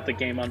of how the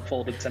game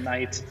unfolded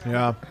tonight.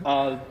 Yeah.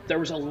 There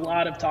was a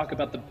lot of talk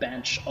about the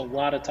bench, a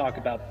lot of talk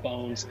about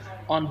Bones.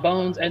 On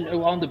Bones, and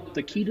on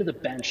the key to the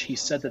bench, he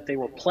said that they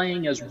were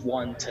playing as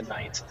one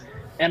tonight.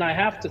 And I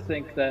have to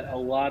think that a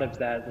lot of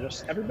that,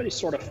 just everybody's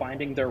sort of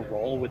finding their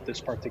role with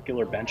this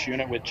particular bench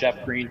unit, with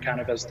Jeff Green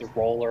kind of as the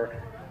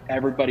roller,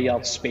 everybody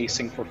else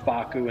spacing for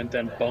Facu, and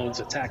then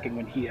Bones attacking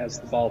when he has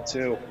the ball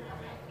too.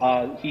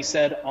 He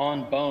said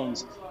on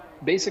Bones,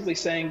 basically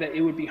saying that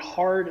it would be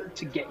hard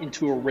to get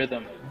into a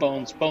rhythm.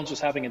 Bones was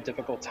having a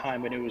difficult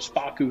time, and it was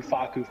Facu.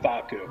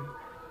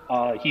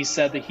 He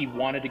said that he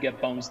wanted to get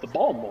Bones the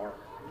ball more,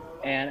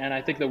 and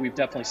I think that we've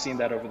definitely seen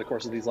that over the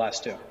course of these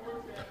last two.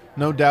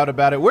 No doubt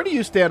about it. Where do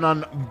you stand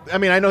on – I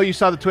mean, I know you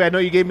saw the tweet. I know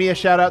you gave me a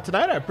shout-out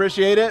tonight. I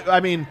appreciate it.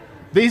 I mean,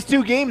 these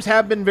two games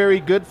have been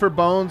very good for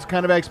Bones,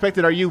 kind of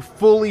expected. Are you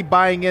fully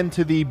buying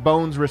into the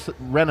Bones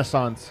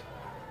renaissance?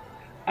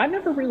 I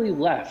never really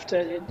left.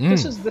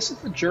 This is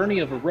the journey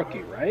of a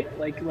rookie, right?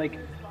 Like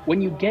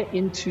when you get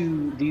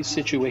into these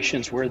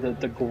situations where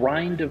the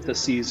grind of the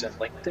season,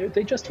 like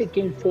they just hit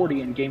game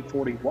 40 and game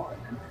 41.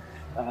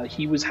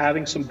 He was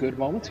having some good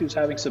moments. He was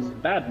having some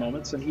bad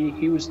moments, and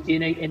he was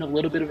in a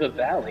little bit of a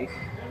valley.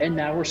 And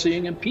now we're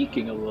seeing him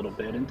peaking a little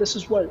bit. And this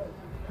is what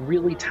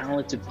really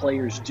talented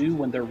players do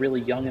when they're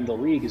really young in the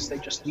league, is they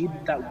just need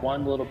that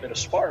one little bit of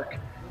spark.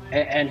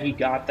 And he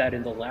got that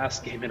in the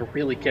last game and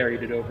really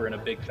carried it over in a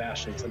big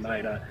fashion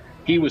tonight.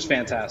 He was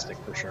fantastic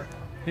for sure.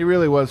 He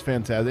really was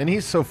fantastic. And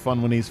he's so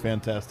fun when he's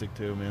fantastic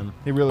too, man.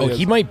 He really is.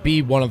 He might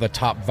be one of the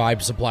top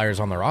vibe suppliers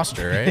on the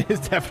roster, right? He's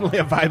definitely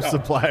a vibe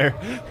supplier.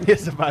 He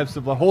is a vibe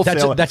supplier.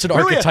 Wholesaler. That's an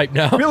archetype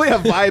now. Really a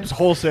vibes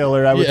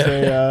wholesaler, I would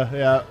say.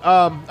 Yeah.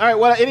 All right,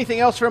 well, anything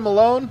else from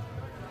Malone?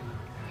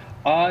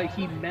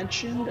 He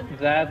mentioned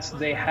that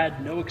they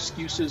had no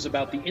excuses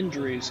about the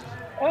injuries,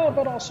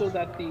 but also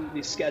that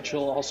the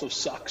schedule also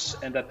sucks,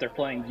 and that they're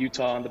playing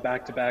Utah on the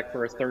back-to-back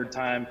for a third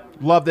time.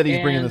 Love that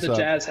he's bringing this up. And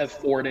the Jazz have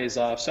 4 days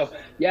off. So,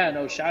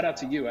 shout out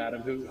to you,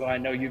 Adam, who I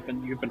know you've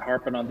been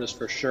harping on this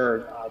for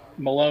sure.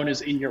 Malone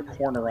is in your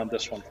corner on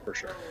this one for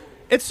sure.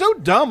 It's so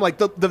dumb. Like,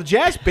 the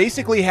Jazz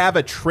basically have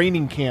a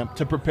training camp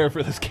to prepare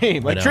for this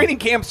game. Like, training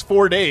camp's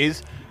 4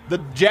 days. The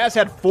Jazz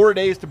had 4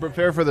 days to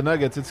prepare for the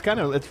Nuggets.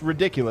 It's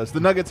ridiculous. The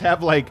Nuggets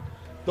have,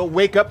 they'll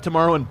wake up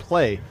tomorrow and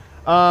play.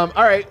 All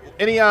right.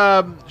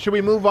 Should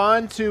we move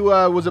on to,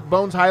 was it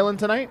Bones Highland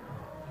tonight?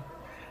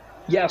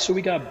 Yeah, so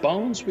we got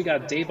Bones, we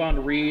got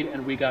Davon Reed,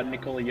 and we got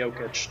Nikola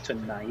Jokic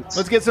tonight.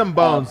 Let's get some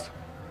Bones.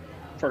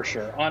 For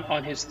sure.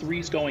 On his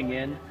threes going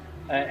in,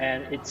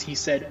 and he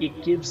said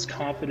it gives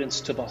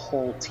confidence to the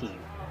whole team.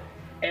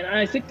 And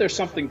I think there's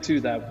something to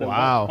that.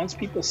 Wow. Once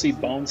people see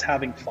Bones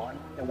having fun,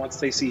 and once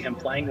they see him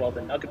playing well,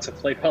 the Nuggets have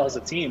played well as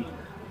a team.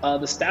 The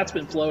stats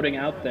been floating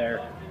out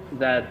there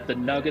that the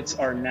Nuggets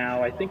are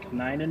now, I think,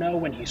 9-0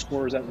 when he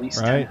scores at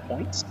least 10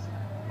 points.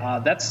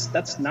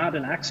 That's not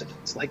an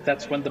accident.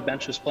 That's when the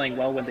bench is playing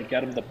well, when they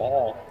get him the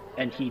ball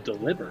and he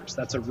delivers.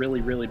 That's a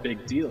really, really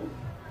big deal.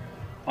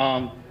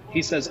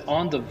 He says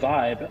on the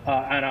vibe,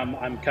 and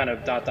I'm kind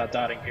of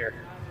dotting here.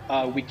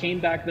 We came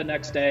back the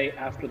next day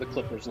after the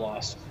Clippers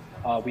loss.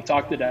 We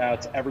talked it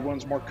out.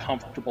 Everyone's more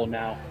comfortable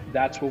now.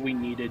 That's what we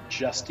needed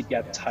just to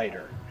get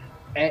tighter.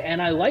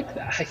 And I like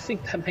that. I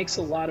think that makes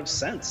a lot of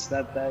sense,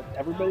 that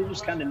everybody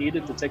just kind of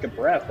needed to take a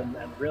breath and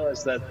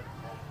realize that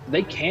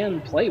they can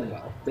play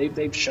well.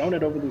 They've shown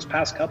it over these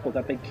past couple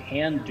that they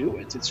can do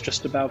it. It's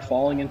just about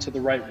falling into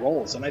the right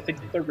roles. And I think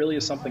that there really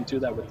is something to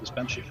that with this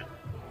bench unit.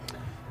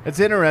 It's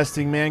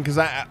interesting, man, because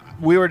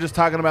we were just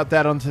talking about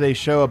that on today's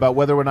show, about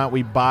whether or not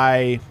we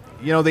buy –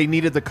 they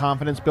needed the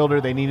confidence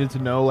builder. They needed to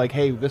know,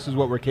 hey, this is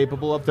what we're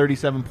capable of.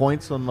 37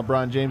 points on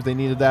LeBron James. They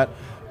needed that.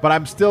 But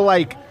I'm still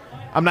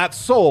I'm not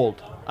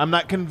sold. I'm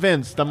not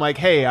convinced. I'm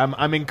hey,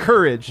 I'm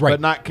encouraged,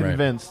 but not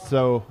convinced. Right.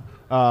 So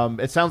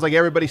it sounds like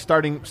everybody's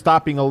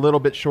stopping a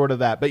little bit short of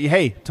that. But,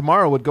 hey,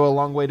 tomorrow would go a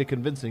long way to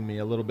convincing me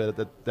a little bit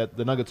that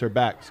the Nuggets are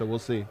back. So we'll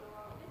see.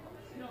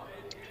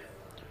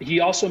 He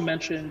also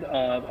mentioned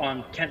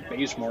on Kent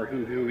Bazemore,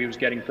 who he was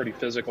getting pretty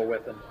physical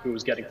with and who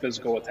was getting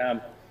physical with him,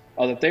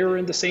 that they were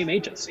in the same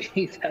agency.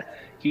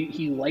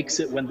 he likes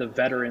it when the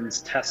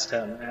veterans test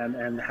him,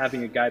 and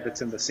having a guy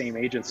that's in the same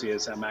agency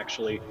as him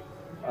actually,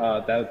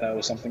 that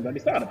was something that he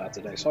thought about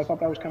today. So I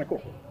thought that was kind of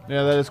cool.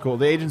 Yeah, that is cool.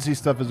 The agency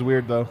stuff is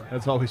weird, though.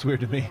 That's always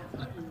weird to me.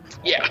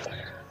 Yeah.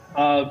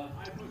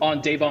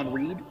 On Davon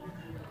Reed,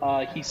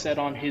 he said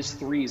on his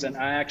threes, and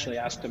I actually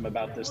asked him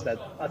about this, that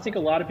I think a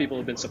lot of people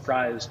have been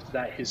surprised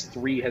that his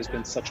three has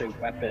been such a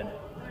weapon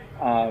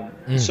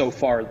so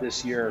far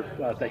this year,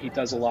 that he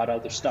does a lot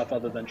of other stuff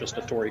other than just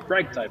a Torrey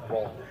Craig type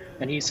role.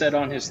 And he said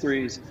on his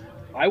threes,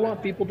 I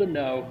want people to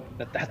know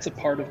that that's a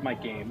part of my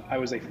game. I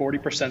was a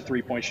 40%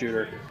 three-point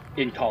shooter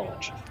in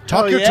college.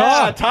 Talk your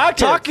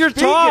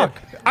talk.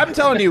 I'm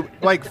telling you,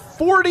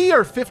 40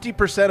 or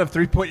 50% of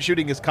three-point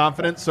shooting is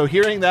confidence. So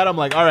hearing that, I'm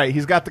all right,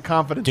 he's got the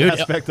confidence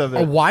aspect of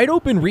it. A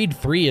wide-open Reed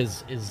three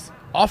is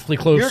awfully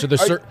close to the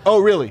circle. Oh,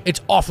 really? It's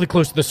awfully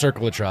close to the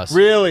circle of trust.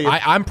 Really?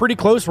 I'm pretty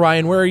close,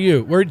 Ryan. Where are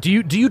you? Where do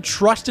you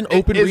trust an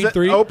open Reed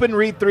three? Open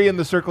Reed three in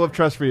the circle of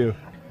trust for you?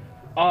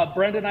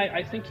 Brendan,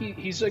 I think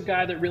he's a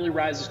guy that really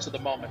rises to the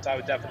moment. I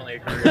would definitely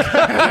agree with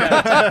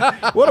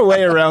that. What a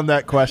way around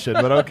that question,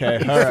 but okay.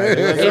 All right.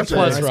 A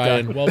plus,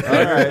 Ryan. Well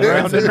played. All right,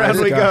 round and round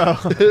we go.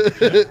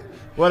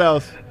 What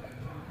else?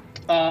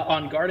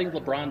 On guarding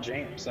LeBron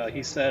James,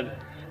 he said,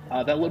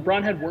 that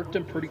LeBron had worked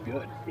him pretty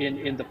good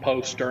in the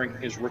post during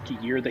his rookie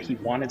year, that he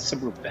wanted some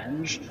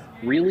revenge,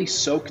 really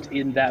soaked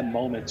in that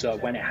moment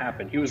when it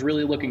happened. He was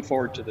really looking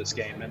forward to this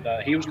game, and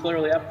he was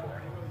clearly up for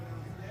it.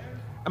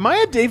 Am I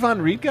a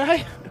Davon Reed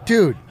guy?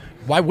 Dude.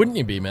 Why wouldn't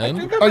you be,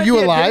 man? Are you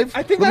alive?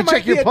 I think Let I me might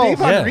check be your a pulse.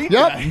 Davon Reed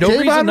Yep. guy. No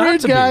reason Davon not Reed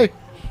to guy. be.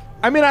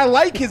 I mean, I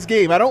like his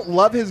game. I don't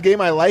love his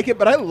game. I like it,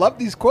 but I love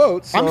these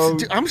quotes. So.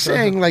 I'm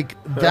saying, like,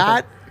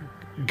 that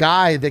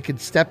guy that could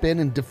step in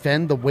and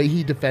defend the way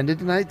he defended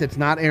tonight, that's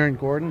not Aaron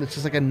Gordon. That's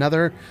just like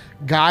another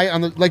guy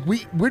on the, like,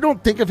 we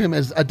don't think of him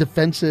as a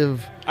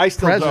defensive I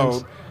still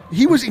presence. don't.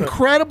 He was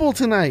incredible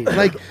tonight.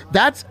 Like,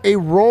 that's a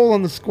role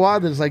on the squad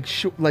that is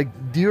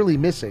like dearly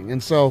missing.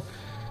 And so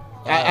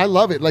I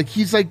love it. Like,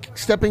 he's like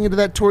stepping into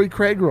that Torrey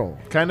Craig role.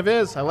 Kind of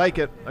is. I like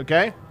it.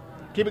 Okay,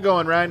 keep it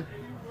going, Ryan.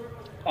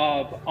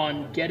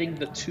 On getting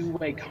the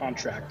two-way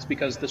contract,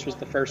 because this was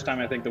the first time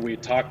I think that we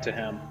talked to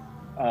him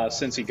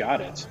since he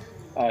got it.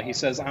 He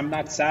says, I'm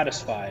not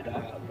satisfied.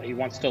 He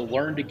wants to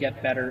learn to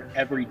get better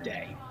every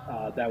day.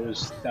 That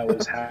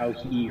was how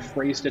he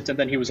phrased it. And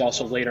then he was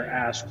also later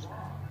asked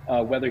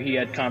whether he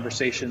had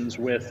conversations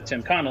with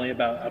Tim Connolly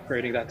about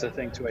upgrading that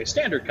to a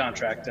standard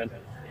contract. And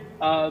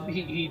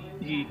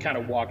he kind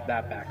of walked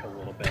that back a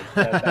little bit.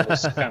 That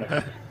was kind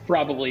of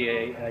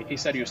probably he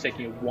said he was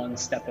taking it one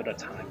step at a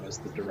time, was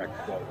the direct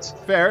quotes.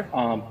 Fair.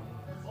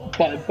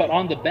 But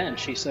on the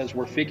bench, he says,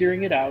 we're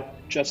figuring it out,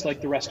 just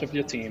like the rest of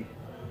your team.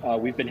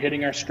 We've been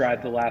hitting our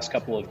stride the last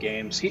couple of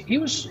games. He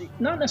was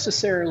not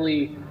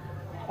necessarily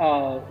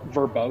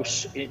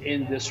verbose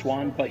in this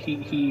one, but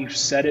he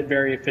said it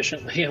very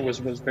efficiently and was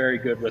very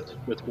good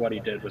with what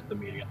he did with the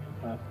media.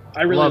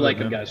 I really like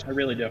him, guys. I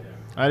really do.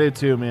 I do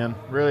too, man.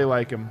 Really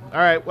like him. All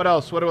right, what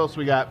else? What else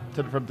we got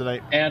from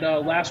tonight? And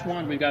last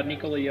one, we got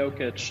Nikola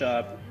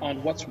Jokic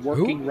on what's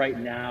working right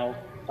now.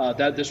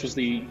 This was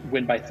the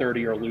win by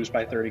 30 or lose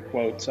by 30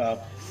 quote.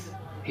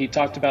 He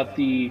talked about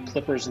the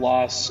Clippers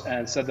loss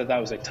and said that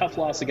was a tough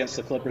loss against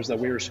the Clippers, that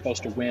we were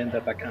supposed to win,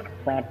 that kind of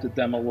prompted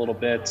them a little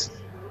bit.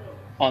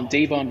 On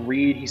Davon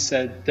Reed, he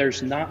said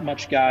there's not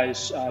much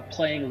guys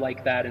playing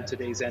like that in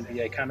today's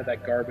NBA, kind of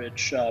that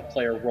garbage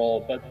player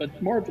role,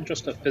 but more of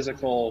just a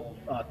physical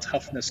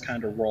toughness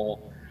kind of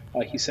role.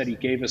 He said he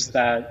gave us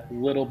that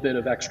little bit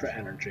of extra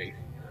energy.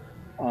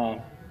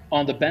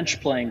 On the bench,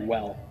 playing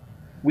well.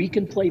 We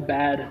can play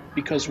bad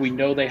because we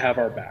know they have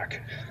our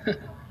back.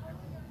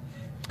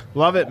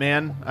 Love it,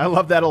 man. I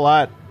love that a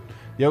lot.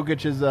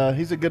 Jokic is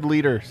he's a good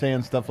leader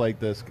saying stuff like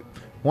this.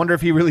 Wonder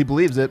if he really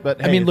believes it, but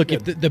hey, I mean, look,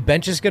 if the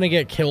bench is going to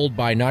get killed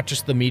by not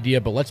just the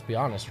media, but let's be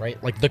honest,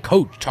 right? Like the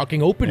coach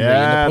talking openly in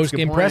the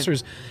post-game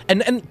pressers.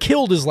 And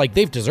killed is like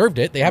they've deserved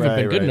it. They haven't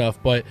been good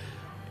enough, but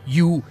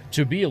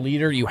to be a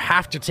leader, you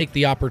have to take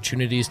the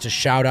opportunities to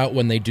shout out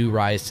when they do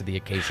rise to the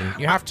occasion.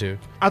 You have to.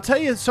 I'll tell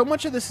you, so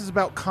much of this is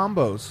about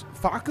combos.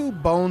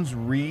 Facu, Bones,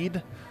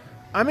 Reed.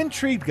 I'm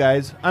intrigued,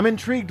 guys. I'm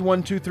intrigued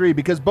 1, 2, 3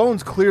 because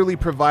Bones clearly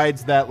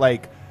provides that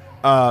like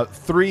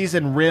threes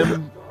and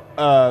rim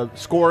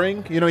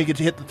scoring. You know, he can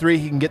hit the three,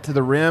 he can get to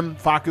the rim.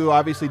 Facu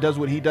obviously does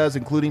what he does,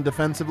 including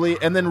defensively.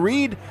 And then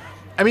Reed,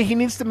 I mean, he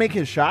needs to make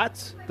his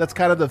shots. That's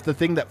kind of the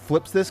thing that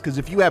flips this, because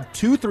if you have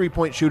 2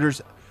 3-point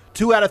shooters,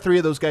 2 out of 3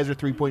 of those guys are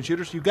 3-point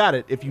shooters, you got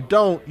it. If you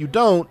don't, you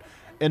don't.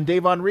 And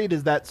Davon Reed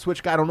is that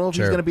switch guy. I don't know if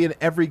he's going to be an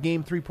every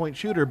game 3-point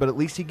shooter, but at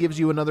least he gives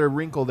you another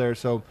wrinkle there.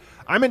 So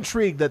I'm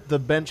intrigued that the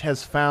bench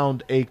has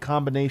found a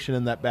combination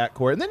in that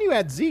backcourt. And then you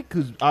add Zeke,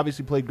 who's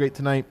obviously played great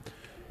tonight.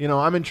 You know,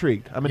 I'm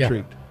intrigued.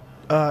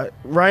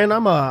 Ryan,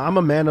 I'm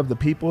a man of the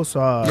people,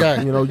 so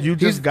you know, you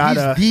just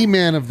gotta. He's the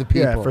man of the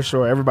people. Yeah, for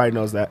sure. Everybody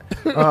knows that.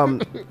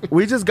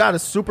 We just got a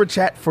super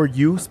chat for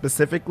you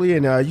specifically,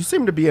 and you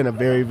seem to be in a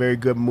very, very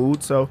good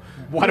mood. So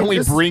why don't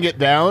we bring it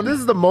down? This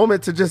is the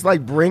moment to just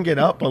like bring it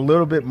up a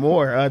little bit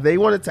more. They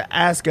wanted to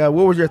ask, what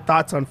were your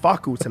thoughts on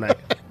Facu tonight?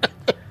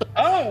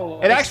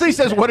 It actually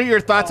says, "What are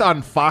your thoughts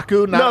on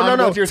Facu?"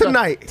 No,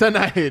 tonight.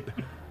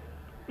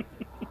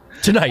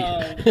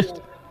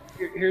 Tonight.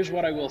 Here's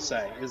what I will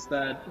say, is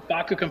that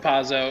Facu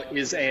Campazzo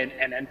is an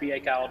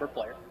NBA caliber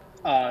player.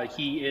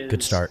 He is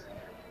good start.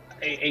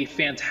 A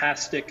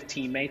fantastic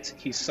teammate.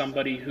 He's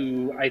somebody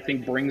who I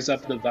think brings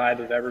up the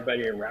vibe of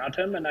everybody around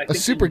him. And I think a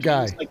super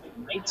guy. Like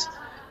tonight,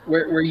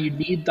 where you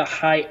need the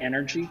high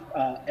energy,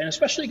 and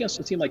especially against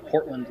a team like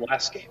Portland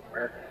last game,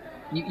 where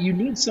you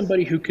need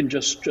somebody who can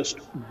just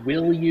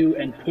will you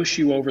and push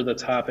you over the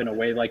top in a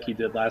way like he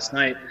did last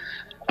night.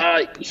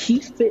 He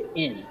fit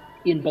in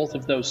both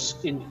of those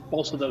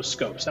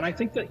scopes, and I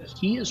think that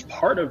he is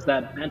part of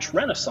that bench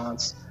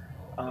renaissance,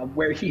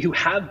 where you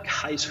have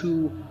guys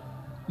who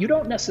you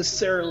don't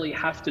necessarily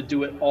have to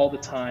do it all the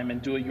time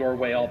and do it your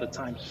way all the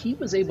time. He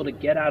was able to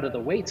get out of the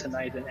way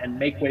tonight and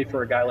make way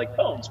for a guy like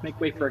Bones, make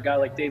way for a guy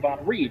like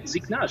Davon Reed,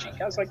 Zeke Naji,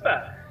 guys like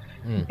that.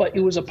 But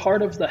it was a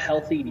part of the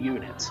healthy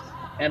unit,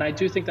 and I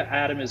do think that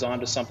Adam is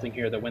onto something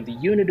here. That when the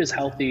unit is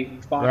healthy,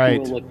 Facu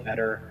will look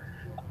better.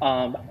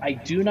 I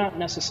do not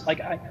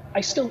necessarily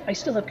I still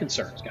have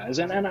concerns, guys,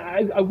 and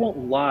I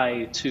won't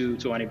lie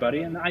to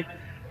anybody, and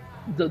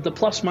the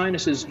plus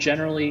minus is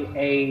generally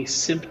a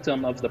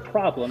symptom of the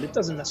problem. It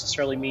doesn't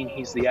necessarily mean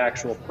he's the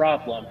actual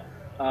problem.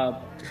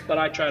 But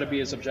I try to be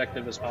as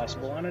objective as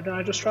possible on it, and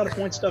I just try to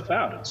point stuff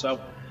out. And so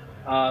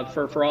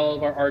for all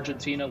of our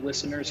Argentina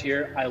listeners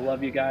here, I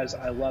love you guys.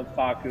 I love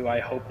Facu. I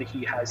hope that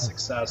he has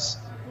success.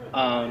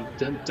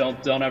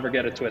 Don't ever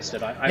get it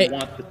twisted. I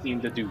want the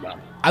team to do well.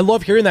 I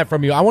love hearing that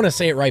from you. I want to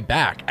say it right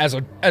back. As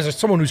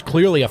someone who's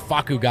clearly a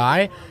Facu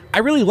guy, I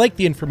really like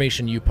the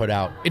information you put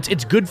out.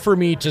 It's good for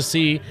me to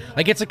see.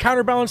 Like, it's a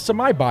counterbalance to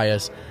my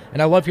bias.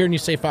 And I love hearing you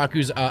say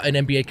Facu's an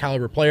NBA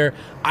caliber player.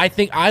 I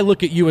think I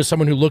look at you as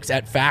someone who looks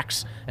at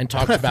facts and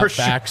talks about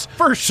facts.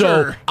 For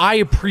sure. So I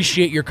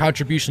appreciate your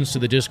contributions to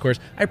the discourse.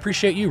 I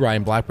appreciate you,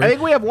 Ryan Blackburn. I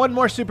think we have one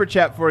more super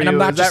chat for you. And I'm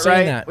not Is just that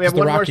saying right? that. We have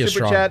one more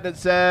super chat that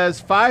says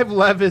 5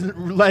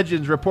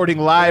 legends reporting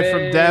live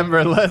from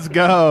Denver. Let's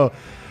go.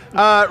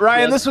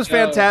 Ryan, this was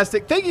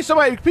fantastic. Thank you so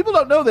much. People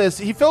don't know this.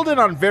 He filled in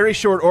on very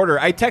short order.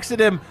 I texted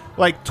him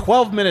like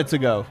 12 minutes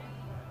ago.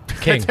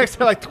 King. I texted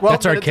him like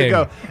 12 minutes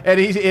ago, and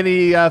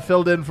he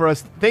filled in for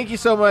us. Thank you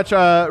so much,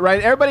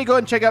 Ryan. Everybody go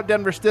and check out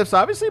Denver Stiffs,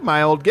 obviously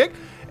my old gig.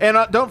 And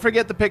don't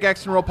forget the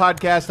Pickaxe and Roll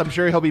podcast. I'm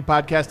sure he'll be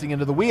podcasting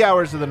into the wee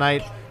hours of the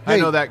night. Hey, I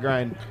know that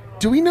grind.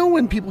 Do we know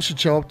when people should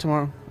show up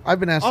tomorrow? I've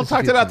been asked. I'll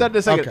talk about that in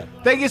a second. Okay.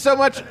 Thank you so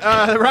much,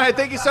 Ryan.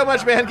 Thank you so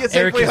much, man. Get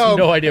safely home. Eric has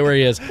no idea where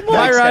he is.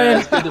 Bye,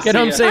 Ryan. Get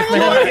home safe,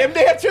 man. I want him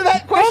to answer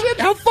that question.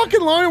 How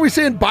fucking long are we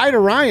saying bye to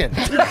Ryan?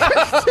 That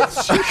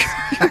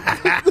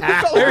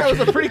was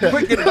a pretty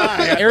quick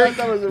goodbye.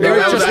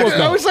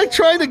 I was like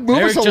trying to move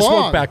us along. Just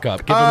woke back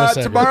up. Give him a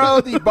second.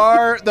 Tomorrow,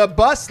 the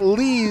bus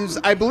leaves.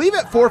 I believe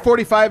at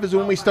 4:45 is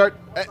when we start.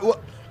 At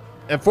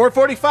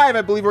 4:45,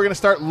 I believe we're going to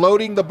start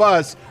loading the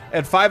bus.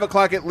 At 5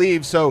 o'clock, it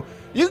leaves. So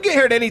you can get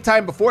here at any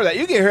time before that.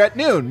 You can get here at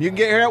noon. You can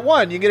get here at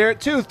 1. You can get here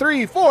at 2,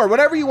 3, 4,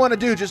 whatever you want to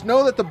do. Just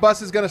know that the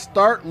bus is going to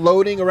start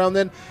loading around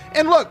then.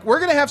 And look, we're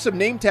going to have some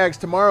name tags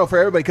tomorrow for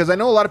everybody because I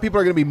know a lot of people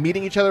are going to be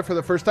meeting each other for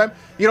the first time.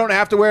 You don't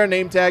have to wear a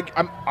name tag.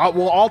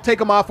 We'll all take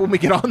them off when we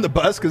get on the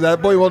bus because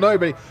that boy will know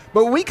everybody.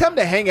 But when we come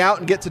to hang out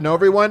and get to know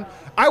everyone,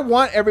 I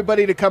want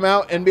everybody to come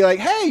out and be like,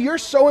 hey, you're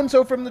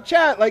so-and-so from the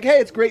chat. Like, hey,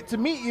 it's great to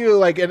meet you.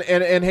 Like, and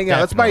hang out.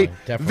 That's my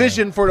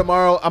vision for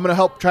tomorrow. I'm going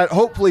to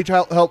hopefully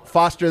help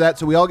foster that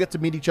so we all get to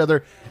meet each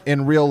other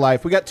in real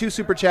life. We got 2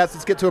 super chats.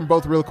 Let's get to them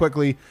both real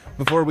quickly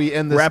before we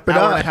end this hour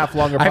and a half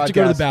longer podcast. I have to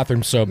go to the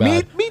bathroom so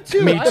bad. Me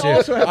too. Me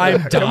too.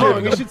 I'm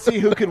done. We should see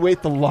who can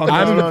wait the longest.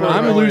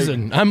 I'm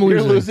losing.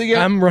 You're losing it?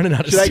 I'm running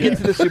out of steam. Should I get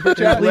to the super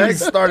chat?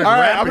 Legs started all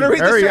right, I'm going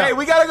to read this. Hey,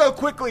 we got to go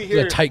quickly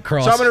here. Yeah, tight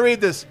cross. So I'm going to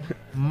read this.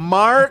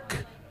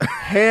 Mark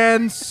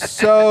Hansotia.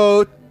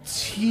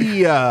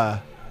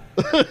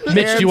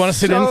 Mitch, do you want to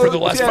sit in for the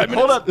last 5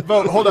 minutes?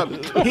 Hold up.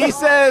 He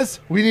says,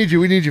 We need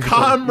you.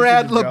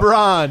 Comrade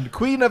LeBron,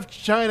 Queen of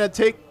China,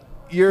 take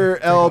your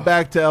L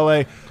back to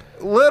L.A.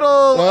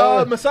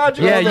 Little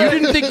misogyny. Yeah, you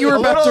didn't think you were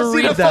about to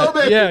read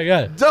that.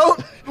 Yeah. Don't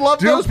love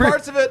those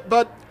parts of it,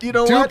 but you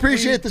know what? Do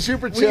appreciate the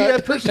super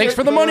chat. Thanks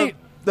for the money.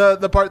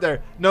 The part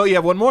there. No, you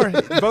have one more.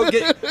 Vote,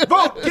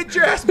 get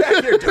your ass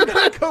back here. Do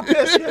not go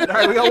piss yet. All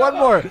right, we got one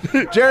more.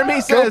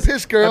 Jeremy says,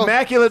 piss, girl.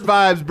 Immaculate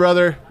vibes,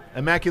 brother.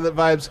 Immaculate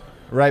vibes.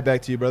 Right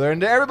back to you, brother. And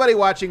to everybody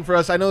watching for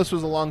us, I know this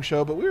was a long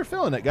show, but we were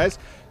feeling it, guys.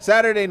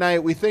 Saturday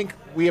night, we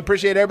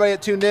appreciate everybody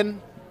that tuned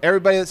in,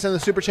 everybody that sent the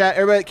super chat,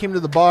 everybody that came to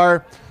the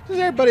bar,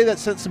 just everybody that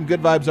sent some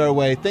good vibes our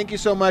way. Thank you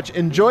so much.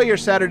 Enjoy your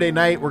Saturday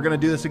night. We're going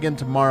to do this again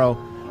tomorrow,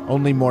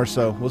 only more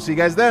so. We'll see you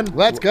guys then.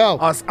 Let's go.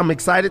 I'm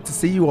excited to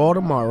see you all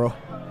tomorrow.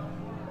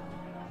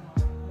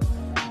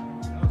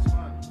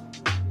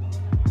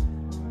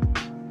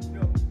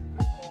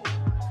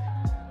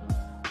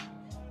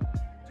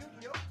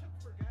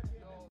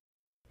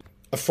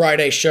 A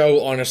Friday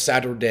show on a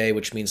Saturday,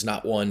 which means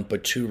not 1,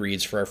 but 2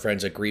 reads for our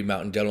friends at Green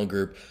Mountain Dental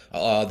Group,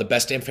 the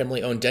best damn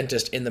family-owned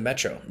dentist in the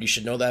metro. You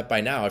should know that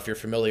by now. If you're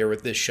familiar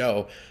with this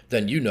show,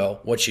 then you know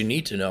what you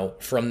need to know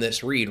from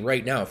this read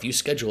right now. If you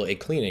schedule a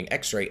cleaning,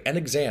 x-ray, and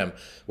exam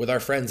with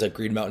our friends at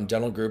Green Mountain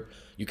Dental Group,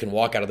 you can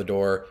walk out of the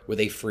door with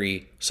a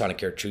free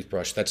Sonicare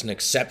toothbrush. That's an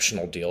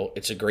exceptional deal.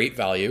 It's a great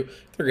value.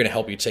 They're going to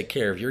help you take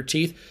care of your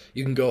teeth.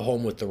 You can go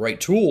home with the right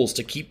tools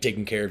to keep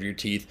taking care of your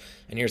teeth.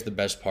 And here's the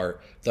best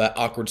part. That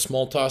awkward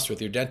small toss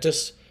with your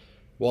dentist,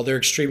 well, they're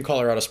extreme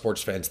Colorado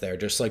sports fans there,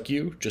 just like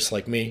you, just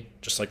like me,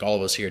 just like all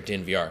of us here at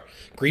DNVR.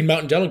 Green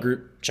Mountain Dental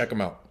Group, check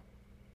them out.